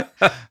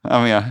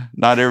 I mean,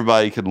 not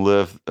everybody can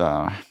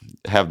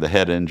have the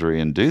head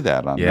injury and do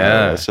that. I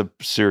know it's a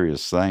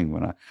serious thing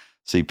when I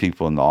see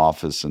people in the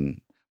office,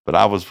 but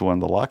I was one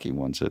of the lucky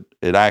ones.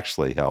 It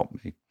actually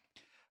helped me.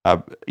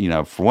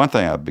 For one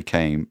thing, I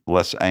became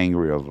less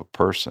angry of a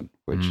person,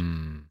 which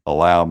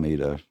allowed me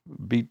to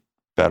be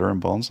better in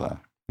bonsai.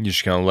 You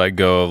just kind of let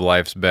go of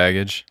life's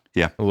baggage?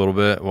 Yeah. A little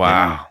bit?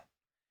 Wow. Yeah.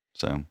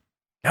 So.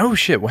 Oh,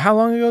 shit. Well, how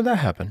long ago did that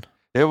happen?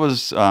 It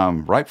was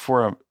right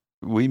before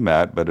we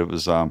met, but it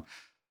was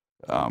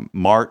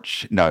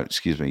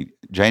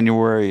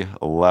January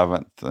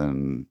 11th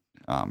in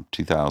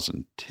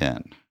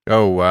 2010.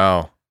 Oh,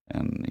 wow.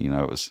 And,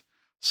 it was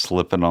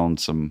slipping on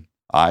some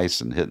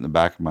ice and hitting the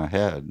back of my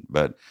head.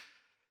 But,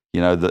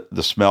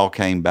 the smell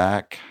came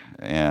back,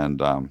 and,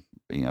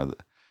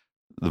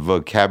 the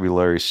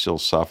vocabulary still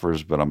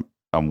suffers, but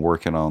I'm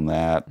working on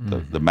that.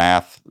 The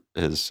math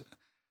is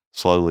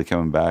slowly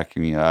coming back.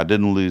 I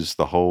didn't lose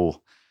the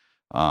whole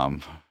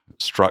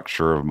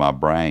structure of my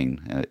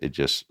brain, and it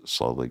just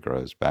slowly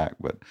grows back.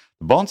 But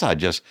the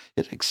bonsai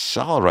it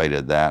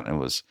accelerated that, and it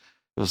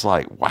was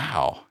like,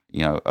 wow,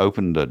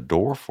 opened a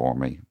door for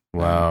me.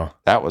 Wow, and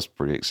that was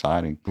pretty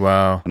exciting.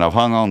 Wow, and I've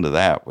hung on to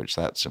that, which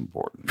that's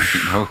important.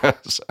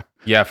 So.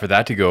 Yeah, for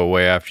that to go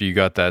away after you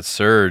got that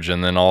surge,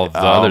 and then all of the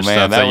other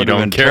stuff that you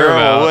don't care terrible,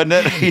 about,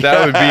 wouldn't it?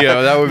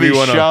 that would be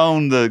one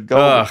shown of the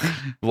gold.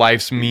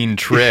 Life's mean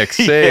tricks.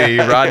 Hey,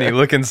 Rodney,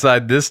 look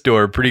inside this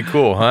door. Pretty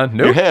cool, huh?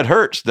 Nope. Your head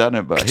hurts, doesn't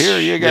it? But here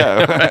you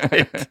go.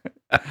 Right.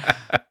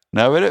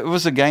 No, it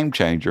was a game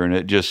changer, and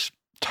it just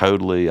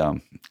totally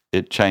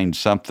it changed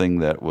something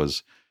that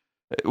was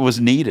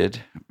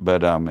needed,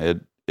 but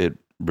it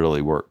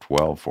really worked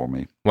well for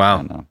me. Wow,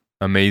 and,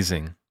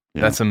 amazing.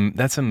 Yeah.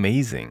 That's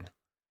amazing.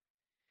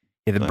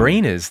 Yeah, the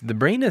brain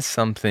is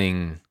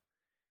something.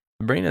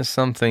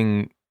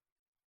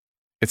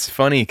 It's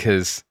funny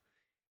because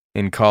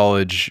in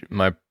college,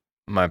 my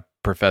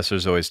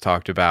professors always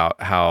talked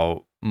about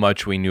how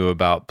much we knew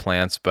about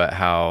plants, but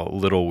how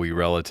little we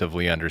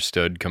relatively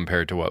understood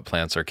compared to what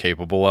plants are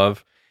capable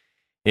of.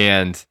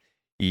 And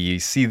you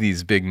see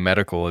these big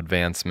medical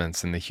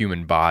advancements in the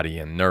human body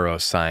and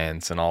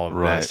neuroscience and all of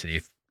this,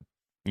 and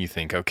you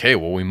think, okay,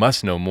 well, we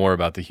must know more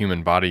about the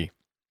human body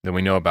than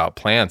we know about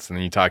plants. And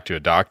then you talk to a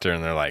doctor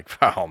and they're like,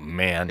 oh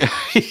man,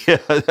 we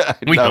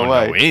don't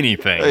know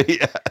anything.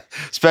 Yeah.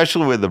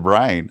 Especially with the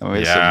brain. I mean,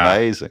 it's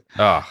amazing.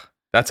 Oh,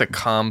 that's a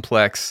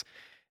complex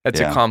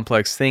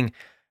thing.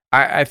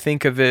 I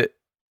think of it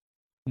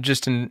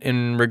just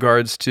in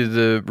regards to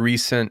the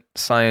recent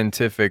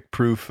scientific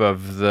proof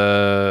of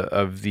the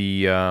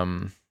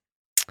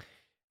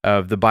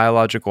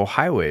biological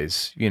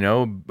highways,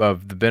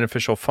 of the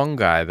beneficial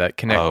fungi that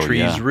connect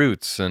trees'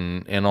 roots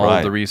and all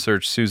of the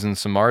research Susan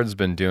Simard's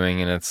been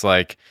doing. And it's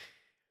like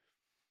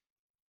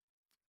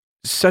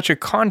such a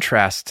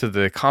contrast to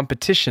the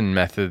competition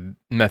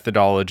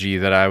methodology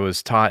that I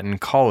was taught in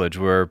college,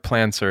 where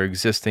plants are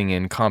existing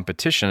in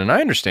competition. And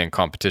I understand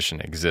competition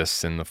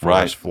exists in the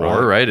forest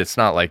floor, right? It's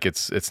not like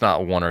it's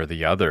not one or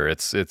the other.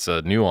 It's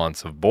a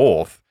nuance of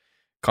both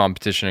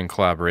competition and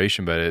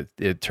collaboration, but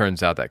it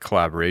turns out that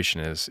collaboration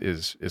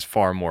is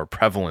far more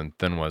prevalent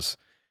than was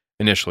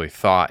initially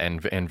thought,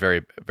 and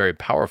very, very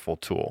powerful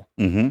tool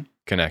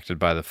connected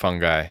by the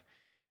fungi.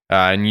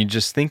 And you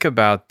just think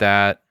about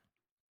that.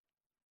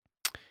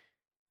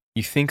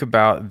 You think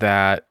about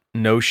that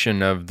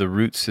notion of the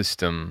root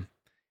system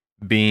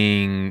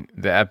being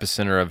the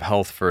epicenter of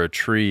health for a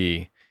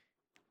tree,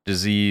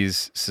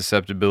 disease,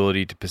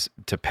 susceptibility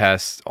to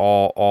pests,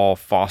 all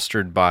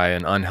fostered by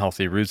an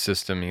unhealthy root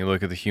system. You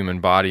look at the human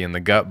body and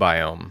the gut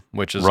biome,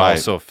 which is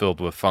also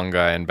filled with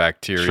fungi and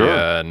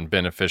bacteria and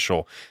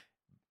beneficial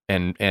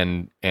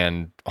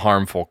and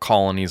harmful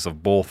colonies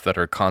of both that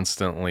are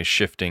constantly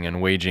shifting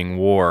and waging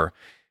war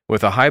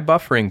with a high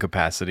buffering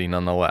capacity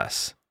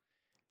nonetheless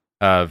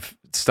of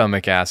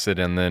stomach acid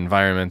and the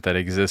environment that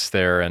exists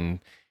there.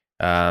 And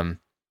I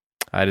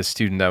had a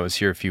student that was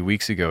here a few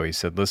weeks ago. He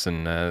said,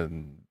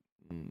 listen,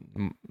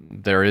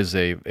 there is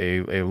a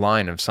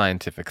line of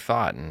scientific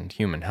thought in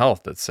human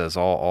health that says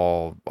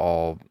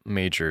all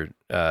major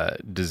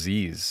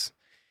disease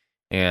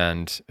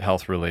and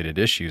health-related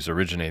issues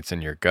originates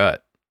in your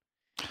gut.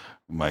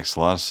 Makes a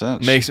lot of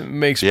sense.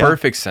 Makes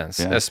perfect sense,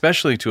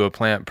 especially to a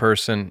plant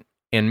person.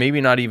 And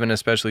maybe not even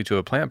especially to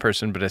a plant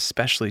person, but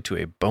especially to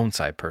a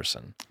bonsai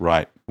person.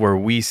 Right. Where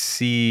we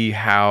see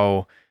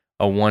how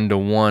a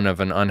one-to-one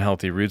of an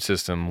unhealthy root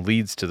system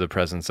leads to the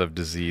presence of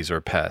disease or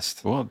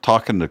pest. Well,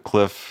 talking to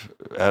Cliff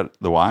at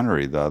the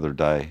winery the other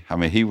day, I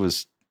mean, he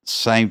was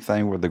same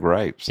thing with the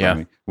grapes. Yeah. I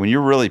mean, when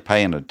you're really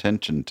paying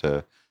attention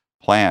to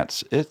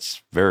plants,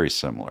 it's very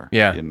similar.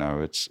 Yeah.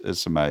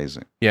 It's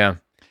amazing. Yeah.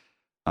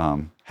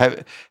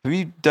 Have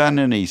you done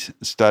any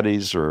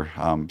studies or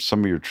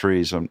some of your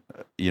trees? I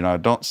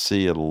don't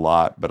see it a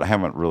lot, but I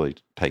haven't really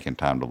taken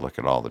time to look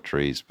at all the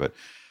trees. But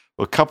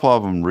a couple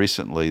of them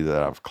recently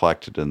that I've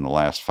collected in the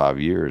last 5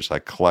 years, I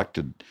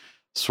collected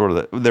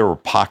there were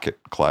pocket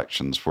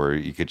collections where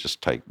you could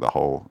just take the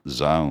whole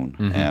zone.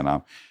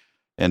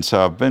 And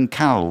so I've been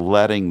kind of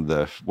letting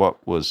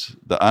what was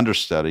the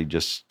understudy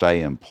just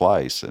stay in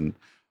place and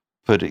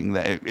putting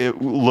that, it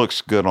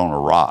looks good on a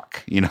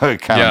rock,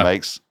 it kind of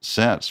makes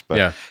sense,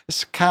 but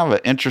it's kind of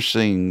an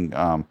interesting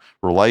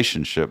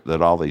relationship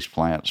that all these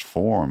plants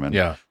form. And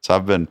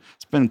so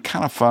it's been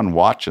kind of fun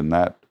watching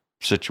that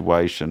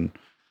situation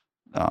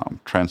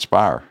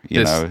transpire,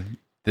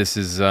 This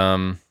is,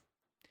 and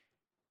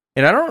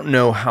I don't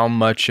know how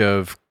much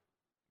of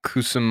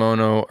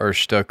Kusamono or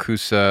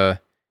Shitakusa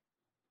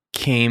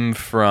came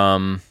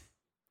from,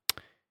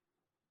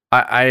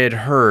 I had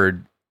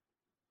heard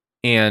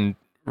and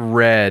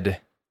read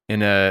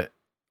I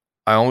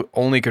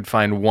only could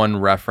find one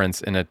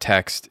reference in a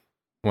text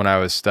when I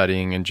was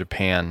studying in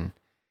Japan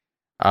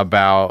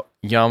about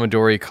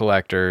Yamadori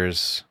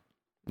collectors,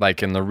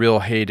 like in the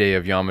real heyday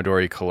of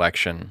Yamadori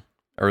collection,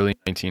 late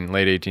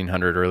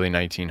 1800s, early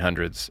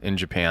 1900s in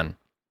Japan,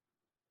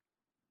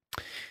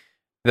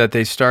 that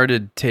they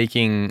started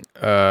taking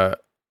a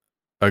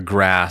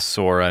grass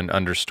or an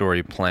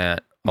understory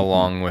plant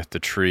along with the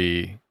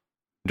tree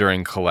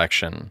during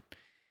collection.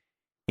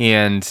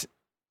 And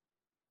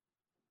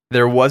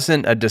there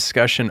wasn't a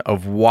discussion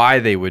of why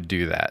they would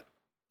do that,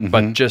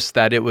 but just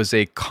that it was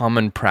a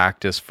common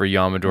practice for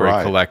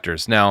Yamadori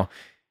collectors. Now,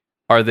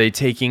 are they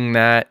taking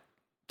that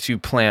to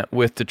plant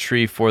with the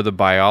tree for the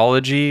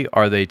biology?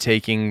 Are they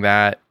taking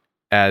that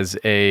as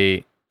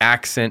a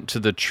accent to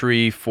the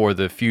tree for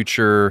the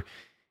future,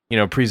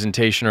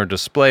 presentation or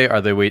display? Are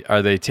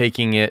they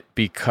taking it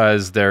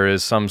because there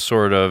is some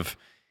sort of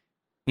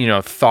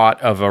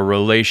thought of a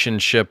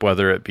relationship,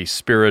 whether it be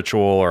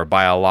spiritual or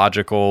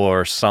biological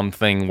or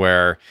something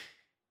where,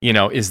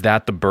 is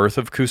that the birth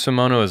of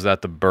Kusamono? Is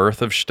that the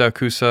birth of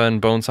Shitakusa and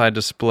bonsai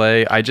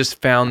display? I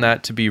just found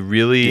that to be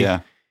really,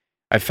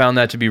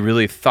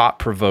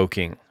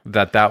 thought-provoking,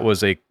 that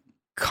was a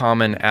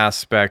common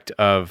aspect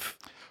of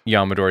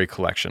Yamadori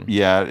collection.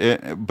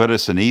 Yeah, but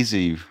it's an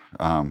easy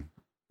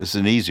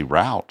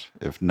route,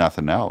 if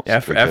nothing else.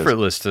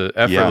 Effortless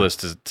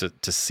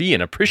to see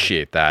and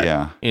appreciate that.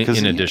 Yeah,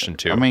 in addition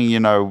to, I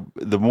mean,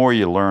 the more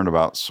you learn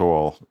about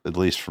soil, at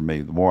least for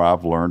me, the more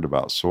I've learned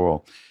about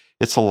soil,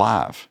 it's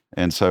alive.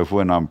 And so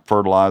when I'm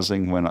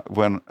fertilizing,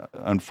 when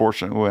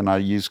unfortunately when I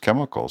use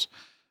chemicals,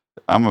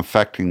 I'm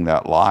affecting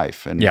that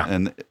life. And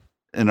and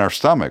in our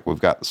stomach, we've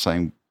got the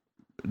same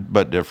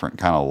but different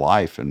kind of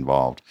life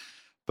involved.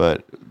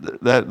 But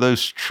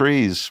those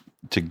trees,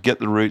 to get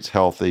the roots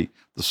healthy,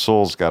 the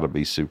soil's got to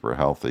be super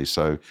healthy.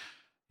 So,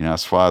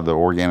 that's why the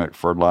organic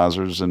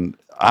fertilizers. And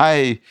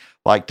I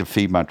like to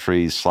feed my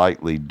trees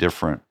slightly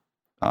different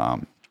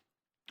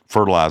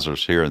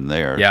fertilizers here and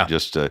there,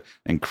 just to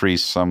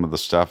increase some of the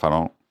stuff.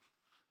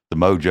 The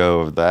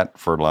mojo of that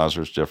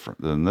fertilizer is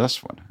different than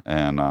this one.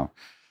 And so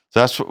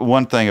that's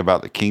one thing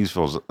about the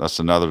Kingsvilles. That's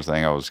another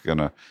thing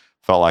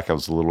felt like I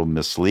was a little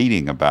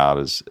misleading about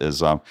is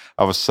I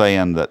was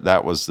saying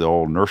that was the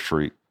old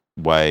nursery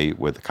way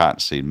with the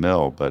cottonseed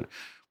mill, but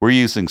we're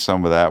using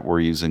some of that. We're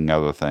using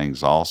other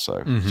things also.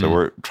 Mm-hmm. So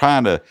we're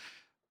trying to,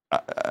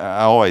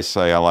 I always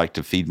say I like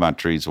to feed my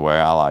trees the way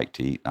I like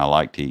to eat. I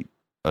like to eat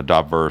a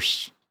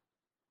diverse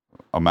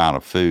amount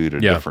of food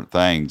and different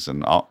things.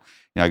 And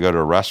I go to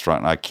a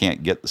restaurant and I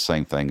can't get the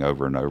same thing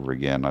over and over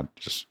again. I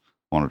just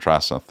want to try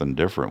something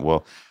different.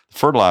 Well, the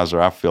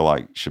fertilizer I feel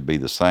like should be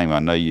the same. I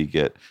know you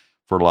get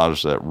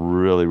fertilizers that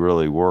really,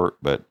 really work,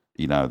 but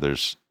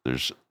there's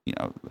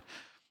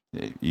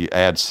you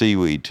add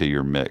seaweed to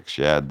your mix,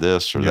 you add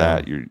this or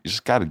that. You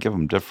just got to give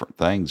them different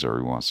things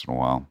every once in a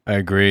while. I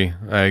agree.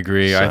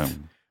 So,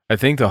 I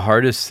think the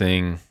hardest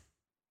thing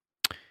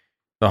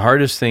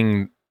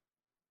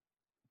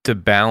to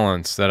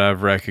balance that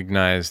I've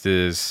recognized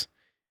is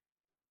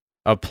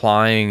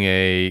applying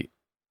a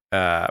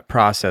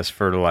processed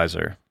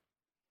fertilizer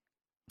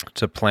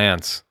to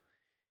plants,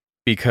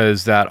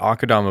 because that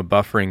Akadama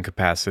buffering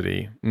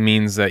capacity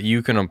means that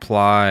you can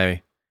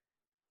apply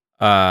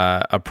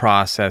a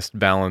processed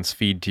balanced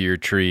feed to your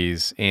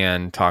trees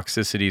and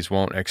toxicities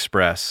won't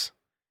express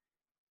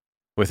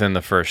within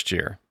the first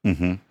year.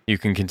 Mm-hmm. You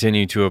can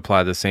continue to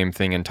apply the same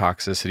thing and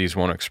toxicities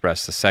won't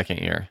express the second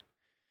year.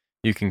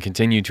 You can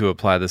continue to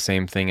apply the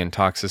same thing and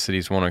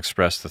toxicities won't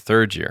express the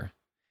third year.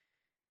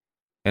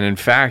 And in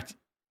fact,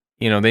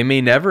 they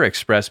may never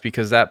express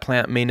because that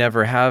plant may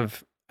never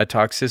have a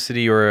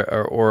toxicity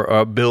or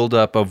a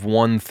buildup of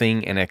one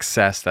thing in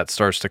excess that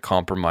starts to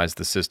compromise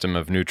the system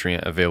of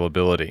nutrient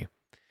availability.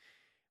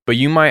 But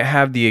you might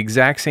have the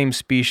exact same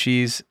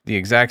species, the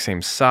exact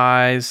same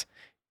size,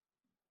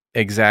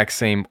 exact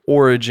same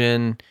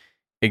origin,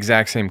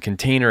 exact same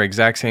container,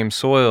 exact same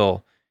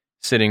soil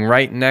sitting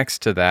right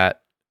next to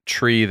that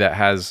tree that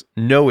has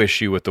no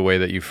issue with the way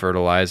that you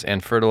fertilize,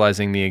 and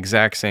fertilizing the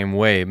exact same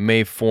way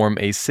may form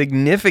a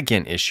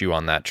significant issue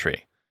on that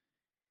tree.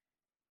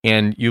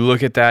 And you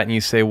look at that and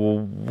you say, well,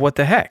 what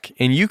the heck?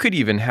 And you could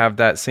even have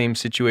that same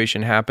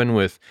situation happen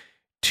with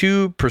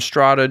 2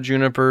 Prostrata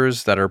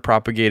junipers that are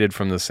propagated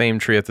from the same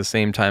tree at the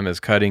same time as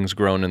cuttings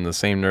grown in the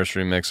same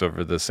nursery mix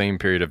over the same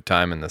period of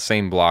time in the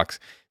same blocks,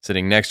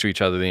 sitting next to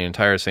each other the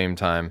entire same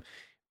time,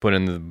 put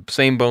in the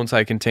same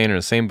bonsai container,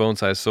 the same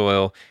bonsai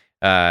soil,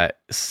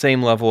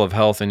 same level of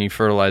health, and you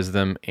fertilize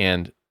them,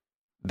 and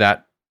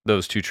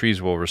those 2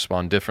 trees will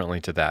respond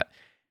differently to that.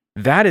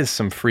 That is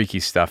some freaky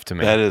stuff to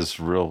me. That is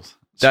real.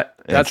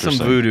 That's some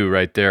voodoo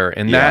right there,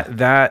 and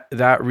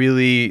that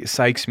really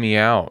psychs me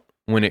out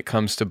when it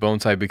comes to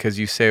bonsai, because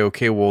you say,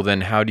 okay, well then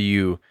how do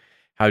you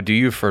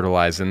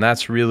fertilize? And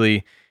that's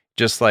really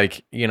just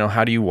like,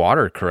 how do you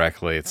water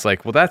correctly? It's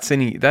like, well, that's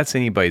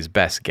anybody's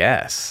best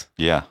guess.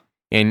 Yeah,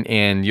 and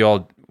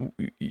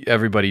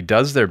everybody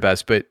does their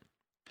best, but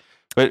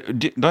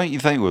don't you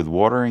think with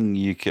watering,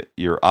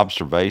 your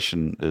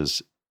observation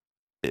is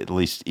at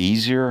least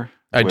easier?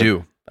 I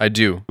do.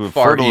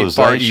 Far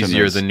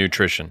easier than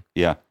nutrition.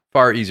 Yeah.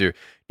 Far easier.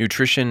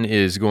 Nutrition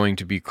is going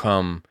to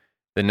become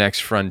the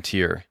next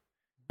frontier,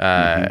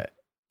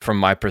 from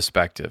my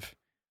perspective,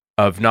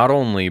 of not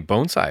only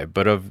bonsai,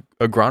 but of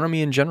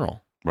agronomy in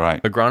general.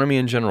 Right. Agronomy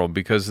in general,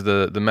 because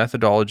the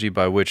methodology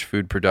by which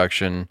food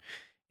production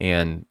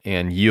and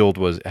yield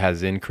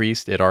has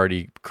increased, it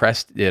already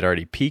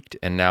peaked,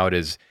 and now it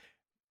is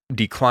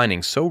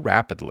declining so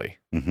rapidly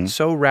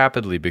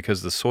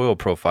because the soil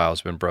profile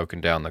has been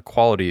broken down, the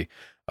quality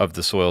of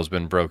the soil has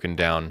been broken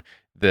down,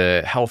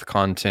 the health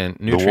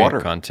content,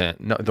 nutrient content,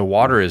 the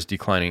water is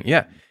declining.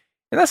 Yeah.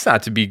 And that's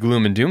not to be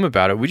gloom and doom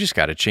about it. We just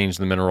got to change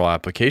the mineral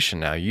application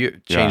now. You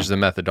change the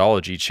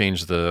methodology,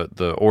 change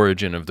the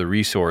origin of the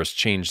resource,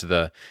 change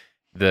the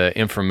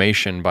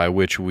information by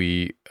which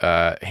we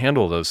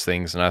handle those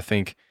things. And I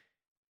think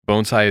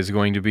bonsai is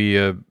going to be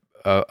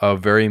a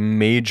very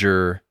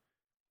major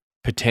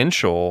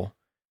potential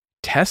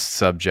test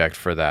subject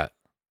for that.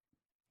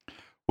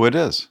 Well, it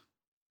is.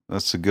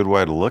 That's a good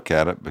way to look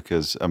at it,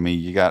 because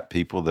you got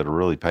people that are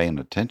really paying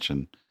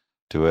attention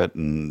to it,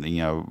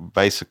 and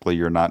basically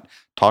you're not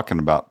talking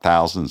about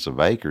thousands of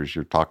acres,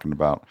 you're talking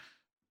about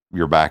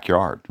your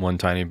backyard, one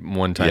tiny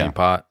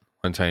pot,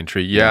 one tiny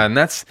tree. Yeah. And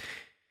that's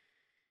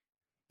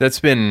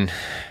been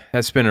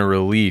a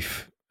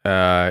relief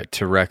to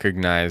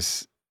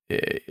recognize.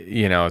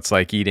 It's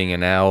like eating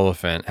an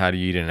elephant. How do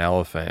you eat an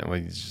elephant? Well,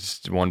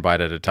 just one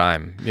bite at a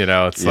time.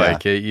 It's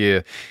like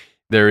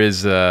there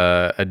is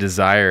a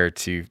desire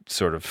to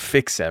sort of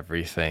fix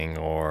everything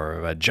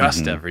or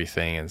adjust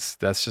everything. And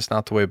that's just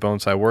not the way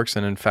bonsai works.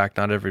 And in fact,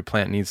 not every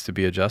plant needs to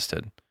be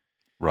adjusted.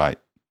 Right.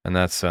 And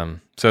that's so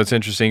it's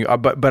interesting.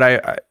 But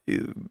I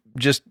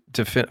just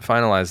to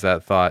finalize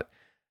that thought,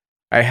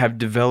 I have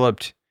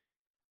developed,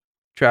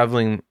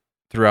 traveling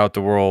throughout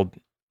the world,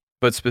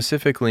 but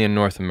specifically in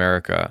North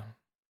America,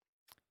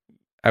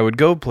 I would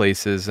go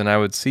places and I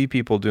would see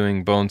people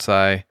doing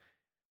bonsai,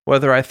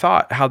 whether I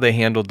thought how they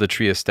handled the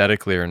tree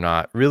aesthetically or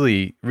not,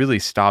 really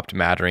stopped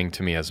mattering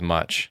to me as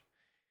much.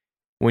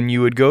 When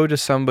you would go to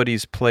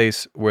somebody's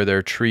place where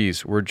their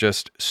trees were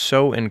just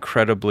so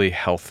incredibly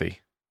healthy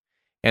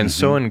and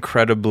so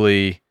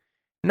incredibly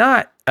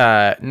not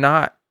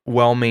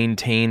well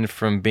maintained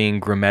from being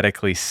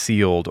grammatically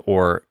sealed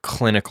or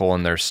clinical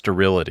in their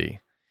sterility,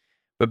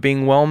 but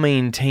being well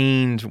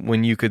maintained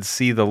when you could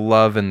see the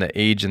love and the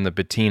age and the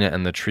patina,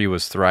 and the tree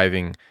was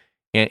thriving,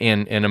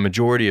 and a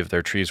majority of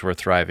their trees were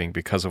thriving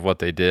because of what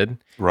they did.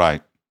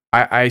 Right.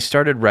 I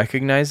started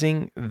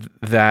recognizing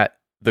that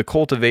the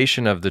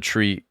cultivation of the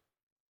tree,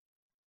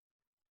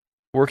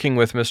 working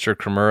with Mr.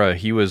 Kimura,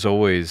 he was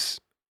always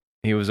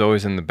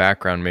in the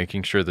background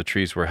making sure the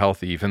trees were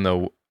healthy, even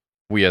though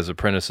we as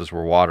apprentices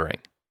were watering.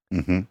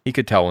 He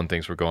could tell when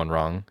things were going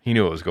wrong. He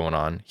knew what was going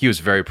on. He was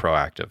very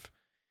proactive.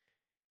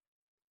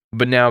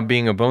 But now,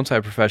 being a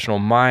bonsai professional,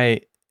 my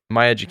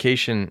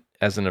education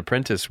as an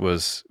apprentice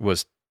was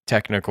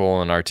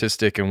technical and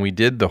artistic, and we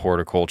did the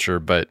horticulture,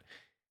 but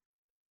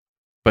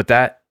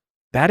that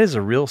is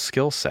a real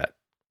skill set.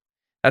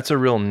 That's a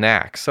real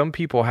knack. Some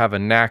people have a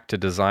knack to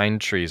design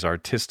trees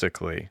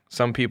artistically.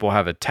 Some people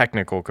have a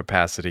technical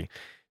capacity.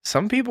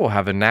 Some people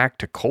have a knack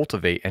to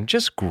cultivate and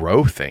just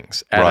grow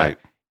things at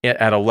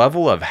a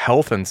level of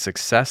health and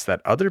success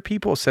that other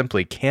people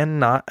simply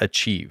cannot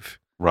achieve.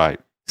 Right.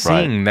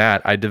 Seeing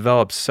that, I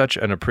developed such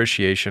an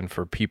appreciation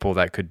for people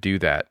that could do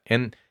that.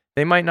 And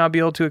they might not be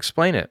able to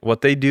explain it.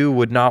 What they do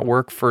would not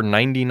work for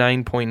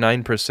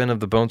 99.9% of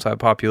the bonsai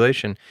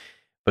population,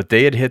 but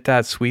they had hit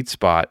that sweet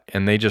spot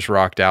and they just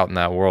rocked out in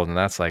that world. And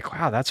that's like,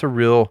 wow, that's a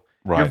real,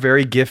 you're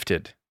very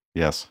gifted.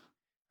 Yes.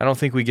 I don't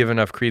think we give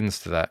enough credence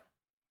to that.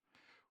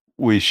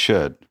 We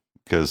should,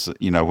 because,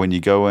 when you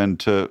go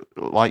into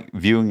like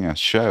viewing a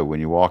show, when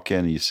you walk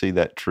in and you see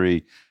that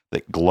tree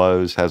that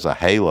glows, has a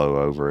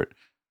halo over it,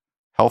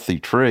 healthy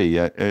tree,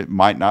 it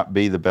might not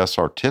be the best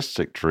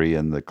artistic tree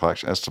in the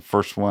collection. That's the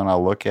first one I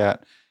look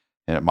at,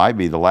 and it might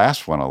be the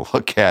last one I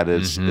look at.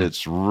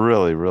 It's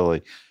really,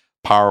 really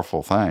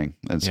powerful thing.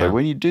 And so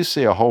when you do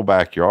see a whole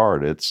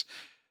backyard, it's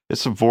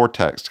a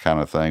vortex kind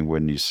of thing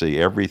when you see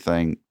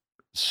everything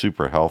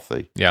super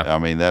healthy. Yeah. I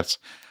mean, that's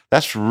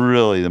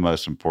really the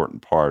most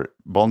important part.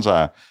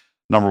 Bonsai,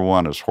 number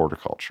one, is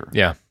horticulture.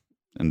 Yeah.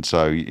 And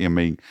so, I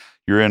mean,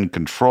 you're in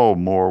control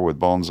more with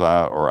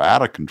bonsai, or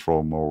out of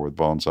control more with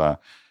bonsai,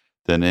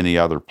 than any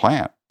other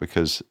plant,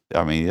 because,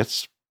 I mean,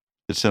 it's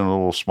in a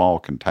little small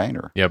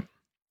container. Yep.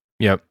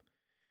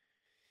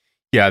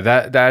 Yeah,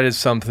 that is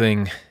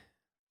something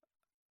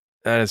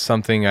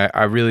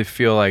I really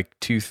feel like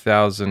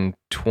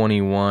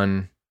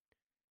 2021,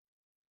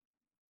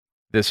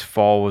 this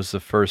fall was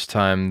the first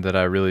time that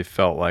I really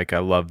felt like I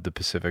loved the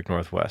Pacific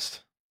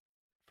Northwest.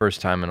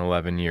 First time in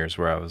 11 years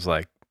where I was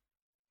like,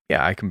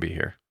 yeah, I can be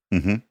here.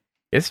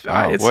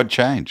 What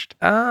changed?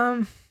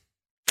 I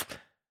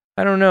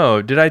don't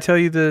know. Did I tell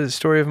you the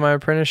story of my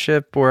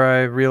apprenticeship where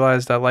I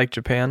realized I liked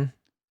Japan?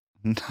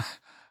 I'm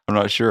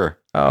not sure.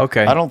 Oh,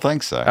 okay. I don't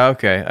think so.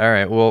 Okay. All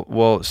right.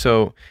 Well,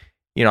 so,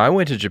 I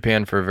went to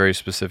Japan for a very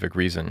specific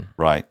reason.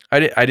 Right.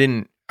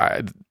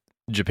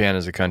 Japan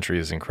as a country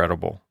is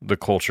incredible. The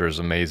culture is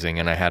amazing,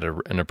 and I had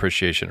an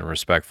appreciation and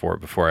respect for it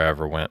before I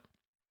ever went.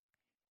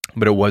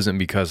 But it wasn't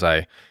because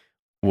I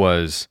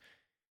was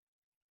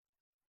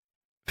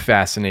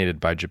fascinated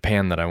by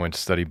Japan that I went to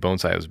study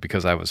bonsai. It was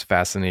because I was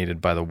fascinated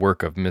by the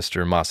work of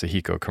Mr.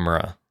 Masahiko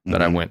Kimura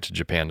that I went to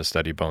Japan to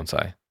study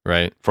bonsai,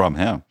 right? From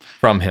him,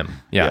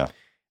 yeah.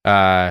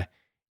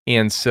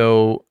 And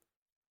so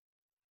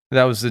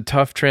that was a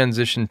tough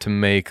transition to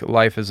make.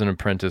 Life as an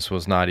apprentice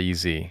was not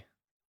easy,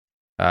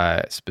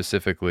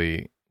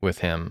 specifically with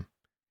him.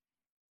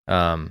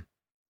 And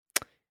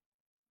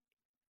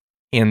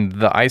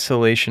the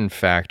isolation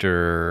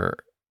factor,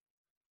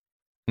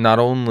 not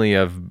only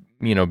of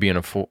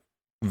being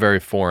very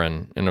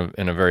foreign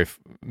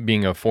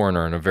being a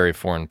foreigner in a very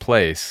foreign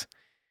place,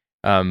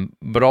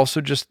 but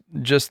also just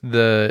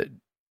the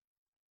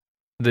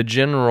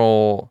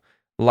general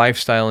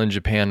lifestyle in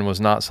Japan was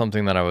not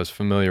something that I was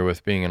familiar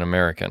with being an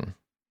American,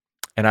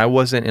 and I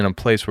wasn't in a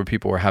place where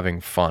people were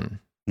having fun.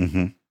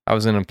 I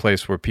was in a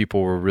place where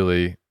people were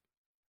really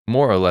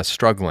more or less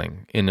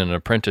struggling in an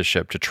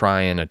apprenticeship to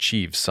try and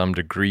achieve some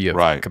degree of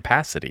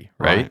capacity,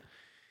 right?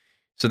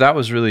 So that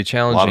was really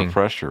challenging. A lot of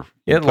pressure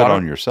put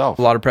on yourself.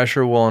 A lot of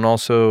pressure, and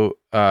also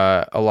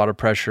a lot of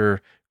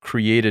pressure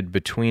created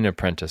between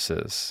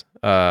apprentices.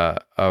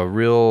 A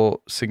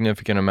real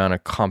significant amount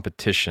of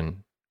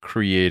competition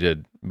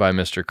created by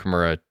Mr.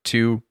 Kimura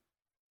to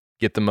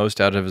get the most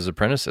out of his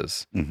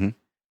apprentices.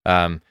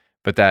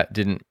 But that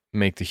didn't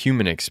make the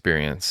human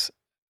experience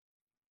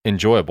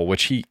enjoyable,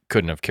 which he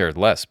couldn't have cared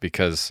less,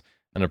 because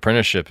an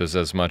apprenticeship is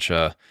as much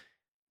a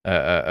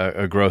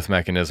growth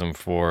mechanism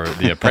for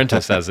the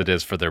apprentice as it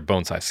is for their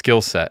bonsai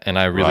skill set. And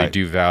I really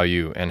do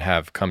value and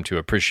have come to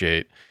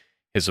appreciate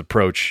his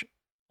approach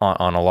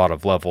on a lot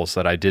of levels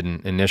that I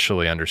didn't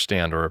initially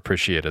understand or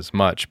appreciate as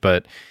much.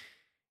 But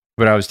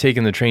I was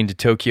taking the train to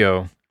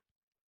Tokyo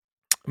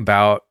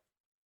about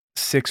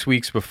 6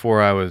 weeks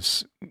before I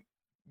was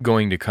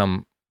going to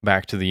come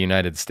back to the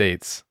United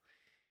States.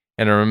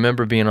 And I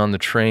remember being on the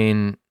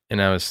train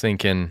and I was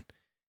thinking,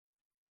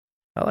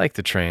 I like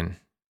the train.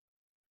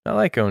 I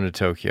like going to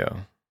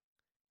Tokyo.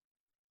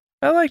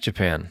 I like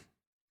Japan.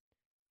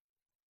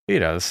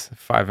 It's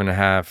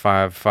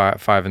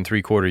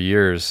 5.75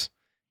 years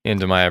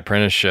into my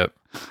apprenticeship.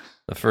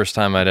 The first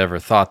time I'd ever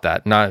thought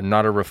that.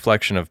 Not a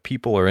reflection of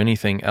people or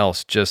anything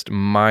else, just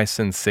my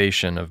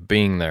sensation of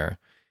being there.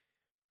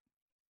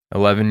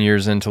 11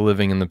 years into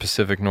living in the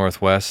Pacific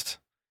Northwest.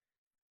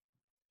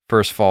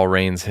 First fall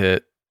rains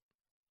hit.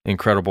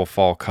 Incredible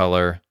fall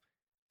color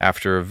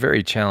after a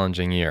very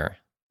challenging year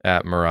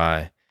at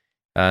Mirai.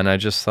 And I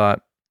just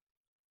thought,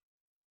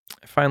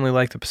 I finally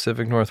like the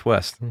Pacific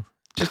Northwest.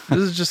 This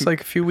is just like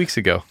a few weeks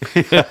ago.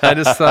 I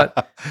just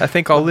thought, I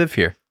think I'll live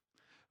here.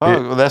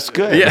 Oh, well, that's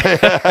good.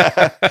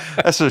 Yeah.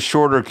 That's a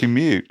shorter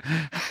commute.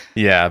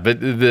 Yeah,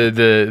 but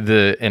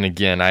the and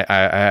again,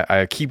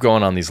 I keep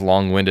going on these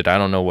long-winded. I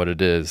don't know what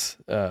it is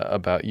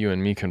about you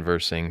and me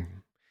conversing.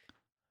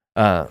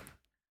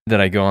 That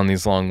I go on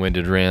these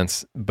long-winded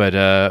rants, but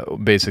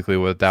basically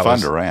what that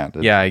was fun to rant.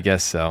 Yeah, I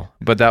guess so.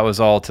 But that was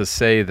all to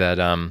say that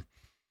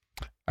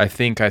I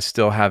think I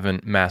still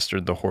haven't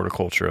mastered the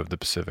horticulture of the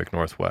Pacific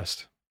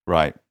Northwest.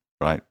 Right.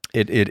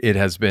 It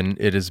has been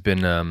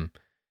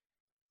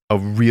a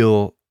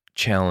real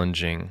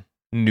challenging,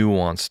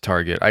 nuanced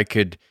target. I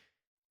could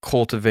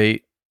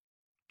cultivate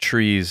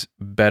trees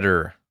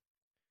better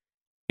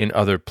in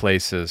other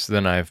places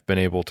than I've been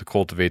able to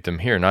cultivate them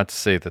here. Not to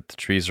say that the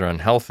trees are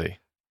unhealthy,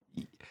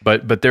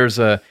 but there is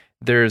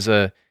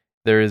a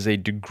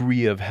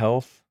degree of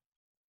health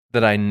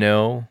that I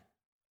know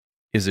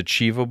is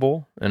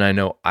achievable, and I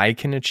know I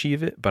can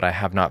achieve it, but I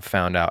have not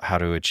found out how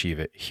to achieve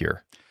it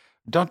here.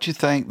 Don't you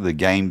think the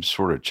game's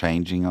sort of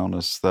changing on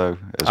us, though?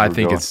 I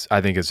think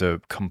it's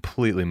a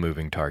completely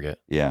moving target.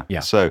 Yeah. Yeah.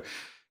 So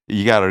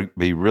you got to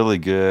be really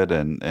good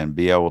and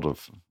be able to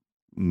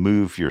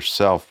move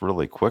yourself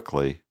really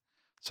quickly.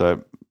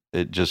 So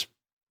it just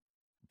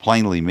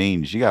plainly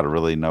means you got to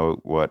really know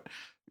what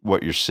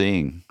you're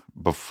seeing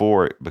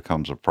before it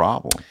becomes a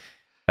problem.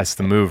 That's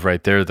the move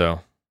right there,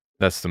 though.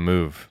 That's the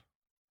move.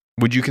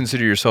 Would you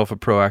consider yourself a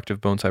proactive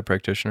bonsai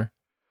practitioner?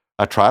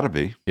 I try to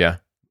be. Yeah.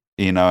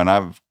 And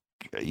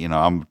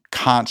I'm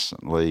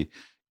constantly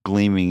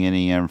gleaming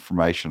any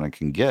information I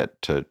can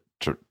get to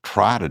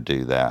try to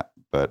do that.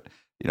 But,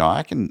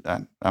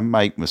 I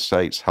make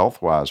mistakes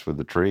health-wise with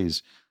the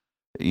trees.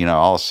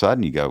 All of a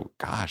sudden you go,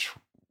 gosh,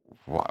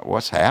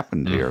 what's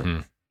happened here?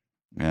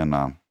 Mm-hmm.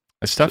 And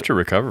it's tough to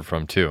recover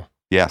from too.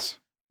 Yes.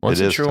 Once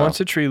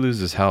a tree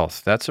loses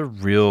health, that's a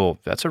real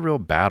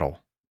battle.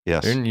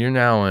 Yes. You're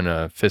now in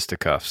a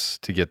fisticuffs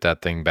to get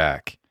that thing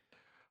back.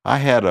 I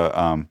had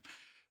a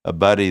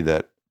buddy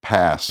that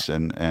passed,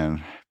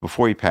 and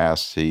before he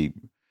passed, he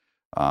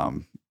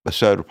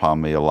bestowed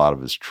upon me a lot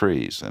of his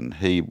trees, and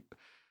he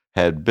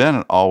had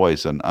been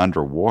always an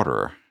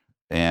underwater,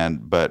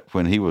 but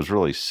when he was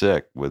really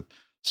sick with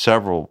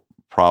several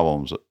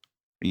problems,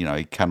 he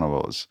kind of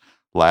was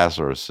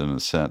Lazarus in a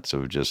sense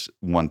of just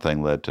one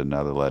thing led to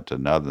another,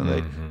 and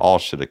they all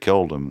should have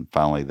killed him, and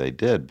finally they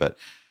did. But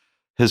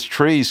his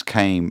trees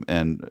came,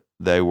 and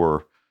they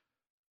were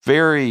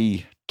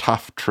very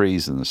tough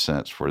trees in the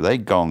sense where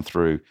they'd gone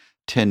through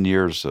 10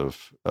 years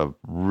of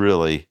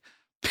really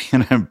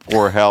being in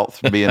poor health,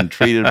 being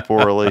treated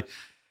poorly.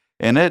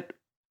 And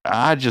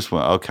I just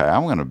went, okay,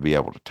 I'm going to be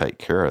able to take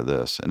care of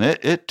this. And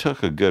it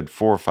took a good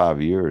 4 or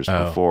 5 years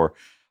before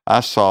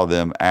I saw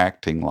them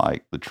acting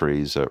like the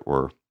trees that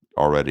were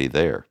already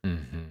there.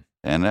 Mm-hmm.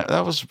 And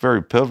that was a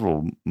very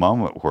pivotal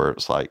moment where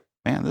it's like,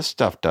 man, this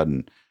stuff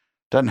doesn't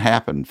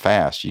happen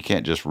fast. You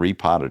can't just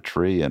repot a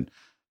tree and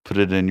put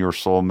it in your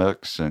soil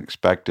mix and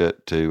expect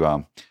it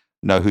to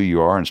know who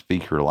you are and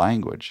speak your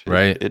language.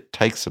 Right. It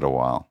takes it a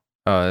while.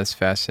 Oh, that's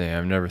fascinating.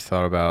 I've never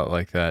thought about it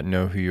like that.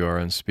 Know who you are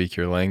and speak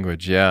your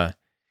language. Yeah.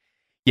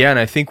 Yeah, and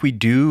I think we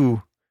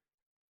do.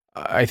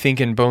 I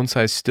think in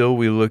bonsai still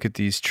we look at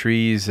these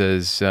trees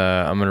as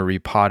I'm going to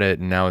repot it,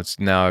 and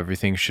now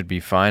everything should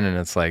be fine. And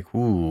it's like,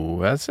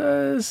 ooh,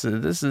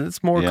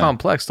 it's more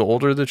complex. The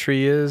older the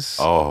tree is.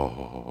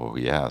 Oh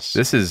yes.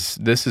 This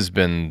has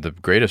been the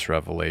greatest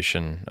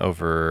revelation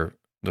over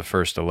the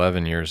first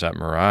 11 years at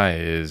Mirai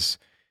is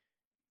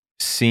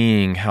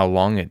seeing how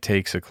long it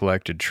takes a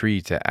collected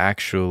tree to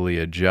actually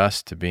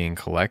adjust to being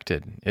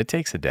collected. It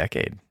takes a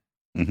decade.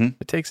 Mm-hmm.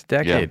 It takes a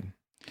decade. Yeah.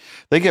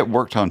 They get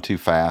worked on too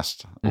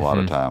fast a lot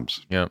of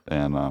times. Yeah.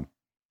 And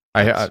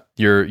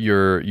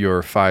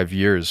your 5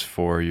 years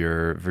for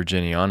your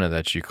Virginiana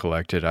that you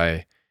collected,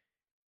 I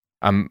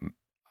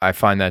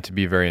find that to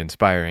be very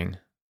inspiring.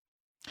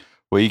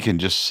 Well, you can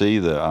just see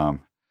the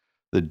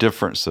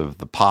difference of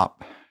the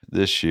pop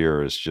this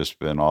year has just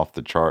been off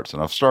the charts,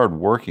 and I've started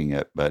working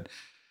it. But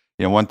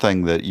one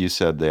thing that you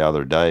said the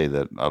other day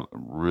that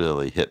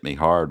really hit me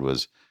hard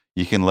was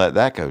you can let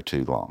that go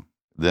too long.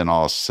 Then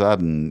all of a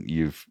sudden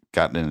you've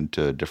gotten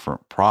into a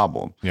different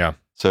problem. Yeah.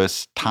 So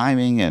it's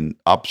timing and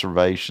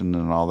observation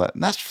and all that.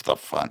 And that's the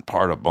fun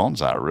part of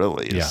bonsai,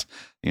 really, is,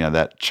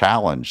 that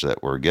challenge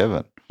that we're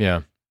given.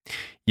 Yeah.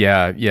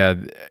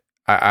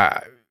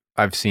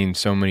 I've seen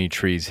so many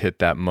trees hit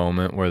that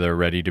moment where they're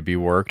ready to be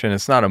worked. And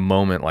it's not a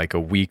moment like a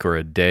week or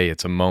a day.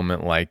 It's a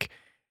moment like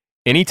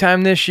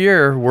anytime this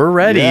year, we're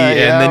ready.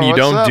 And then you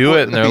don't do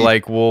it. And they're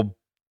like, well,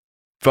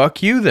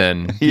 fuck you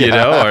then,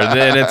 or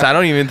then I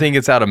don't even think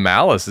it's out of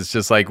malice. It's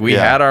just like, we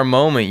had our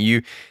moment.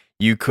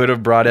 You could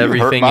have brought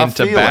everything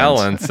into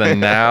balance, and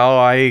now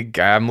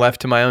I'm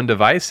left to my own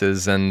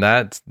devices, and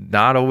that's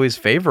not always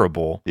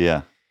favorable.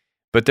 Yeah.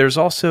 But there's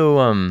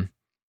also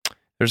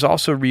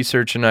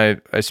research, and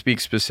I speak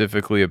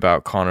specifically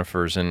about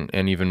conifers and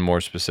even more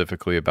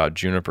specifically about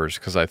junipers,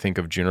 because I think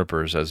of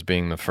junipers as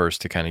being the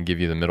first to kind of give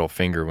you the middle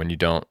finger when you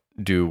don't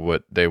do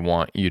what they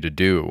want you to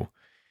do.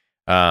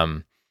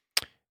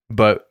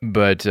 But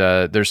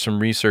there's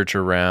some research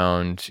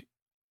around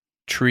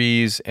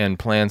trees and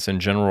plants in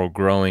general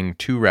growing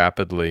too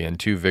rapidly and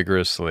too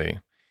vigorously,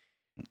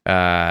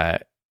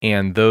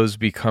 and those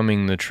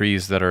becoming the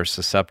trees that are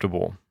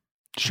susceptible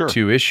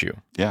to issue.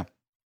 Yeah.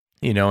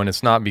 And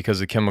it's not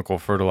because of chemical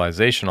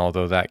fertilization,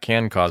 although that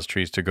can cause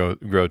trees to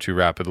grow too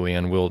rapidly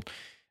and will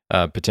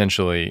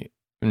potentially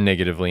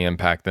negatively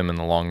impact them in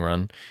the long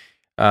run.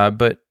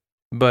 But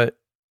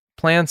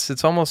plants,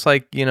 it's almost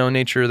like,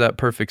 nature, that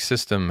perfect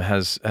system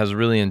has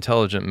really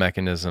intelligent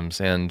mechanisms,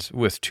 and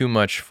with too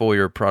much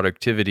foliar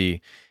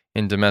productivity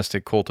in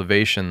domestic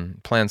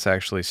cultivation, plants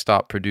actually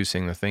stop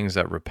producing the things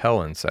that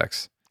repel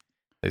insects.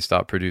 They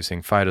stop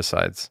producing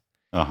phytocides.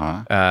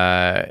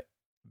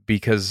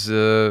 Because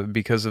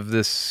of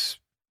this,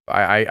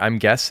 I'm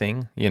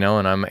guessing,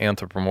 and I'm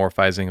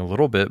anthropomorphizing a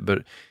little bit,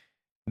 but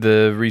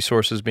the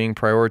resources being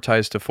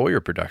prioritized to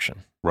foliar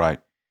production. Right.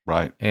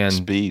 And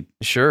speed.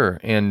 Sure.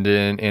 And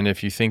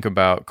if you think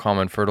about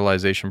common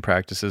fertilization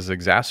practices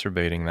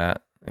exacerbating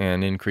that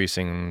and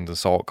increasing the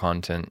salt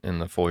content in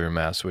the foliar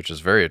mass, which is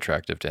very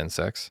attractive to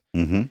insects,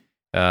 Mm-hmm.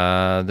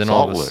 Then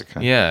salt lick,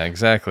 huh? Yeah,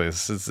 exactly.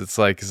 It's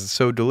like, it's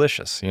so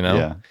delicious,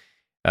 Yeah.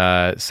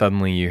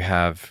 Suddenly you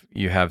have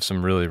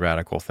some really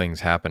radical things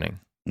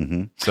happening.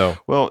 Mm-hmm. So,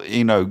 well,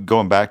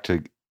 going back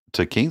to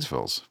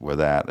Kingsville's with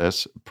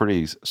that's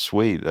pretty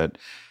sweet. That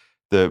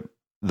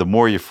the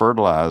more you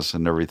fertilize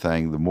and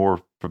everything, the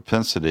more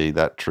propensity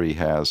that tree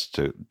has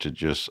to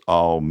just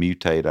all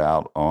mutate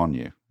out on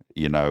you.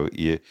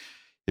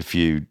 If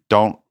you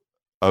don't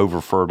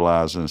over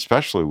fertilize, and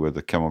especially with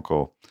the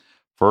chemical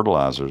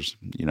fertilizers,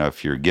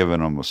 if you're giving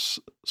them a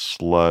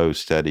slow,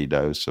 steady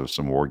dose of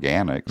some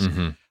organics,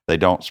 mm-hmm. they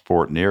don't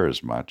support near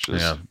as much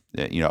as,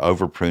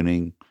 over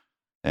pruning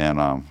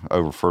and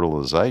over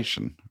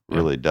fertilization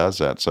really does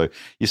that. So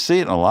you see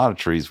it in a lot of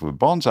trees. With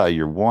bonsai,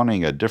 you're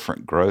wanting a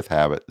different growth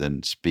habit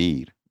than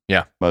speed.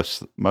 Yeah.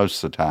 Most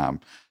of the time.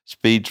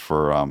 Speed's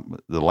for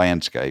the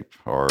landscape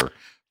or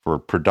for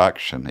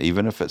production,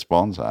 even if it's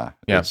bonsai.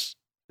 Yeah.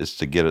 It's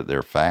to get it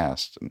there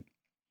fast. And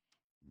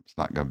it's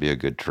not going to be a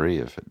good tree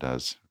if it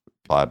does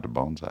applied to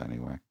bonsai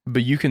anyway.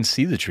 But you can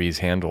see the trees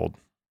handled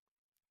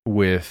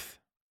with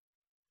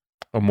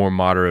a more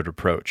moderate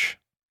approach.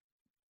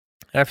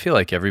 I feel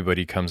like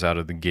everybody comes out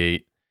of the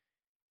gate.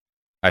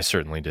 I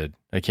certainly did.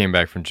 I came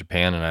back from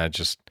Japan and I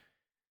just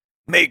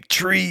make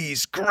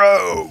trees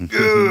grow,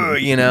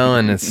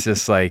 and it's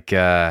just like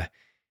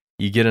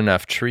you get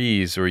enough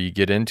trees or you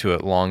get into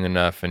it long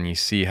enough and you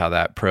see how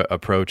that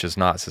approach is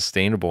not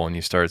sustainable, and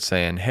you start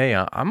saying, hey,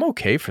 I'm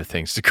okay for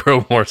things to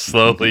grow more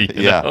slowly.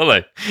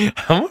 Like,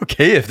 I'm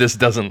okay if this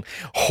doesn't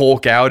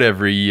hulk out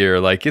every year.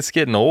 Like, it's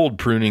getting old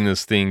pruning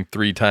this thing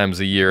 3 times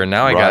a year, and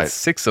now I got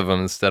 6 of them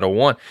instead of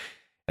 1.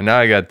 And now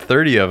I got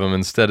 30 of them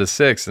instead of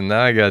 6, and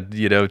now I got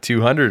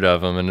 200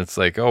 of them, and it's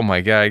like, oh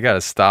my God, I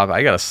gotta stop.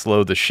 I gotta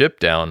slow the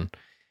ship down.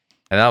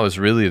 And that was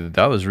really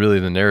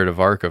the narrative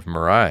arc of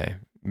Mirai,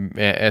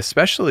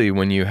 especially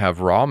when you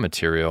have raw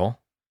material,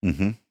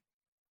 mm-hmm.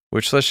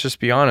 which, let's just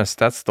be honest,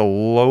 that's the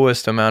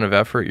lowest amount of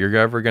effort you're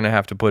ever gonna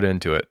have to put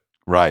into it.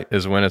 Right,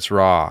 is when it's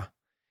raw,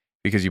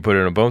 because you put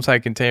it in a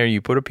bonsai container,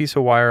 you put a piece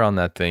of wire on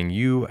that thing,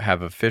 you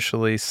have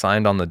officially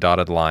signed on the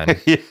dotted line.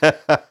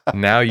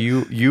 Now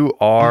you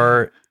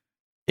are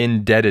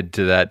indebted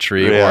to that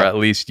tree, or at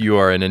least you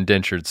are an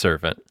indentured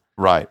servant.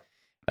 Right.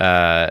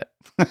 And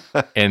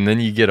then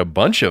you get a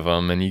bunch of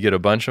them, and you get a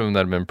bunch of them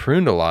that have been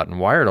pruned a lot and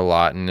wired a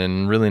lot and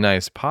in really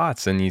nice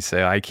pots. And you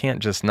say, I can't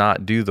just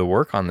not do the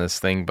work on this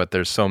thing, but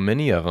there's so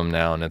many of them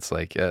now. And it's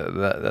like,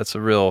 it's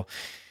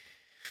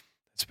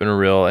been a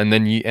real, and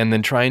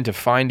then trying to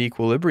find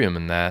equilibrium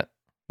in that,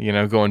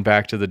 going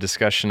back to the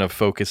discussion of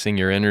focusing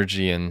your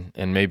energy, and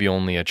maybe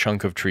only a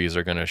chunk of trees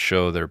are going to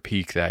show their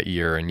peak that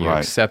year, and you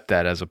accept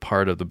that as a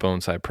part of the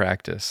bonsai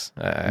practice.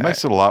 It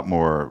makes it a lot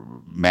more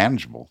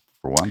manageable,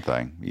 for one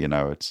thing.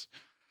 It's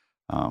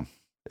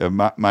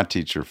my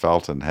teacher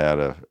Felton had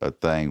a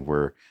thing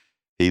where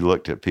he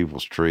looked at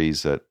people's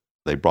trees that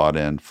they brought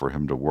in for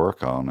him to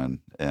work on,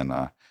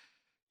 and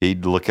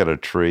he'd look at a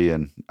tree,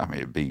 and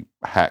it'd be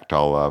hacked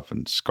all up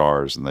and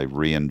scars, and they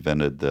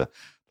reinvented the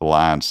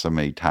lines so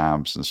many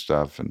times and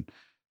stuff. And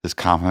his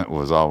comment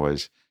was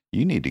always,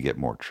 "You need to get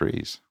more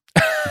trees."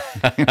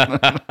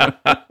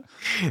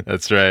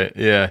 That's right.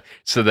 Yeah.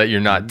 So that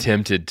you're not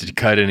tempted to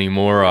cut any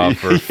more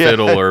off or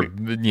fiddle or,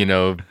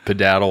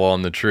 pedaddle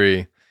on the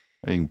tree.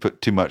 You can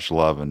put too much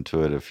love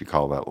into it if you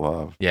call that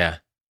love. Yeah.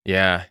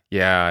 Yeah.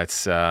 Yeah. It's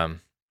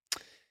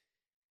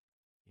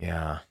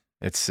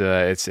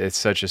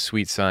such a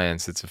sweet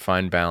science. It's a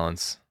fine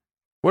balance.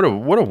 What a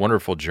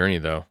wonderful journey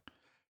though.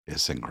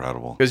 It's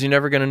incredible. Because you're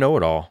never going to know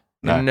it all.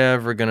 No. You're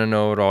never going to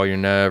know it all. You're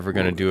never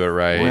going to do it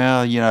right.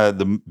 Well,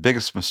 the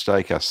biggest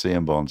mistake I see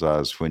in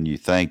bonsai is when you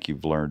think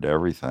you've learned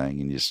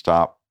everything and you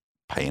stop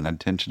paying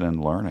attention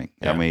and learning.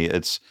 Yeah. I mean,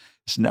 it's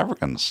never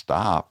going to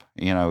stop.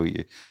 You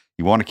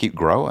want to keep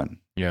growing.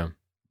 Yeah.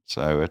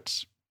 So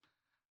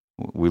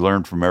we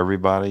learn from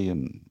everybody,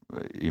 and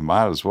you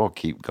might as well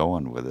keep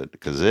going with it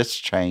because it's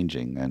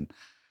changing. And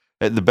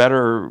the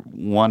better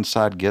one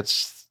side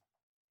gets,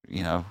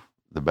 the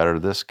better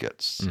this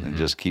gets. Mm-hmm. It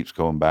just keeps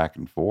going back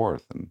and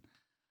forth. And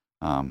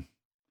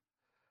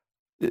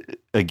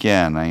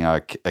again, I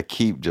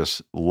keep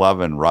just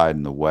loving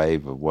riding the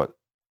wave of what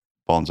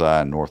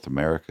bonsai in North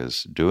America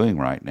is doing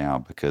right now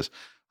because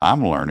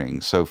I'm learning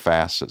so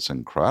fast. It's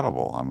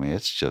incredible. I mean,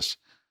 it's just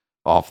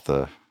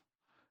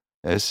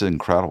it's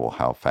incredible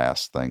how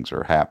fast things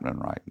are happening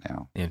right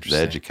now. Interesting.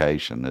 The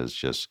education is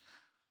just,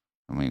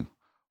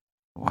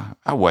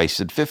 I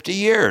wasted 50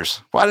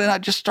 years. Why didn't I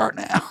just start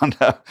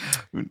now?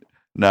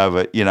 No,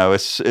 but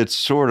it's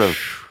sort of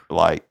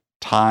like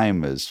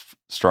time is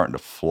starting to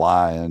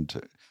fly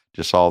into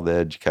just all the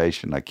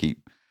education. I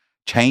keep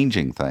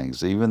changing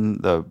things.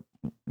 Even the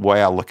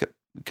way I look at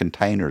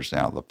containers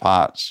now, the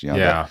pots,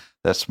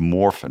 that's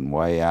morphing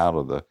way out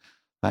of the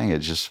thing.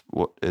 It's just,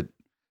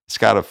 it's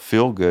got to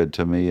feel good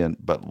to me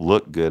but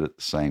look good at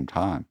the same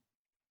time.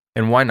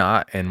 And why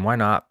not? And why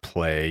not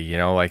play?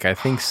 I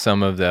think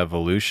some of the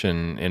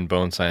evolution in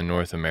bonsai in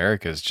North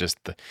America is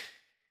just the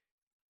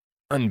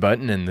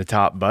unbuttoning the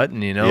top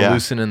button,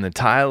 loosening the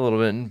tie a little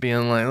bit and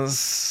being like,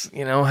 let's,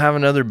 have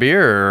another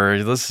beer, or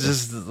let's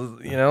just,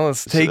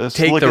 let's take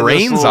the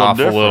reins off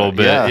a little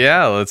bit.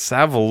 Yeah. Let's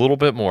have a little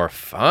bit more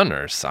fun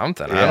or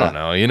something. I don't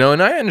know,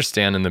 and I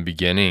understand in the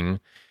beginning,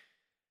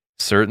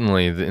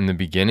 certainly in the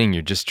beginning,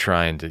 you're just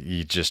trying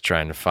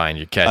to find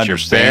your your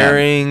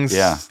bearings.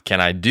 Yeah.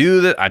 Can I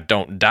do that? I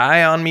don't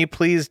die on me,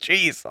 please.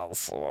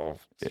 Jeez.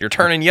 You're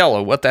turning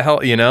yellow. What the hell?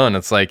 And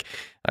it's like,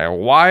 I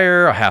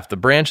wire, half the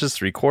branches,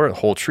 3/4, the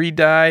whole tree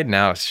died.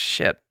 Now,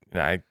 shit,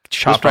 I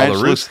chopped all the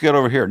roots. Let's get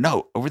over here.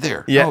 No, over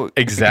there. Yeah, no.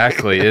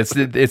 Exactly. It's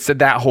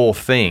that whole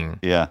thing.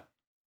 Yeah.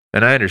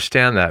 And I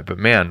understand that, but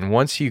man,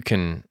 once you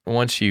can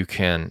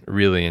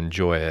really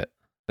enjoy it,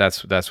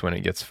 that's when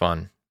it gets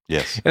fun.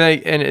 Yes.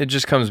 And it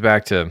just comes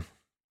back to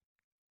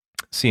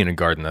seeing a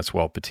garden that's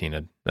well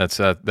patinaed. That's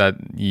that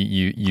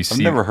you see.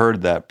 I've never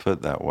heard that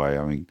put that way.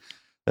 I mean,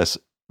 that's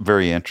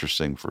very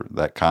interesting for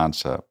that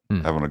concept,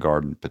 having a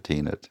garden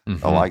patinaed.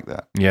 Mm-hmm. I like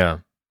that. Yeah.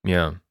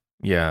 A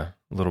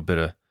little bit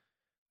of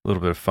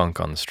funk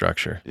on the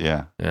structure.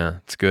 Yeah.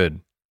 It's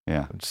good.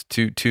 Yeah. It's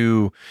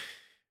too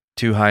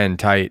high and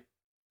tight.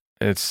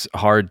 It's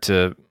hard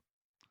to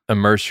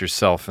immerse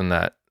yourself in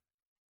that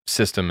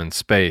system and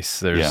space.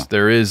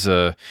 There is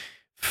a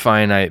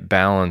finite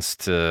balance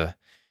to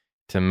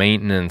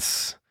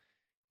maintenance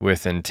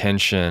with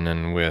intention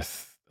and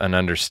with an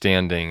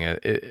understanding.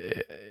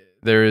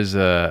 There is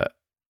a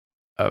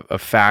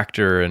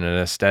factor and an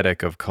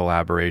aesthetic of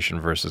collaboration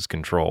versus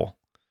control.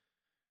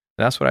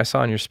 And that's what I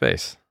saw in your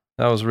space.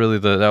 That was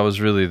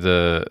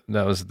the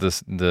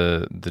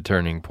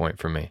turning point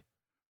for me.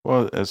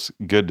 Well, it's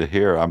good to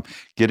hear. I'm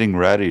getting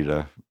ready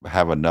to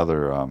have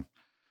another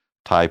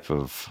type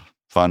of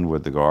fun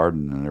with the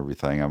garden and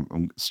everything.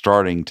 I'm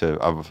starting to.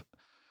 I've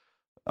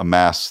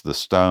amassed the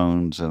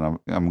stones, and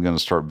I'm going to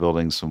start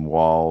building some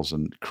walls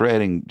and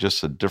creating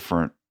just a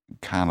different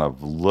kind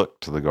of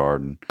look to the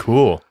garden.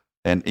 Cool.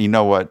 And you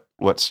know what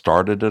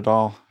started it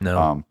all?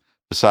 No.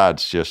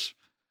 Besides just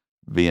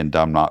being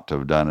dumb not to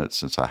have done it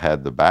since I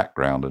had the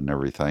background and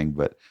everything,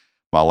 but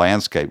my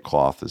landscape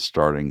cloth is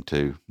starting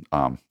to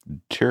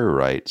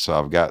deteriorate. So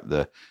I've got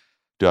do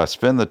I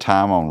spend the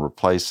time on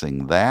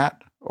replacing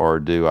that, or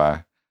do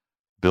I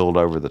build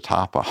over the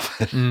top of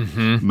it?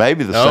 Mm-hmm.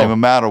 Maybe the same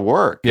amount of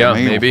work. Yeah,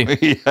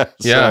 maybe.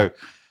 So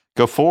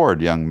go forward,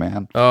 young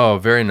man. Oh,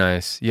 very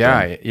nice.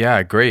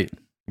 Yeah. Great.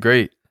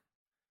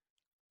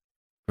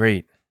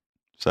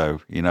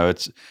 So,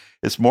 it's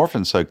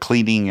morphing. So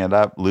cleaning it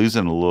up,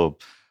 losing a little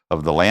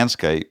of the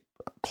landscape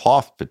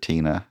cloth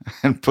patina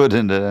and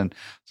putting it into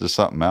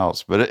something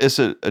else. But it's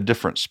a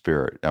different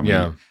spirit. I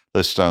mean,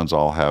 those stones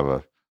all have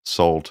a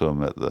soul to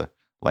them that the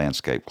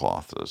landscape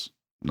cloth does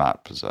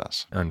not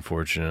possess.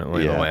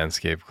 Unfortunately, the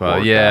landscape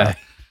cloth.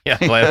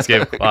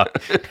 Landscape cloth.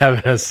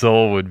 Having a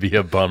soul would be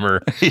a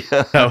bummer.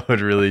 Yeah. That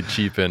would really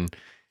cheapen.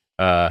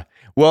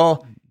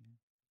 Well,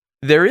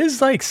 there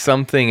is like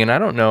something, and I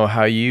don't know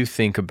how you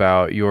think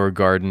about your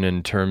garden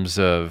in terms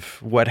of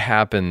what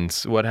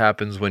happens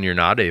when you're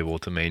not able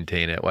to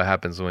maintain it. What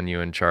happens when you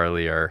and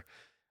Charlie are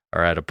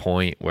at a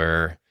point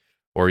where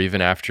or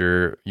even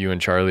after you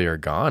and Charlie are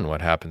gone,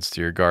 what happens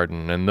to your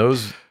garden? And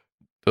those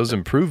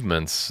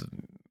improvements,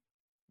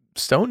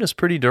 stone is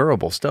pretty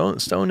durable.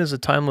 Stone is a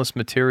timeless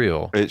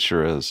material. It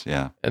sure is,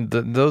 yeah. And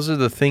those are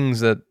the things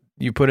that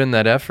you put in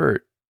that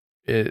effort.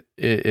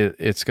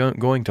 It's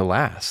going to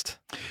last.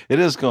 It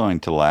is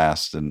going to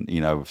last, and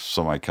if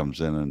somebody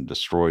comes in and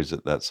destroys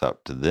it, that's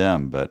up to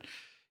them. But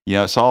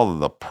it's all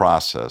the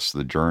process,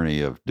 the journey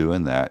of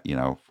doing that.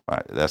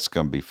 That's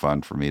going to be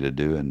fun for me to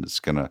do, and it's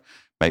going to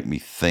make me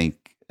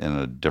think in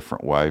a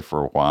different way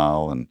for a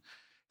while,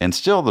 and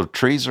still the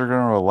trees are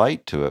going to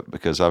relate to it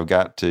because I've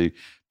got to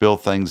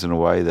build things in a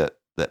way that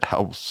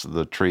helps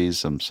the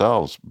trees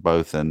themselves,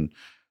 both in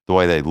the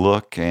way they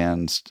look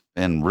and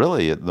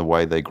really the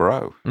way they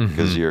grow,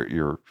 because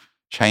you're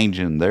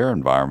changing their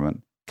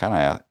environment. Kind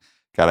of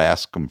got to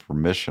ask them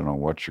permission on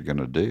what you're going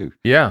to do.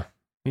 Yeah.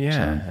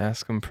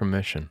 Ask them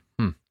permission.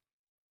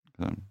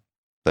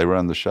 They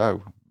run the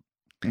show.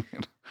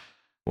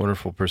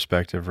 Wonderful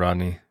perspective,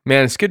 Rodney.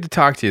 Man, it's good to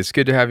talk to you. It's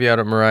good to have you out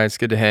at Mirai. It's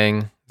good to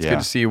hang. It's good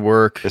to see you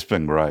work. It's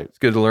been great. It's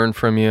good to learn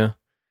from you.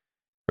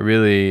 It's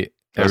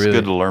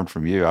good to learn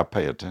from you. I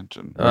pay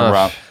attention.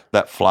 Remember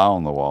that fly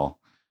on the wall.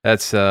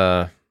 That's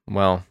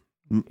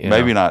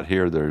maybe not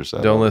here. There's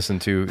don't listen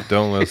too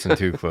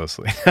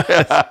closely.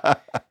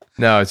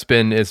 No, it's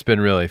been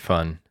really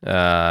fun.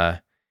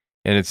 And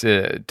it's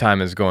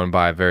time is going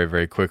by very,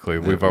 very quickly.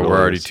 We're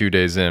already 2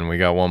 days in. We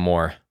got one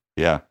more.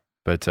 Yeah.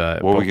 But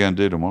what are we gonna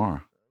do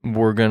tomorrow?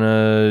 We're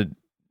gonna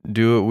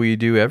do what we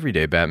do every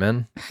day,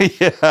 Batman.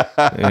 Yeah.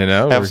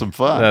 Have some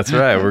fun. That's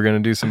right. We're gonna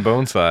do some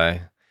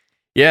bonsai.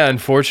 Yeah,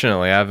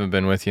 unfortunately, I haven't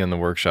been with you in the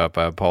workshop.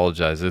 I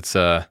apologize. It's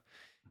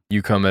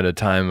you come at a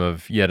time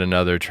of yet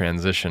another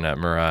transition at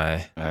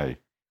Mirai. Hey,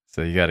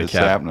 so you got to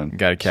happening.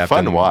 Got to captain. It's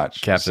fun to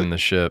watch. Captain the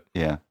ship.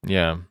 Yeah,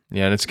 and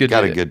it's good.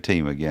 Got a good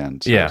team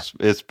again. So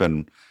it's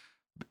been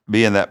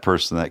being that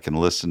person that can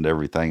listen to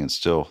everything and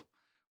still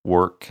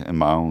work in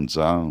my own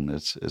zone.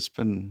 It's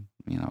been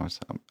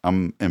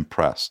I'm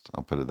impressed.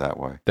 I'll put it that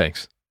way.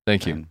 Thanks.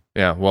 Thank you.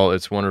 Yeah. Well,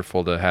 it's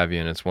wonderful to have you,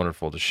 and it's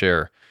wonderful to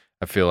share.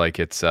 I feel like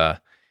it's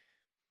a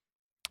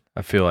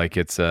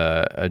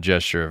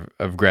gesture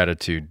of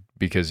gratitude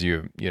because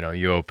you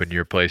opened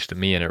your place to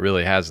me, and it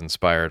really has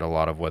inspired a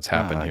lot of what's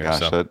happened here. Gosh,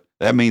 so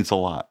that means a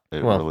lot.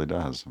 It really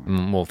does.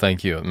 Well,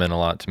 thank you. It meant a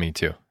lot to me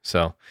too.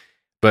 So,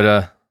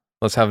 but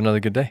let's have another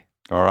good day.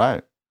 All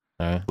right.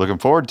 Looking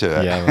forward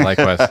to it. Yeah,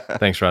 likewise.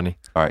 Thanks, Rodney.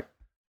 All right.